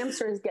 maybe the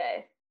hamster is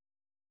gay.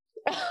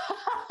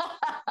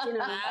 You know?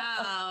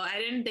 Wow, I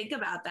didn't think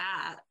about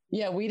that.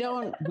 Yeah, we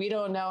don't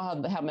know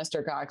how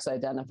Mr. Gox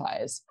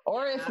identifies,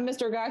 or if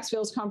Mr. Gox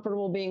feels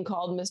comfortable being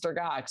called Mr.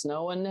 Gox.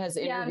 No one has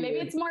interviewed. Yeah,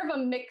 maybe it's more of a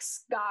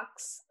mixed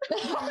Gox.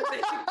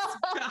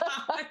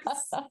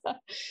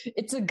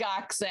 It's a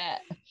Goxette.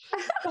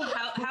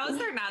 How is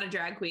there not a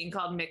drag queen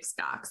called Mixed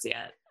Gox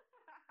yet?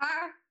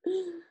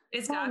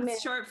 Is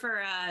Gox short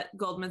for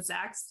Goldman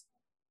Sachs?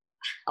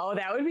 Oh,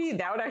 that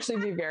would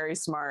actually be very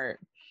smart.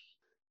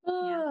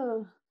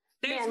 Oh.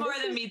 There's more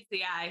than meets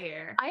the eye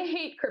here. I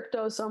hate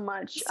crypto so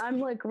much. I'm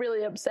like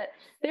really upset.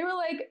 They were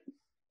like,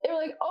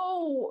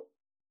 oh,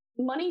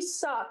 money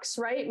sucks,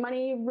 right?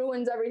 Money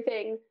ruins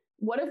everything.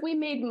 What if we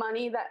made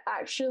money that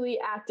actually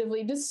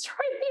actively destroyed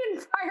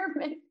the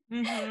environment,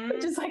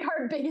 which is like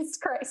our biggest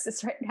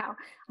crisis right now?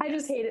 I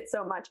just hate it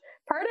so much.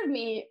 Part of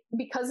me,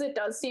 because it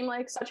does seem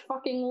like such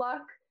fucking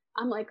luck,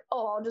 I'm like,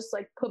 oh, I'll just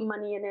like put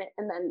money in it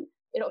and then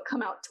it'll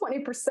come out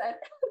 20%.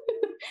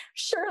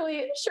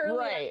 surely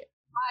right.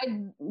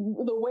 Ride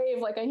the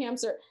wave like a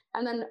hamster.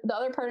 And then the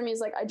other part of me is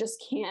like, I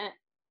just can't.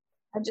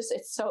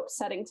 It's so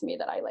upsetting to me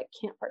that I like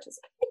can't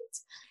participate.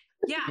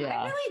 Yeah,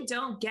 I really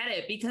don't get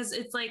it because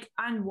it's like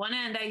on one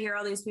end, I hear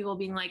all these people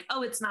being like,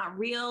 oh, it's not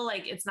real.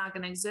 Like it's not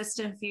going to exist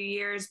in a few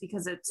years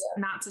because it's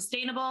not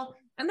sustainable.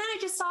 And then I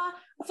just saw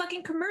a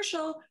fucking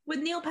commercial with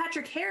Neil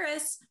Patrick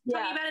Harris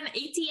talking about an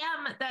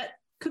ATM that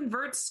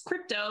converts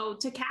crypto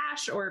to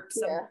cash or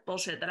some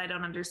bullshit that I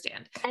don't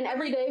understand. And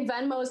every day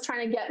Venmo is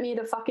trying to get me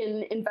to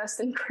fucking invest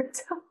in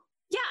crypto.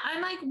 Yeah,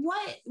 I'm like,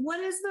 what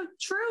is the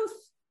truth?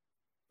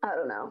 I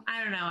don't know.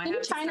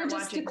 Didn't China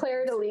just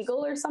declare it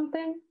illegal or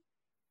something?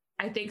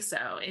 I think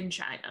so, in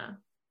China.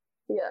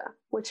 Yeah,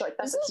 which like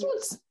this is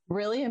what's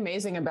really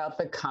amazing about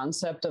the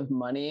concept of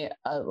money.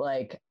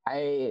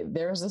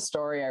 There's a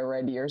story I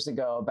read years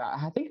ago about,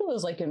 I think it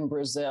was like in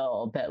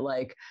Brazil, that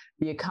like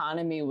the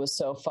economy was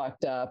so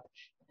fucked up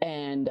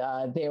and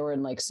they were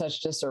in like such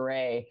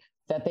disarray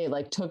that they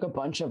like took a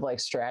bunch of like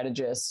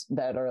strategists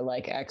that are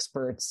like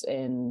experts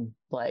in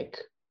like,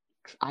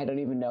 I don't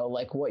even know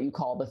like what you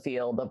call the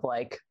field of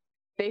like,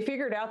 they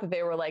figured out that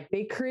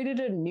they created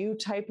a new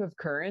type of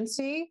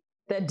currency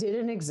that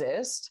didn't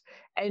exist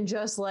and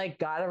just like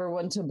got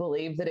everyone to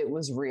believe that it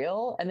was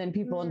real. And then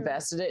people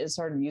invested it and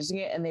started using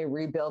it and they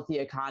rebuilt the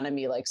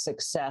economy like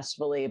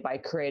successfully by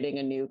creating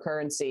a new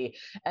currency.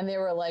 And they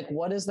were like,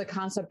 what is the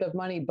concept of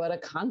money but a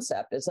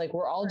concept? It's like,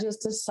 we're all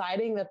just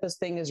deciding that this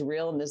thing is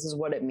real and this is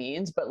what it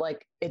means, but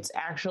like, it's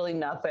actually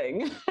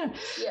nothing.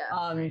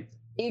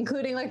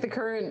 Including like the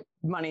current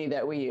money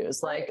that we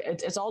use. Like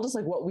it's all just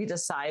like what we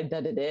decide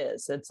that it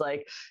is. It's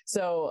like,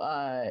 so,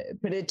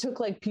 but it took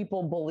like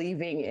people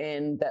believing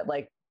in that,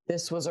 like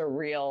this was a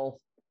real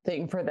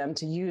thing for them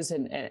to use.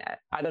 And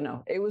I don't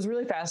know, it was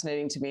really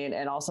fascinating to me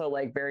and also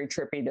like very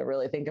trippy to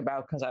really think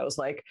about. Cause I was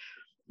like,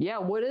 yeah,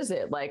 what is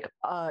it? Like,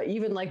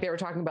 even like they were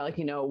talking about, like,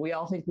 you know, we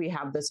all think we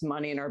have this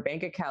money in our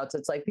bank accounts.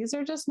 It's like, these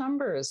are just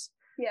numbers.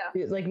 Yeah.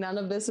 Like none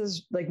of this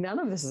is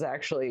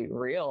actually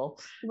real.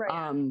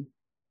 Right.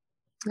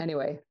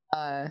 Anyway,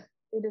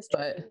 It is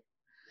but tricky.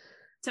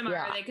 Tomorrow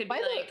Yeah. they could be By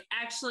the- like,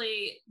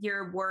 actually,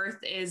 your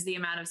worth is the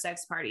amount of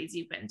sex parties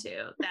you've been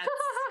to. That's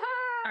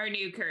our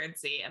new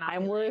currency. And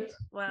I'm be worth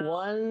like,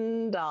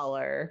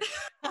 $1.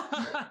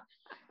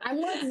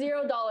 I'm worth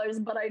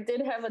 $0, but I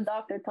did have a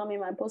doctor tell me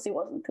my pussy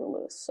wasn't too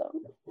loose. So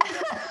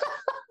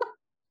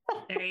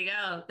there you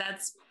go.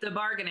 That's the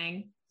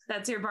bargaining.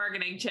 That's your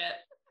bargaining chip.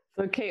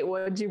 So Kate,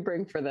 what did you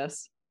bring for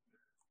this?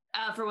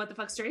 For What the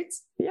Fuck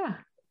Streets? Yeah.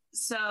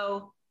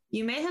 So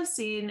you may have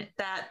seen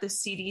that the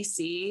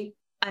CDC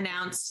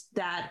announced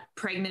that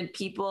pregnant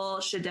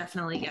people should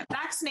definitely get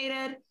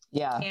vaccinated.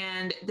 Yeah.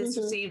 And this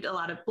received a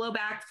lot of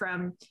blowback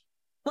from,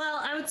 well,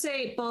 I would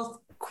say both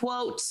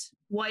quote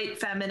white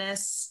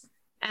feminists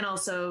and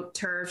also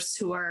TERFs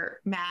who are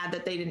mad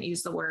that they didn't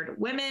use the word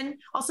women.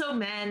 Also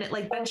men,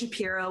 like Ben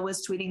Shapiro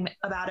was tweeting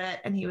about it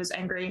and he was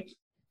angry.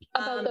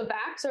 about the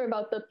vax or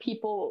about the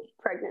people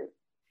pregnant?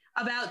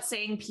 About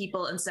saying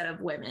people instead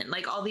of women.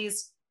 Like all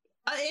these,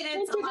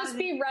 Can't you just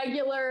be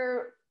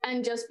regular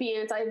and just be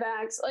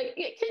anti-vax? Like,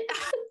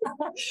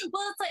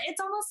 well,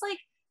 it's almost like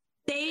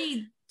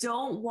they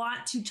don't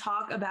want to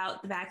talk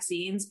about the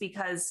vaccines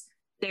because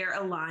they're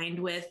aligned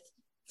with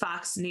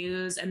Fox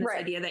News and this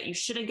idea that you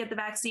shouldn't get the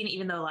vaccine,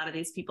 even though a lot of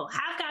these people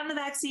have gotten the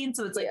vaccine.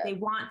 So it's like they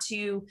want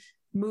to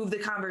move the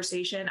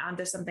conversation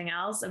onto something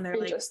else. And they're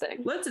like,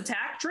 let's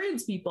attack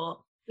trans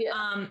people.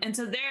 Yeah. And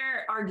so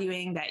they're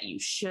arguing that you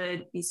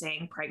should be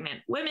saying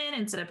pregnant women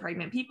instead of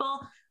pregnant people,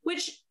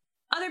 which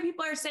other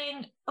people are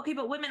saying, okay,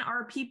 but women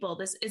are people.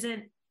 This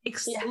isn't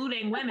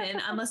excluding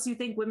women unless you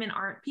think women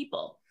aren't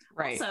people.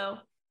 Right. So,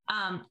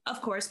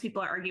 of course,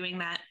 people are arguing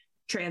that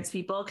trans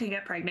people can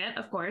get pregnant,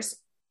 of course.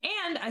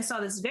 And I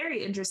saw this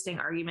very interesting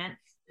argument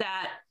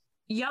that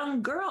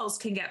young girls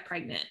can get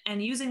pregnant,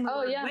 and using the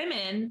word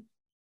women,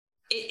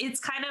 it's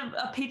kind of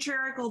a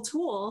patriarchal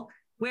tool,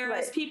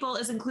 whereas people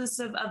is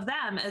inclusive of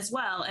them as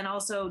well, and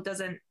also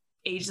doesn't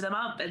age them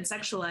up and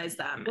sexualize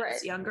them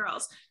as young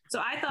girls.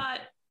 So I thought,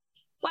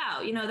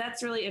 wow, you know,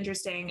 that's really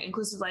interesting.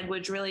 Inclusive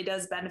language really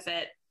does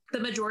benefit the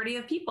majority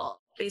of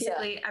people,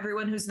 basically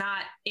everyone who's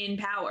not in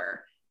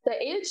power.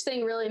 The age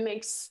thing really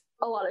makes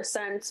a lot of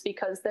sense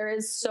because there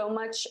is so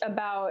much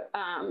about,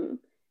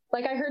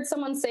 like I heard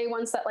someone say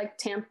once that like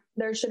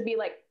there should be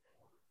like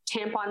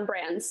tampon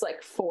brands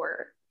like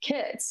for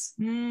kids,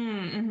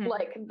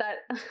 like that,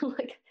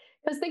 like,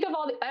 because think of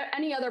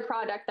any other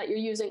product that you're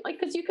using, like,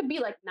 because you could be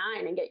like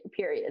 9 and get your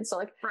period. So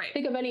like,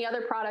 think of any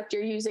other product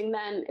you're using,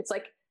 then it's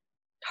like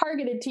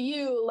targeted to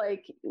you,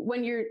 like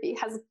when it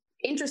has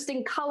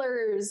interesting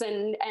colors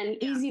and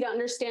easy to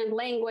understand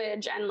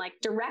language and like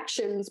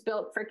directions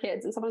built for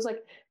kids. And someone's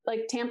like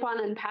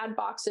tampon and pad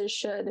boxes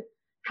should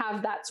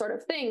have that sort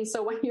of thing.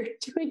 So when you're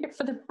doing it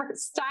for the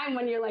first time,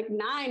 when you're like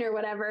 9 or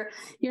whatever,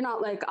 you're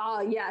not like, oh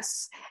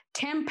yes,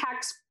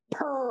 Tampax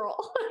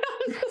Pearl,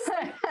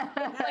 like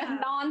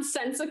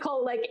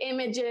nonsensical like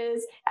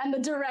images, and the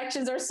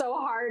directions are so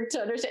hard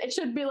to understand. It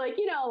should be like,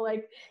 you know,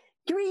 like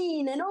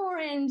green and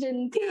orange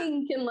and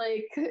pink and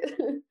like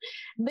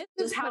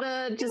this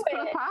just put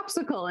a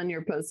popsicle in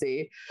your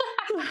pussy.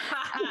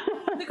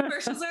 The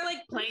commercials are like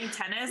playing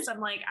tennis. I'm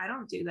like, I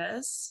don't do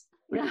this.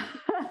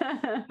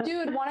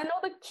 Dude, want to know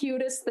the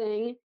cutest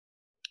thing?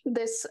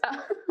 This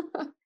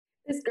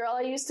this girl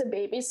I used to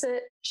babysit,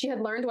 she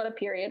had learned what a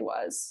period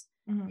was.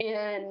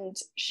 And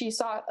she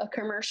saw a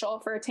commercial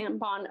for a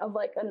tampon of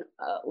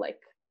like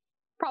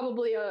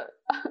probably a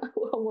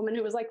woman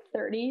who was like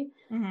 30.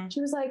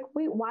 She was like,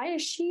 wait, why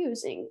is she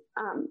using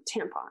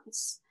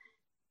tampons?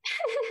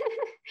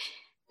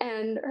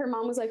 And her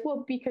mom was like,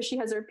 well, because she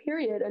has her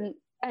period.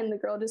 And the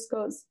girl just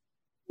goes,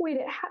 wait,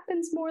 it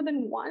happens more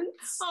than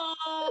once?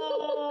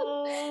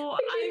 Oh,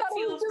 I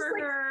feel for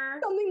her.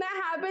 Something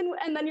that happened,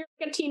 and then you're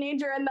like a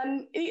teenager, and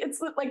then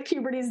it's like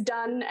puberty's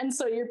done, and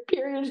so your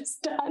period is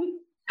done.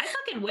 I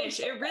fucking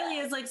wish. It really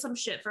is like some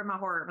shit from a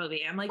horror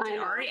movie. I'm like, did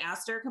Ari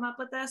Aster come up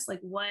with this?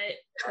 Like, what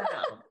the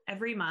hell?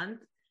 Every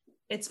month?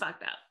 It's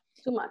fucked up.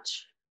 Too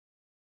much.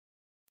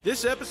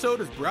 This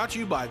episode is brought to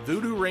you by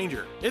Voodoo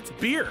Ranger. It's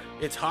beer.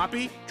 It's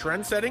hoppy,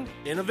 trend-setting,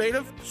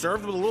 innovative,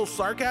 served with a little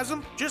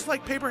sarcasm, just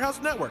like Paper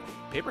House Network.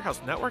 Paper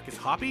House Network is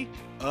hoppy?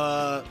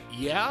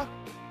 Yeah?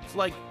 It's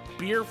like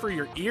beer for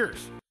your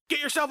ears. Get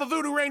yourself a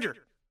Voodoo Ranger.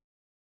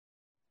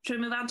 Should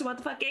we move on to What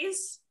the Fuck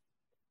Gays?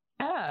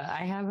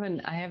 I have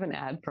an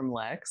ad from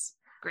Lex.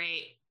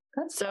 Great.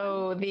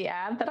 So the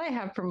ad that I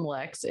have from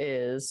Lex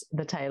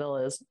the title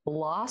is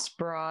Lost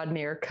Broad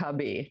Near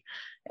Cubby.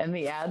 And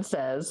the ad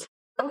says,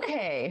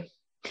 okay,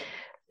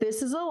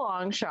 this is a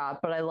long shot,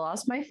 but I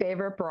lost my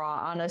favorite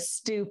bra on a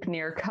stoop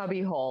near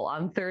Cubbyhole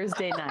on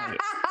Thursday night.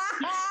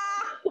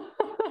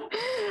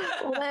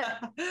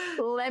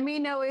 Let me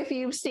know if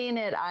you've seen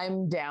it.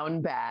 I'm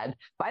down bad.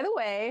 By the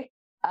way,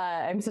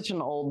 I'm such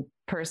an old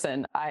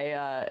person.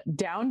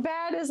 Down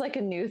bad is like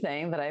a new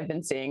thing that I've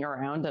been seeing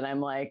around, and I'm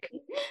like,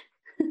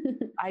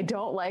 I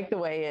don't like the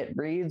way it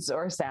reads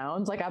or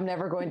sounds. Like, I'm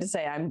never going to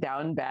say I'm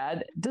down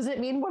bad. Does it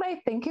mean what I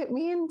think it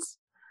means?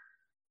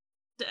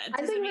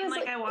 I think it's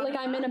like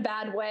I'm in a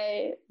bad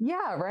way.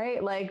 Yeah,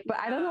 right. Like, but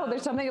I don't know.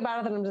 There's something about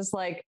it that I'm just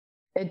like,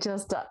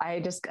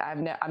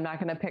 I'm not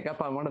going to pick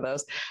up on one of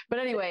those. But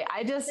anyway,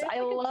 I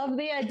love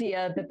the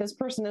idea that this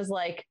person is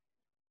like,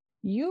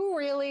 you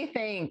really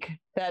think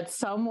that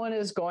someone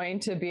is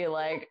going to be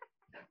like,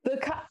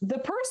 the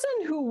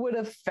person who would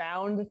have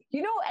found,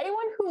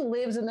 anyone who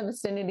lives in the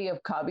vicinity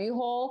of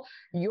Cubbyhole,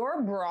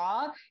 your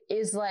bra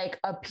is like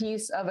a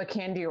piece of a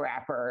candy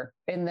wrapper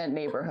in the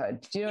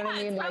neighborhood. Do you know what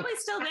I mean? It's probably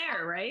still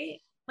there,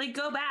 right? Like,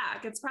 go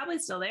back. It's probably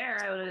still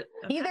there. I would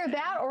either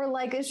that or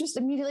like it's just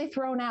immediately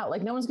thrown out.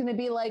 Like, no one's going to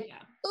be like,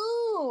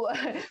 ooh.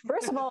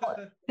 First of all,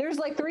 there's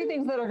like 3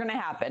 things that are going to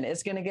happen.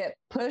 It's going to get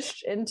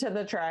pushed into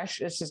the trash.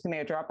 It's just going to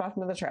get dropped off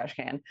into the trash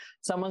can.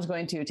 Someone's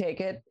going to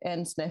take it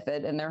and sniff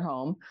it in their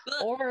home,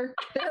 or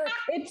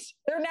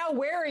they're now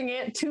wearing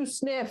it to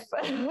sniff.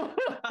 I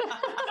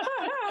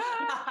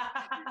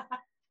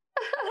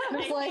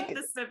hate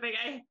the sniffing.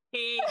 I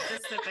hate the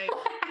sniffing.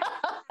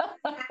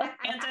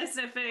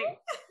 Anti-sniffing.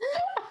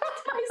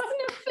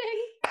 Anti-sniffing.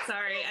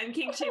 Sorry, I'm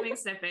kink shaming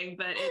sniffing,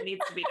 but it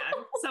needs to be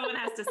done. Someone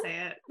has to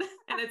say it,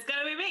 and it's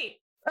gonna be me.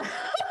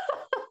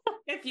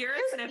 If you're a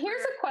sniffer,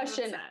 here's a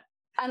question,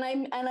 and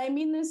I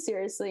mean this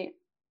seriously.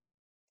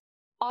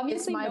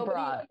 Obviously, it's my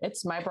bra.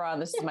 It's my bra.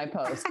 This is my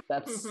post.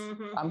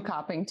 I'm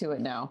copping to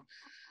it now.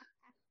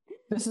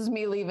 This is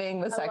me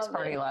leaving the sex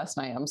party last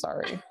night. I'm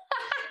sorry.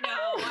 No,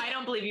 I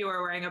don't believe you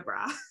were wearing a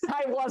bra.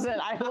 I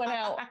wasn't. I went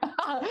out.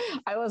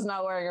 I was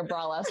not wearing a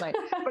bra last night,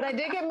 but I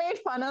did get made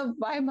fun of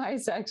by my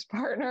sex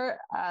partner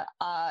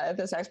at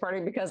the sex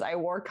party because I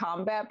wore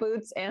combat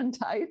boots and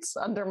tights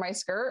under my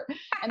skirt.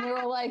 And they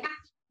were like,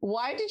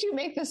 why did you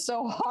make this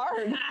so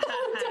hard?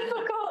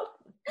 Difficult.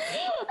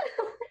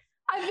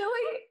 I feel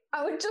like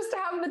I would just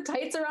have the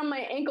tights around my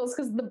ankles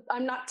because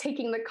I'm not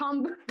taking the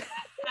combo.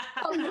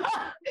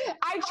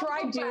 I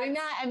tried doing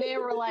that and they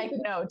were like,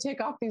 no, take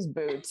off these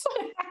boots.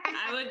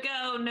 I would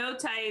go no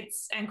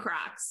tights and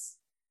Crocs.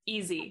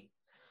 Easy.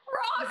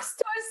 Crocs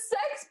to a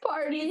sex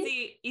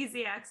party.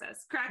 Easy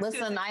access. Crocs.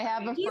 Listen, I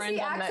have a friend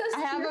I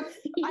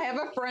have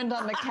a friend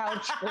on the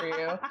couch for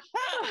you.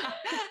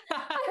 I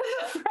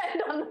have a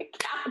friend on the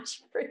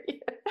couch for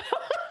you.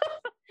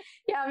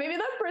 Yeah, maybe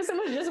that person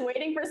was just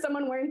waiting for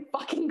someone wearing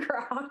fucking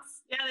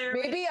Crocs. Yeah, they were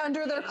maybe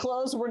under their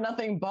clothes were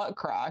nothing but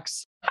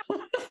Crocs. Oh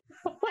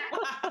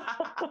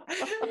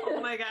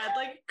my god,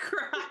 like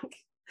Croc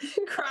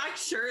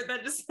shirt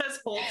that just says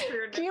holes for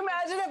your neck. Can you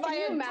imagine if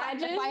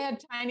I had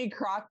tiny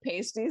Croc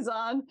pasties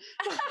on?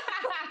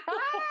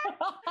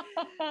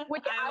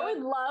 I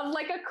would love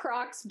like a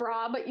Crocs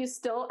bra, but you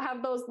still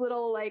have those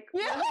little like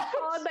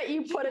that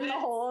you put in the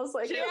holes.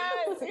 Like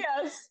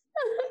yes.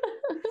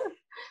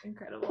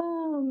 Incredible.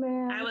 Oh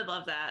man. I would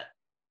love that.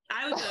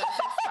 I would go to a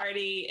sex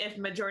party if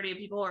majority of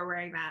people were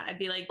wearing that. I'd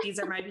be like, these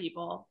are my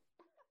people.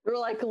 We're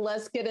like,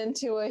 let's get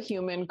into a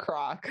human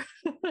Croc.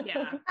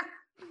 Yeah.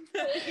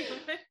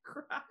 Human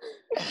Croc.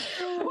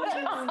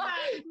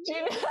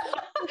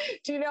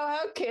 Do you know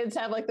how kids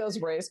have like those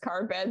race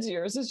car beds?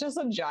 Yours is just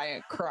a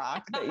giant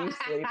Croc that you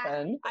sleep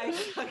in. I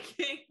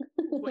fucking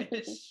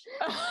wish.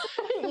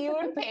 You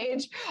and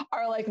Paige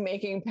are like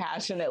making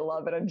passionate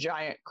love in a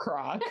giant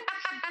Croc.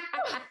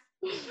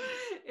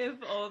 If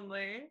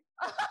only.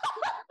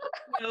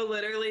 No,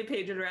 literally,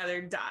 Paige would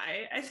rather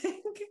die. I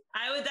think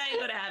I would die and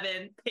go to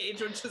heaven.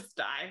 Paige would just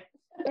die.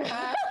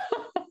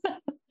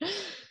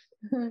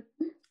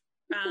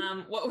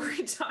 What were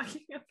we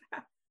talking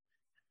about?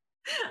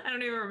 I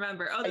don't even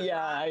remember. Oh,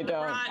 I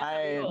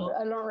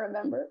don't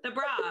remember. The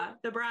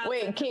bra.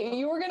 Wait,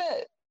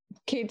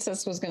 Kate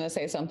Sis was going to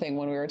say something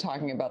when we were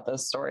talking about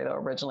this story though,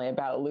 originally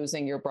about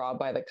losing your bra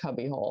by the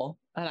cubby hole.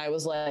 And I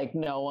was like,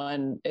 no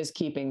one is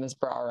keeping this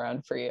bra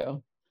around for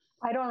you.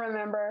 I don't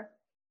remember.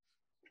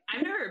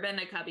 I've never been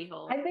to cubby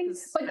hole. I think,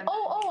 but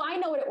I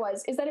know what it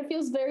was. Is that it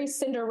feels very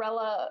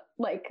Cinderella,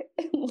 like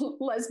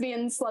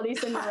lesbian slutty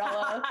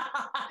Cinderella.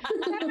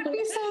 That would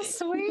be so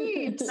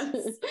sweet.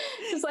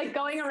 Just like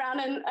going around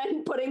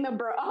and putting the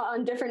bra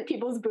on different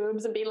people's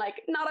boobs and being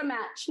like, not a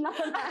match, not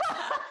a match.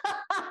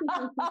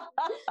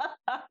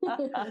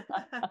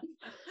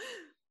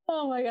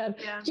 Oh my God.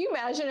 Yeah. Can you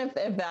imagine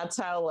if that's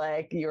how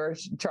like you're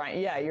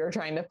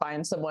trying to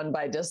find someone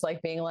by just like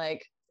being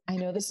like, I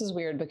know this is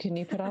weird, but can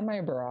you put on my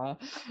bra?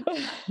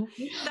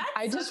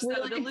 I just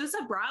really to lose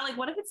a bra. Like,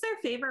 what if it's their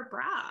favorite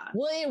bra?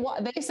 Well,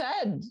 they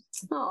said.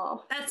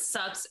 Oh, that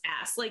sucks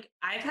ass. Like,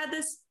 I've had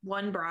this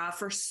one bra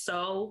for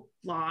so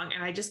long,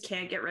 and I just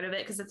can't get rid of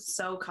it because it's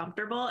so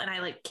comfortable, and I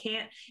like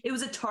can't. It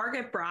was a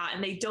Target bra,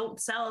 and they don't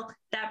sell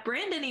that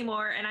brand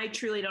anymore, and I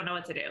truly don't know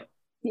what to do.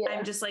 Yeah.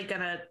 I'm just like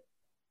gonna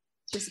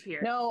disappear.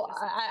 No,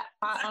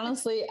 I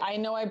honestly, I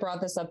know I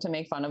brought this up to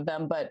make fun of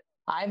them, but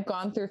I've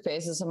gone through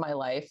phases of my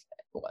life.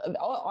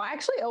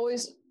 Actually, I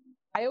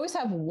always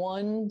have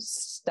one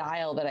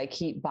style that I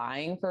keep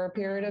buying for a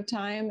period of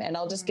time, and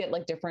I'll just get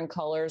like different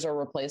colors or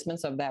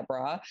replacements of that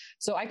bra.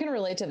 So I can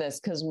relate to this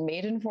because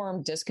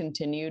Maidenform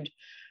discontinued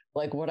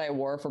like what I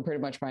wore for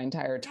pretty much my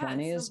entire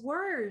 20s. It's the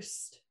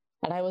worst.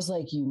 And I was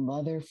like, you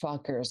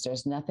motherfuckers,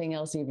 there's nothing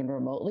else even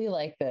remotely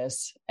like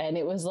this. And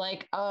it was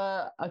like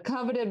a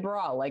coveted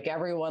bra. Like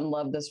everyone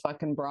loved this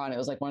fucking bra. And it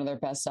was like one of their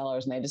best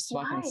sellers. And they just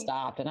fucking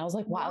stopped. And I was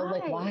like, wow,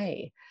 like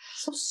why?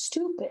 So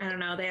stupid. I don't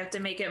know. They have to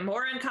make it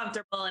more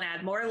uncomfortable and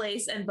add more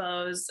lace and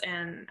bows.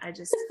 And I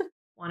just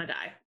want to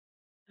die.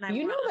 And I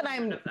you know that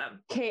I'm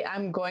Kate,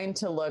 I'm going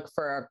to look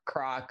for a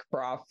croc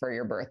bra for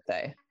your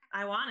birthday.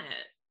 I want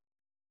it.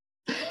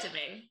 Give it to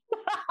me.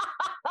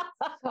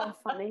 So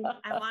funny.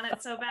 I want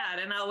it so bad,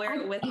 and I'll wear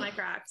it with my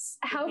Crocs.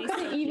 How could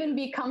it even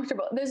be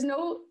comfortable? There's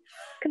no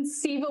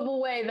conceivable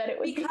way that it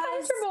would be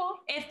comfortable.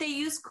 If they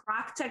use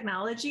Croc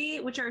technology,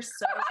 which are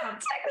so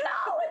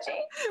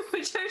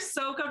which are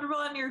so comfortable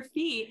on your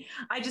feet,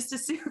 I just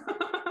assume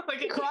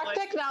Croc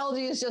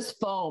technology is just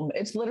foam.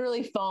 It's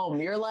literally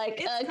foam. You're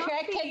like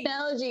Croc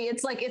technology.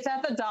 It's like it's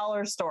at the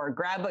dollar store.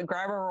 Grab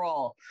a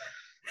roll.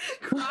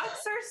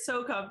 Crocs are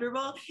so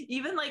comfortable.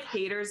 Even like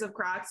haters of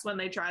Crocs, when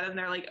they try them,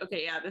 they're like,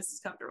 okay, yeah, this is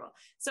comfortable.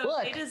 So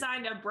look, if they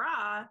designed a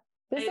bra,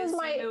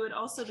 it would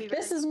also be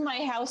this is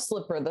my house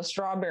slipper, the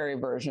strawberry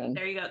version.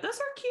 There you go. Those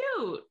are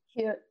cute.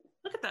 Cute.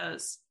 Look at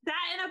those.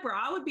 That in a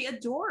bra would be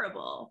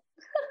adorable.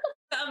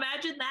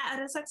 Imagine that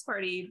at a sex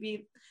party. It'd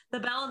be the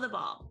belle of the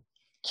ball.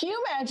 Can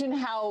you imagine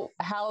how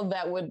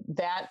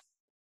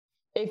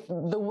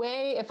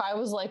if I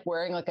was like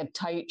wearing like a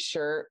tight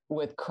shirt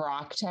with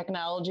Croc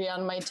technology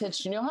on my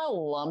tits, you know how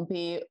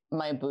lumpy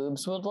my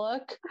boobs would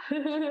look?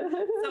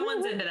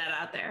 Someone's into that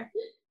out there.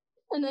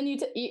 And then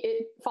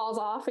it falls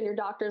off and your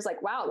doctor's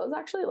like, wow, those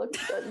actually look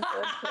good.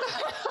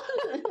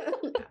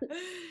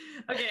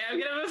 Okay, I'm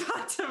going to move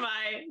on to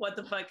my what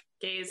the fuck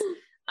gaze.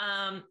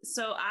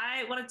 So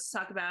I wanted to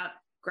talk about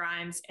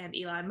Grimes and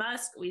Elon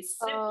Musk. We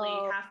simply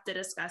have to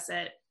discuss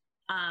it.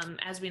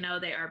 As we know,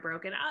 they are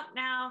broken up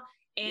now.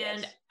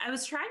 And yes. I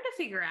was trying to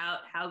figure out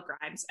how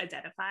Grimes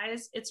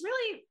identifies. It's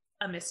really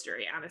a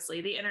mystery,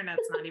 honestly. The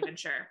internet's not even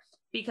sure,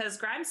 because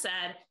Grimes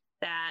said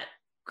that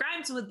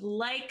Grimes would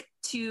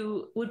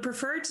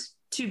prefer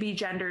to be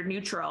gender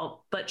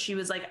neutral, but she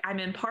was like, I'm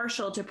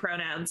impartial to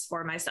pronouns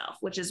for myself,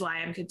 which is why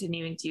I'm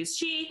continuing to use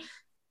she.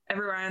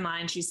 Everywhere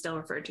online, she's still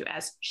referred to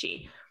as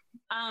she.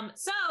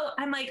 So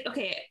I'm like,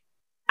 okay,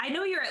 I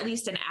know you're at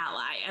least an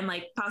ally and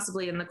like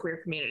possibly in the queer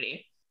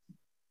community.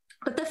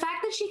 But the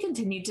fact that she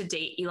continued to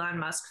date Elon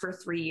Musk for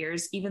 3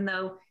 years, even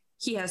though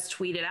he has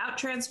tweeted out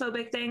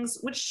transphobic things,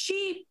 which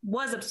she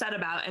was upset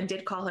about and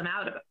did call him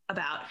out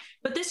about.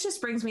 But this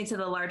just brings me to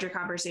the larger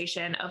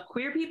conversation of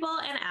queer people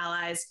and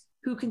allies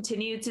who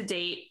continue to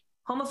date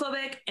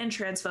homophobic and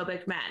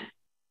transphobic men.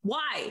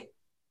 Why?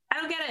 I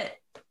don't get it.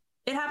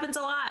 It happens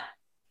a lot.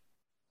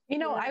 You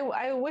know,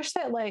 I wish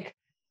that like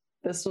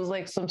this was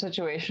like some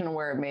situation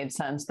where it made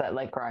sense that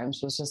like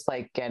Grimes was just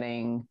like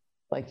getting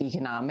like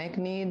economic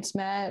needs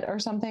met or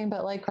something,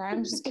 but like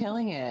Grimes is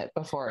killing it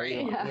before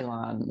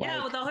Elon. Yeah,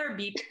 like, with all her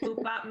beep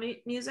boop bop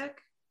music.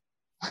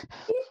 I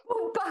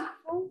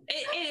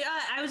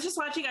was just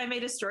watching I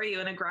Made a Story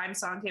You and a Grimes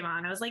song came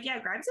on. I was like, yeah,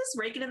 Grimes is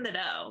raking in the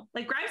dough.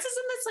 Like Grimes is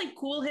in this like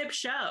cool hip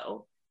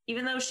show,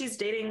 even though she's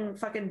dating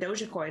fucking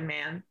Dogecoin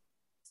man.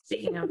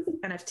 Speaking of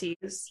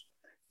NFTs.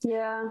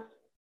 Yeah.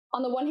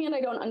 On the one hand,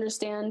 I don't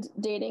understand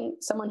dating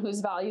someone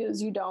whose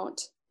values you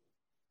don't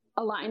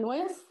align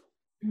with.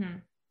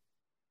 Mm-hmm.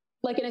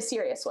 Like in a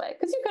serious way,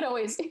 because you could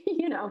always,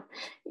 you know,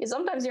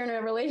 sometimes you're in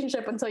a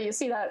relationship until you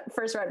see that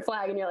first red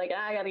flag and you're like,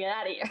 I gotta get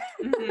out of here.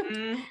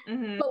 Mm-hmm,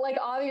 mm-hmm. But like,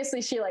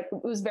 obviously she like,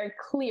 it was very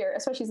clear,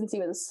 especially since he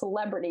was a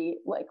celebrity,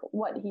 like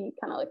what he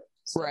kind of like.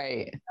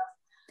 Right.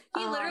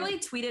 He literally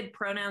tweeted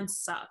pronouns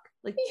suck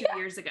like 2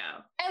 years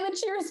ago. And then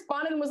she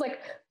responded and was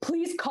like,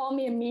 please call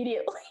me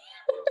immediately.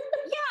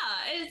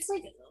 Yeah. It's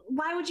like,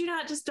 why would you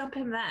not just dump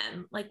him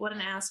then? Like what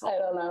an asshole. I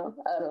don't know.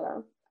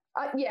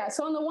 Yeah.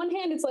 So on the one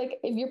hand, it's like,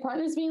 if your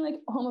partner's being like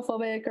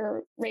homophobic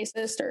or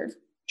racist or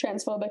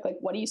transphobic, like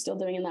what are you still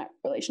doing in that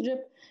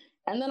relationship?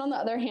 And then on the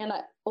other hand,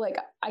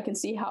 I can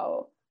see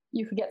how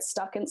you could get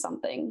stuck in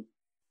something.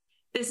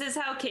 This is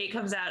how Kate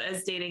comes out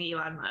as dating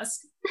Elon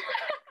Musk.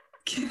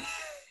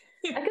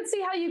 I could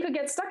see how you could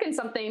get stuck in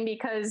something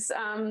because,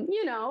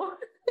 you know,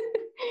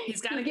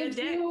 he's got a good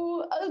dick.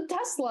 You a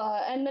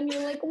Tesla, and then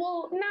you're like,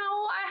 well, now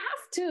I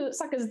have to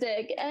suck his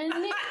dick. And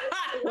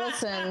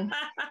listen,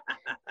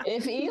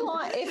 if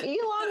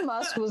Elon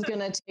Musk was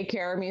gonna take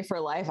care of me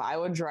for life, I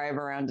would drive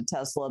around a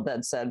Tesla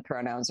that said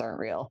pronouns aren't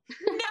real.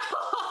 No,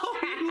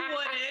 you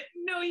wouldn't.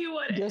 No, you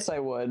wouldn't. Yes, I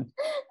would.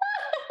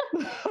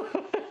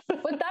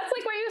 But that's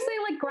like what you say,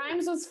 like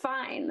Grimes was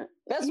fine.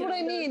 That's what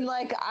I mean.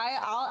 Like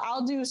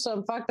I'll do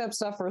some fucked up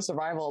stuff for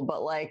survival,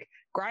 but like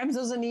Grimes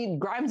doesn't need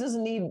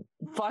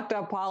fucked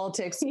up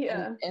politics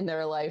in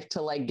their life to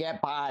like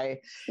get by.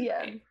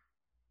 Yeah.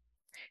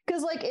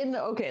 Cause like in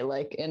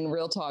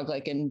real talk,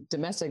 like in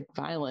domestic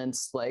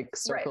violence, like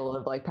circle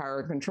of like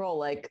power and control,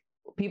 like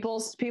people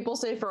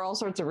say for all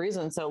sorts of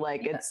reasons. So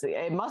like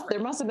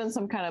there must have been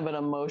some kind of an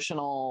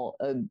emotional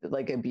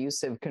like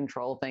abusive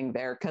control thing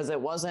there. Cause it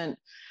wasn't,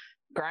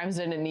 Grimes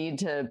didn't need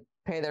to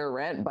pay their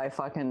rent by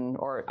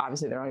or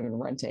obviously they're not even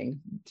renting,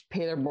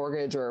 pay their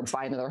mortgage or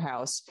buy another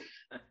house.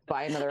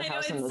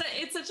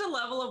 It's such a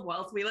level of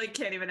wealth we like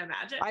can't even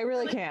imagine. I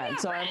really can't.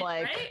 So rent, I'm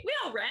like, right? We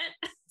all rent.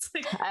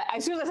 Like,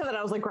 as soon as I said that,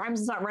 I was like,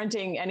 Grimes is not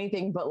renting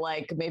anything but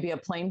like maybe a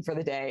plane for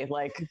the day.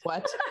 Like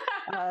what?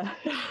 Yeah,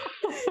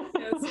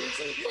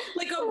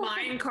 like a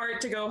mine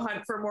cart to go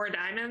hunt for more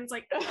diamonds.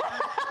 Like,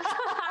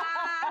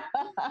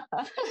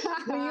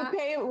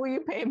 will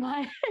you pay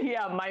my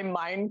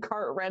mine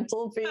cart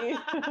rental fee?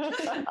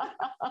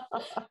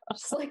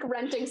 Just like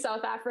renting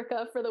South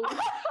Africa for the week.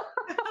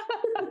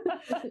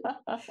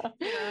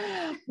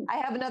 Yeah. I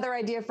have another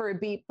idea for a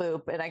beep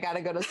boop, and I got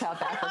to go to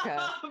South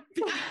Africa.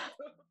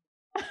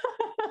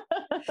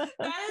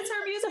 That is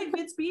her music.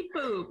 It's beep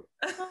boop.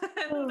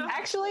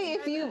 Actually,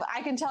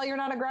 I can tell you're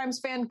not a Grimes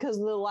fan because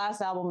the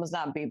last album is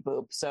not beep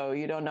boop, so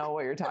you don't know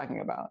what you're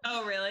talking about.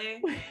 Oh,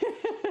 really?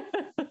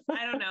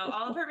 I don't know.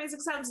 All of her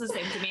music sounds the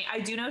same to me. I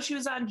do know she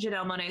was on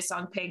Janelle Monáe's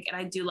song Pink, and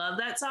I do love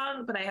that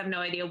song, but I have no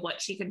idea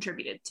what she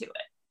contributed to it.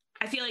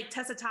 I feel like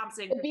Tessa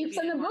Thompson. The beeps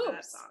and the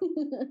boops.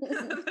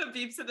 The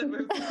beeps and the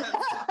boops.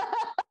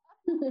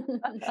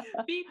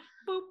 Beep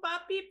boop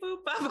bop, beep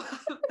boop bop.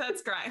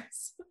 That's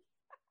Grimes.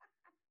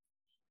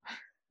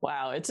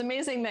 Wow, it's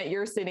amazing that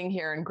you're sitting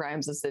here and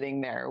Grimes is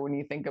sitting there when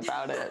you think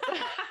about it.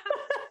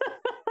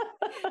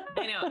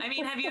 I know. I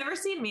mean, have you ever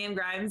seen me and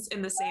Grimes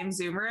in the same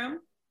Zoom room?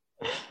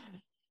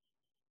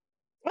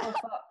 Oh,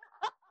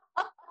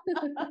 fuck.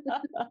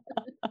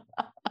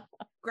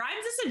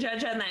 Grimes is a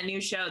judge on that new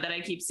show that I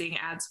keep seeing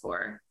ads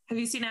for. Have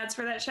you seen ads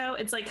for that show?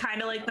 It's like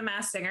kind of like The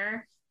Masked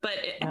Singer, but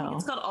I think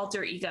it's called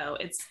Alter Ego.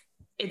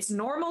 It's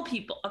normal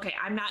people. Okay,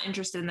 I'm not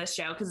interested in this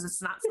show because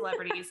it's not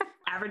celebrities,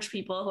 average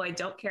people who I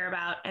don't care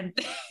about, and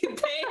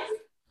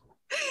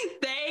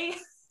they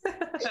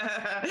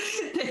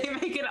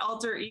make an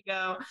alter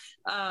ego,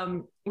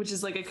 which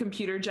is like a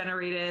computer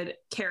generated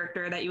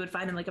character that you would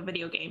find in like a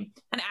video game,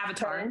 an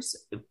avatar.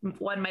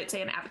 One might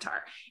say an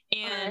avatar,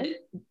 and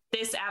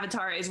this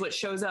avatar is what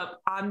shows up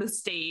on the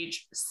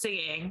stage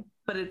singing,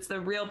 but it's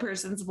the real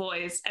person's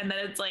voice, and then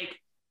it's like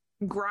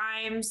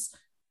Grimes,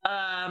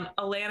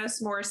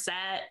 Alanis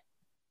Morissette,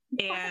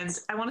 and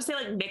I want to say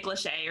like Nick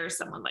Lachey or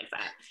someone like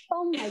that.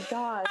 Oh my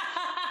god!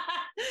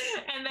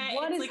 And then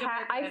what is like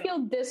I feel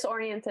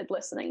disoriented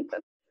listening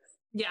to.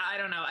 Yeah, I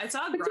don't know. I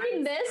saw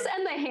between this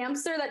and the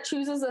hamster that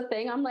chooses a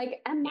thing. I'm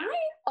like, am I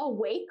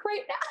awake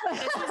right now?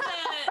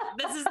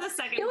 This is the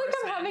second. I feel like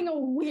I'm having a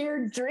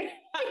weird dream.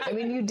 I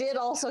mean, you did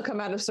also come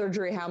out of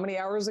surgery how many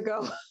hours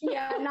ago?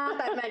 Yeah, not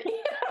that many.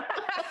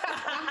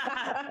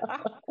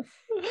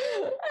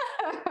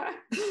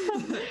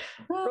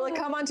 Really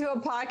come onto a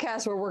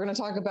podcast where we're going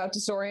to talk about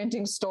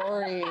disorienting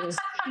stories.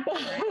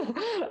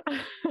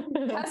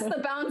 Test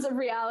the bounds of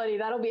reality.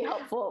 That'll be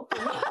helpful.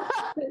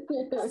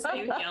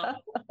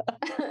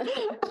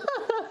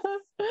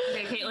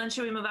 Okay, Caitlin,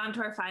 should we move on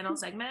to our final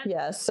segment?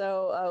 Yeah.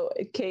 So,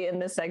 Kate, in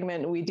this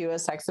segment, we do a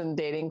sex and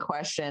dating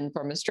question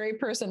from a straight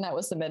person that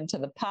was submitted to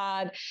the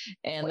pod.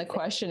 And the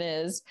question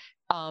is,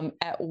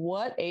 at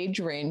what age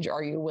range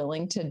are you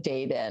willing to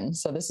date in?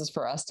 So this is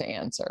for us to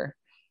answer.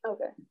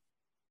 Okay.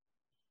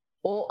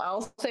 Well,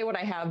 I'll say what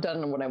I have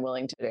done and what I'm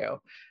willing to do.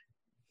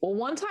 Well,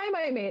 one time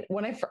I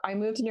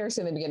moved to New York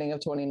City in the beginning of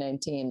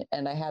 2019,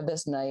 and I had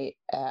this night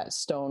at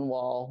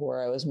Stonewall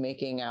where I was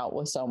making out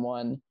with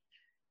someone.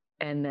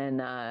 And then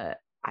I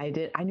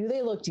knew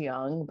they looked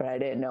young, but I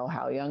didn't know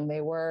how young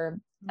they were.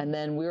 And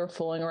then we were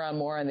fooling around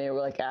more, and they were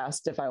like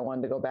asked if I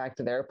wanted to go back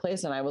to their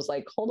place. And I was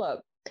like, hold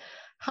up,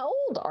 how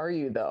old are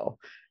you though?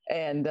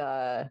 And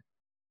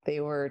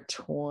they were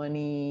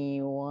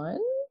 21.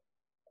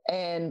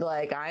 And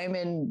like, I'm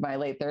in my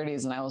late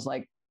 30s, and I was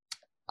like,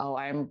 oh,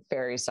 I'm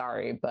very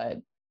sorry, but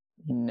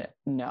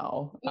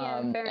no. Yeah,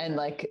 and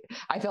like,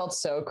 I felt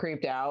so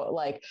creeped out.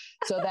 Like,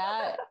 so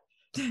that,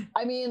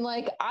 I mean,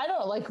 like, I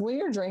don't like when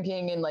you're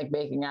drinking and like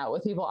making out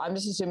with people, I'm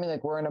just assuming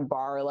like we're in a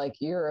bar, like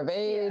you're of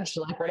age,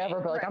 like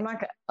whatever, but like, I'm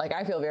not like,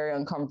 I feel very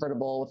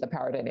uncomfortable with the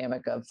power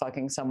dynamic of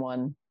fucking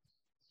someone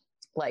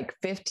like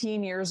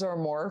 15 years or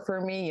more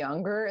for me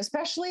younger,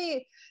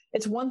 especially.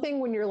 It's one thing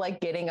when you're like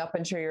getting up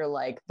into your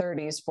like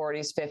 30s,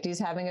 40s, 50s,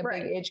 having a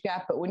big age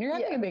gap. But when you're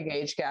having a big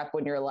age gap,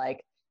 when you're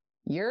like,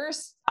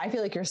 I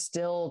feel like you're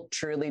still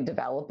truly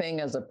developing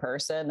as a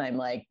person. I'm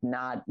like,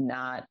 not,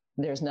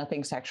 there's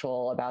nothing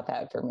sexual about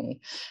that for me.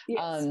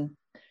 Yes.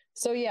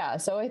 So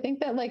I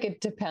think that like,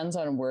 it depends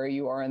on where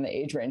you are in the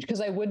age range.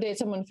 Cause I would date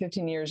someone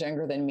 15 years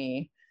younger than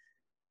me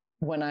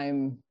when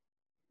I'm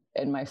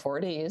in my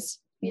 40s,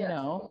 you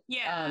know?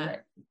 Yeah.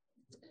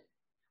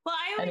 Well,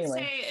 I always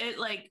say it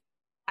like,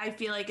 I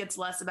feel like it's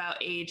less about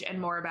age and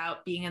more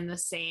about being in the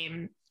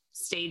same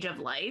stage of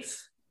life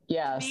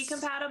to be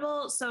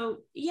compatible. So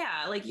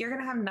yeah, like you're going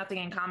to have nothing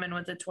in common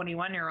with a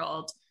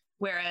 21-year-old,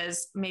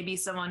 whereas maybe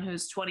someone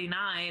who's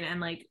 29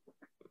 and like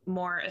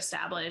more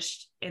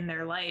established in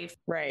their life,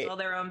 all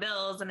their own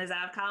bills and is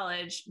out of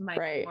college might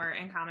be more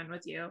in common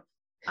with you.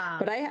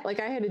 But I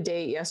had a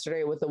date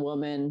yesterday with a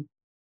woman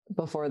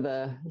before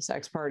the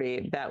sex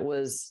party that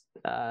was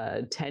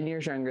 10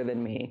 years younger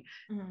than me.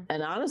 Mhm.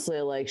 And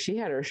honestly, like she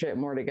had her shit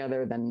more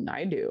together than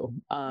I do.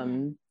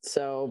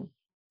 So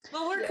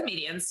Well, we're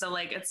comedians, so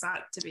like it's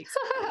not to be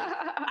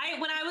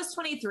when I was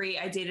 23,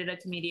 I dated a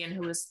comedian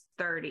who was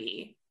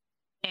 30.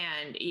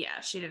 And yeah,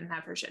 she didn't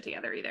have her shit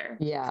together either.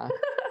 yeah.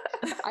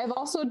 I've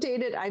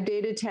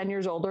dated 10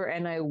 years older,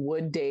 and I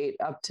would date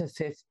up to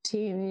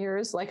 15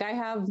 years. Like I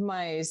have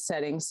my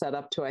settings set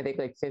up to, I think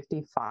like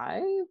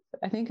 55,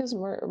 I think is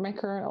my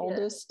current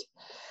oldest,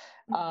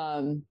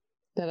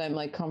 that I'm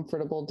like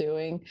comfortable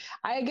doing.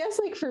 I guess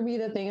like for me,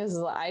 the thing is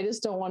I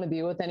just don't want to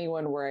be with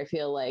anyone where I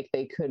feel like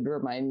they could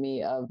remind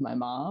me of my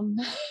mom.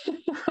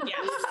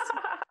 Yes.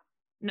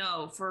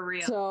 No, for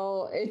real.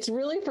 So it's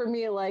really for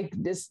me, like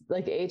this,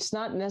 like it's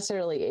not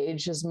necessarily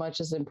age as much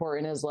as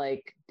important as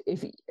like,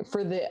 if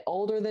for the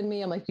older than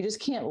me, I'm like, you just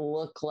can't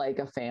look like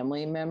a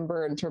family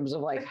member in terms of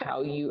like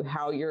how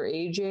you're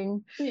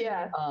aging.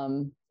 Yeah.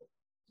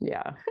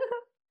 Yeah.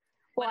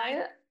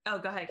 Well, Oh,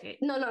 go ahead, Kate.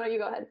 No, you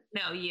go ahead.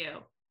 No,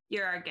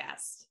 you're our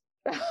guest.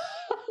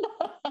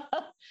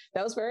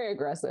 That was very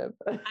aggressive.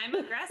 I'm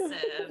aggressive.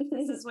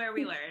 This is where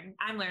we learn.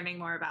 I'm learning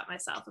more about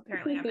myself.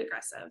 Apparently I'm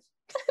aggressive.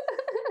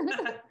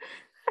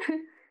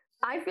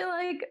 I feel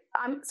like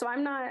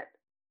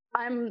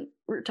I'm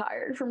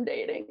retired from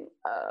dating.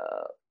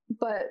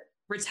 But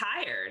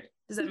retired?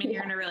 Does that mean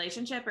you're in a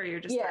relationship or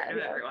you're just tired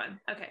of everyone?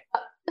 Okay. I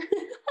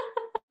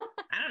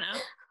don't know.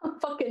 I'm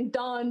fucking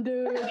done,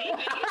 dude. Maybe.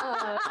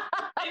 I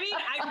mean,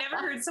 I've never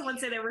heard someone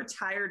say they're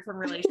retired from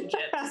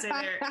relationships to say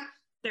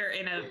they're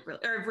in a,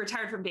 or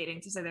retired from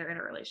dating to say they're in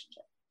a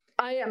relationship.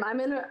 I am. I'm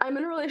in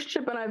a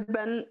relationship, and I've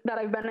been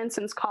in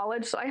since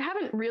college. So I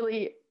haven't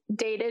really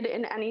dated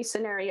in any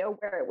scenario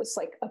where it was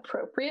like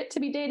appropriate to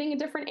be dating a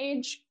different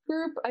age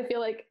group. I feel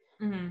like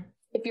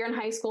if you're in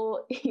high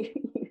school, you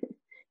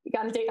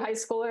got to date high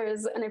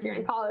schoolers, and if you're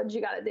in college,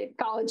 you got to date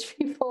college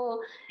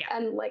people. Yeah.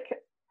 And like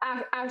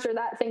after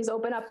that, things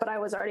open up. But I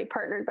was already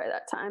partnered by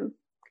that time.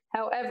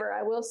 However,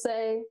 I will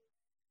say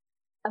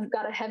I've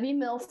got a heavy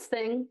MILF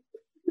thing.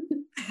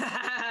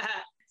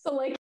 So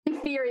like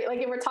in theory, like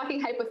if we're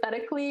talking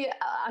hypothetically,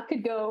 I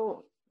could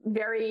go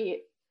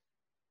very.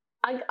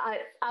 I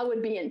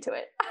would be into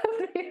it.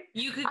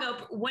 You could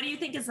go. What do you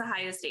think is the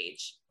highest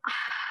age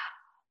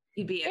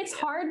you'd be into? It's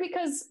hard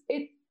because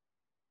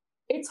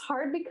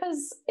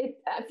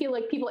I feel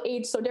like people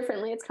age so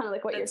differently. It's kind of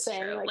like what That's you're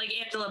saying. true. Like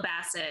Angela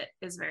Bassett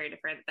is very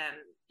different than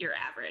your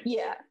average.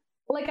 Yeah.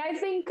 Like I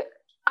think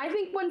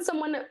when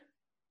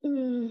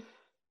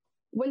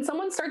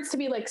someone starts to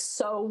be like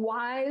so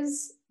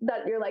wise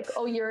that you're like,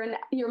 oh, you're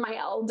my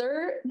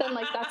elder, then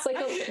like that's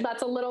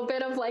a little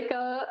bit of like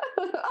a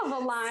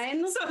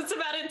line. So it's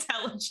about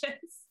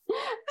intelligence.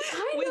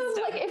 Kind of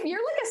like if you're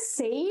like a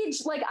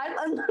sage, like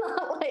I'm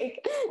not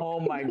like, oh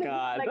my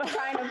God, like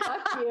trying to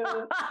fuck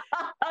you.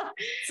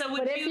 So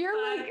but if you're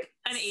like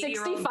an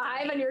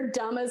 65 and you're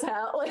dumb as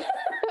hell, like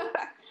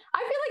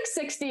I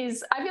feel like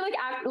 60s, I feel like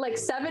after like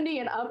 70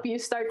 and up, you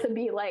start to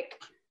be like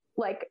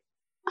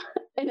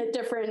in a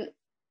different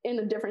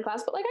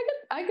class. But like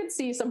I could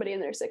see somebody in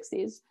their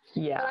 60s.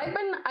 Yeah. But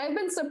I've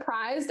been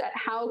surprised at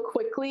how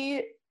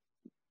quickly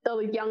the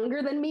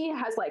younger than me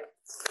has like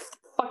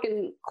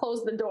fucking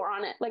closed the door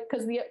on it. Like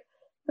because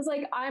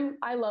like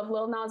I love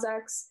Lil Nas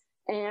X,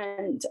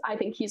 and I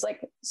think he's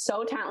like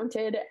so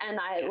talented, and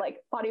I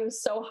like thought he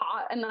was so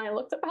hot, and then I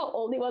looked up how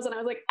old he was, and I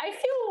was like, I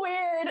feel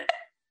weird.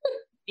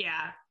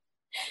 Yeah.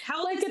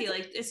 How old is he?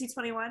 Like, is he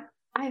 21?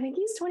 I think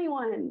he's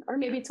 21 or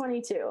maybe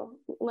 22.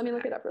 Let me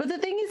look it up. But the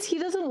thing is, he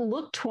doesn't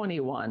look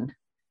 21.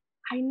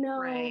 I know.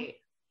 Right.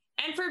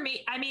 And for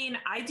me, I mean,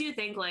 I do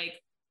think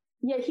like,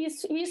 yeah,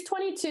 he's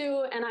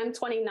 22 and I'm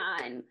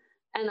 29.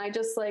 And I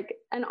just like,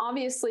 and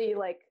obviously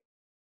like,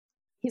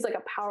 he's like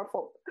a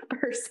powerful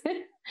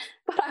person,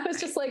 but I was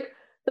just like,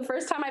 the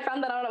first time I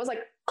found that out, I was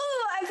like,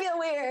 oh, I feel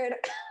weird.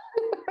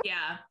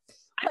 Yeah.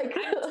 Like,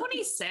 I'm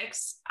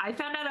 26. I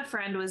found out a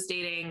friend was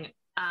dating,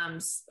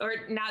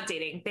 or not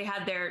dating. They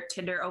had their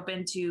Tinder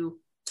open to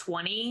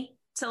 20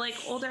 to like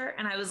older.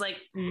 And I was like,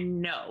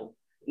 no,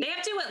 they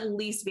have to at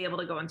least be able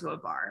to go into a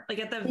bar, like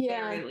at the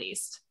very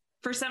least.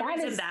 For some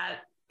reason that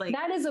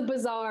is a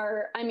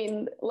bizarre, I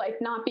mean, like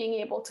not being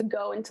able to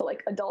go into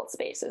like adult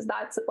spaces.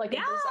 That's like,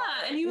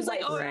 and he was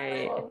like, oh,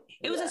 right.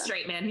 It was a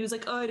straight man. He was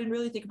like, oh, I didn't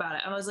really think about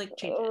it. I was like,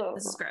 change it.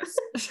 This is gross.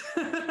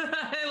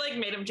 I like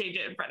made him change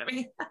it in front of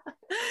me.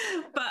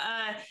 But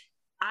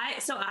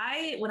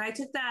when I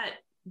took that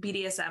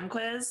BDSM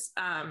quiz,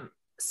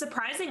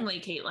 surprisingly,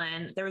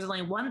 Caitlin, there was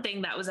only one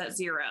thing that was at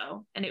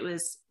 0, and it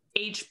was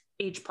age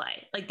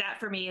play. Like that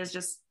for me is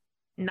just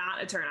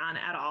not a turn on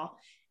at all.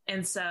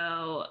 And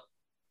so,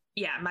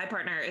 yeah, my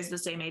partner is the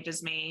same age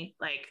as me.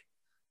 Like,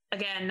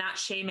 again, not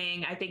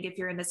shaming. I think if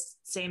you're in this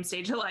same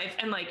stage of life,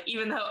 and like,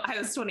 even though I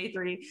was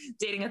 23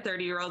 dating a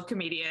 30-year-old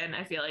comedian,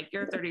 I feel like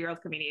you're a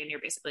 30-year-old comedian,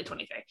 you're basically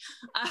 23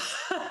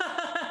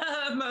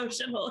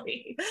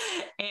 emotionally.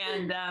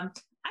 And I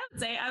would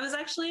say I was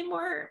actually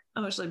more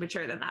emotionally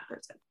mature than that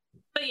person.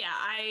 But yeah,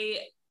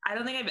 I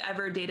don't think I've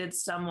ever dated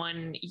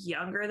someone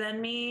younger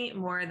than me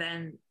more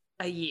than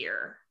a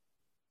year.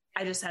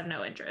 I just have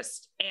no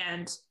interest.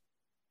 And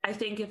I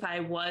think if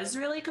I was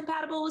really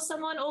compatible with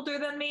someone older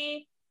than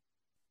me,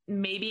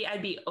 maybe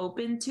I'd be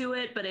open to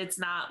it, but it's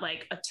not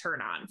like a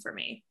turn on for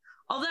me.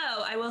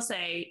 Although I will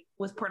say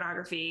with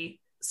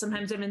pornography,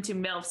 sometimes I'm into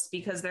MILFs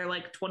because they're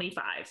like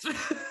 25.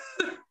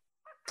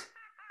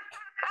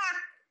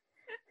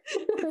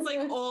 It's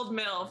like old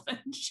MILF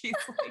and she's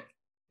like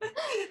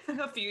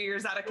a few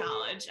years out of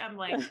college. I'm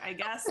like, I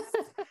guess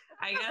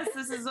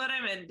this is what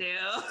I'm into.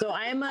 So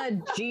I'm a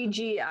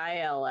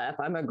GGILF.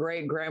 I'm a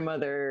great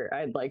grandmother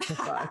I'd like to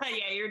fuck.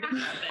 Yeah, you're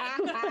different.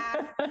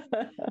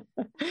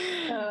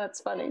 Oh,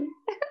 that's funny.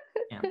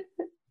 Yeah.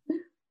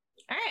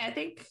 All right, I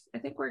think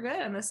we're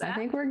good on this. I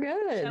think we're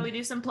good. Shall we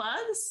do some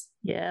plugs?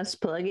 Yes,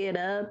 plug it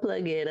up.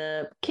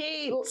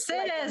 Kate, sis,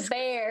 like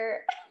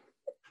bear.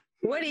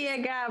 what do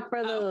you got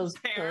for those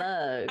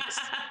plugs?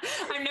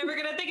 I'm never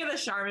gonna think of the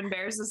Charmin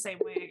bears the same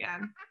way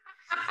again.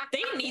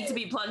 They need to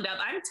be plugged up.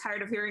 I'm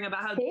tired of hearing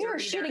about how They are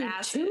dirty their shitting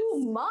ass too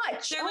is.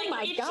 much. They're Oh like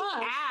my itchy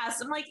god.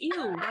 ass. I'm like, ew,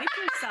 wipe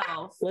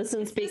yourself.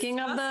 Listen, It's speaking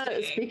of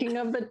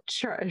the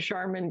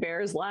Charmin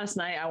bears, last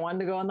night I wanted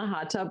to go in the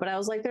hot tub, but I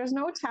was like, there's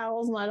no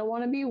towels and I don't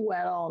want to be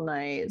wet all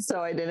night.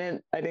 So I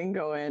didn't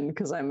go in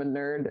because I'm a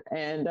nerd.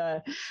 And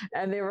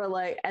they were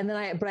like,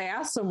 but I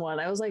asked someone,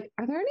 I was like,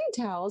 are there any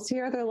towels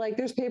here? They're like,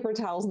 there's paper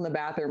towels in the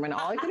bathroom. And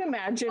all I could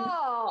imagine,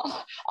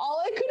 Oh,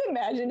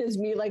 is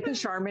me like the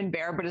Charmin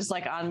bear, but it's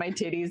like on my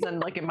titties and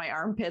like in my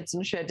armpits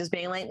and shit, just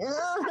being like,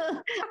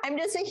 I'm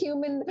just a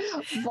human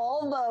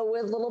vulva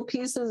with little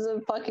pieces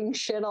of fucking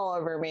shit all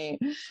over me.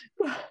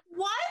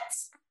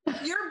 What?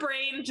 Your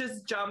brain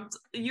just jumped.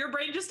 Your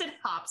brain just did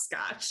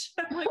hopscotch.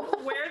 I'm like,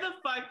 where the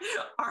fuck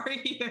are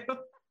you?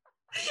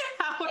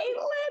 How?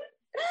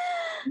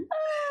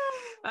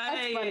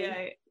 That's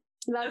funny.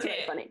 That's Okay.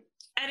 really funny.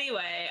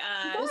 Anyway,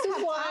 You gotta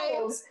have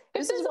towels.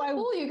 If there's a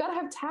pool, you gotta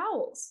have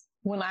towels.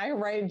 When I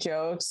write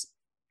jokes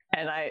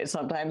and I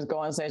sometimes go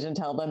on stage and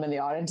tell them and the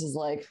audience is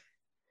like,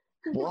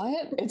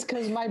 what? It's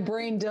because my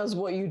brain does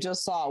what you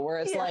just saw, where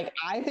it's like,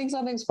 I think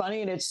something's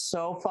funny and it's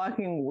so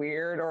fucking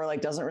weird or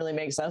like doesn't really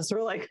make sense.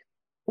 We're like,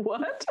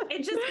 what?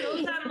 it just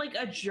goes on like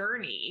a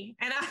journey.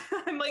 And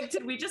I'm like,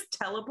 did we just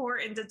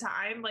teleport into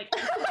time? Like,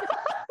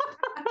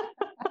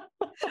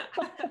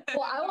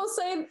 Well, I will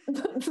say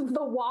the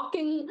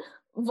walking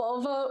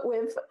vulva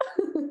with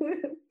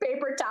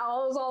paper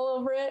towels all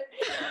over it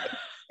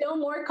still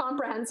more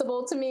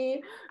comprehensible to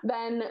me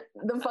than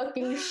the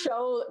fucking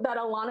show that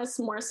Alanis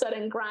Morissette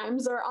and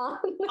Grimes are on.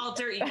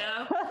 Alter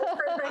Ego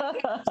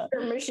Perfect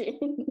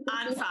machine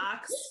on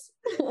Fox.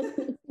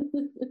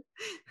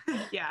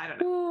 Yeah, I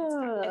don't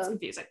know. It's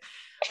confusing.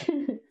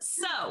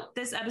 So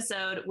this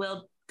episode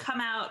will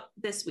come out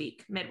this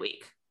week,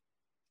 midweek.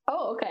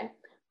 Oh, okay.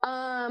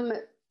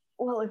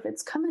 Well, if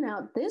it's coming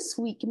out this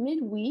week,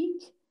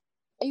 midweek,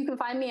 you can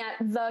find me at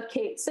the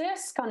Kate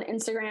Sisk on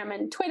Instagram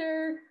and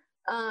Twitter.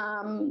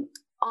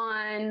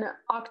 On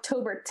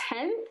October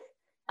 10th,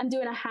 I'm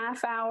doing a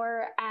half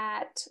hour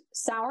at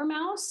Sour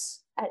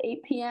Mouse at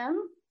 8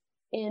 p.m.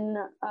 in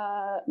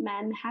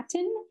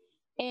Manhattan.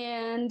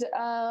 And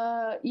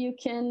you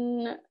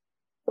can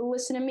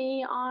listen to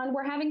me on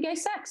We're Having Gay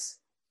Sex.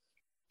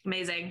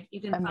 Amazing.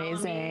 You can follow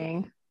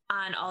me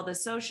on all the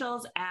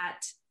socials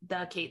at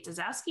the Kate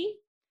Dazowski.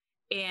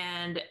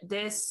 And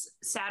this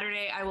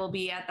Saturday, I will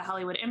be at the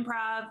Hollywood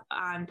Improv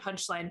on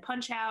Punchline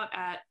Punch Out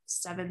at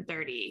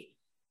 7:30.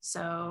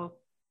 So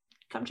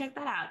come check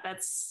that out.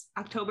 That's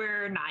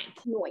October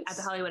 9th at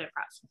the Hollywood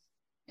Improv.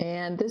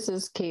 And this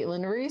is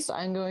Caitlin Reese.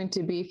 I'm going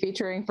to be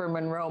featuring for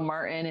Monroe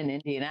Martin in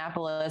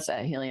Indianapolis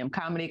at Helium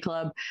Comedy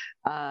Club.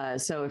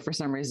 So if for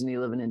some reason you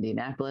live in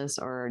Indianapolis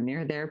or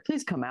near there,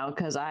 please come out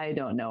because I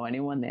don't know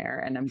anyone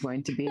there and I'm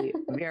going to be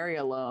very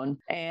alone.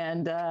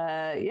 And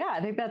I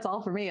think that's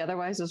all for me.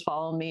 Otherwise, just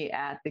follow me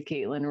at the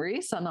Caitlin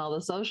Reese on all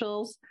the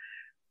socials.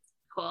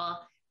 Cool.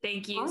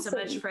 Thank you so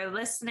much for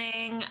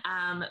listening.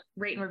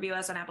 Rate and review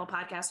us on Apple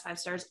Podcasts, 5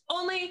 stars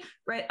only.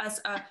 Write us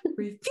a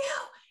review.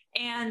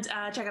 And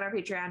check out our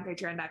Patreon,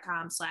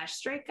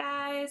 patreon.com/straight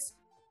guys.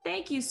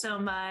 Thank you so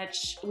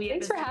much.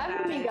 Thanks for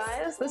having me,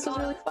 guys. This was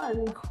really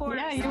fun. Of course.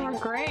 Yeah, you were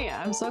great.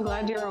 I'm so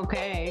glad you're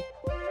okay.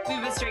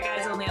 We've been Straight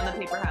Guys only on the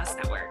Paper House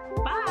Network.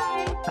 Bye.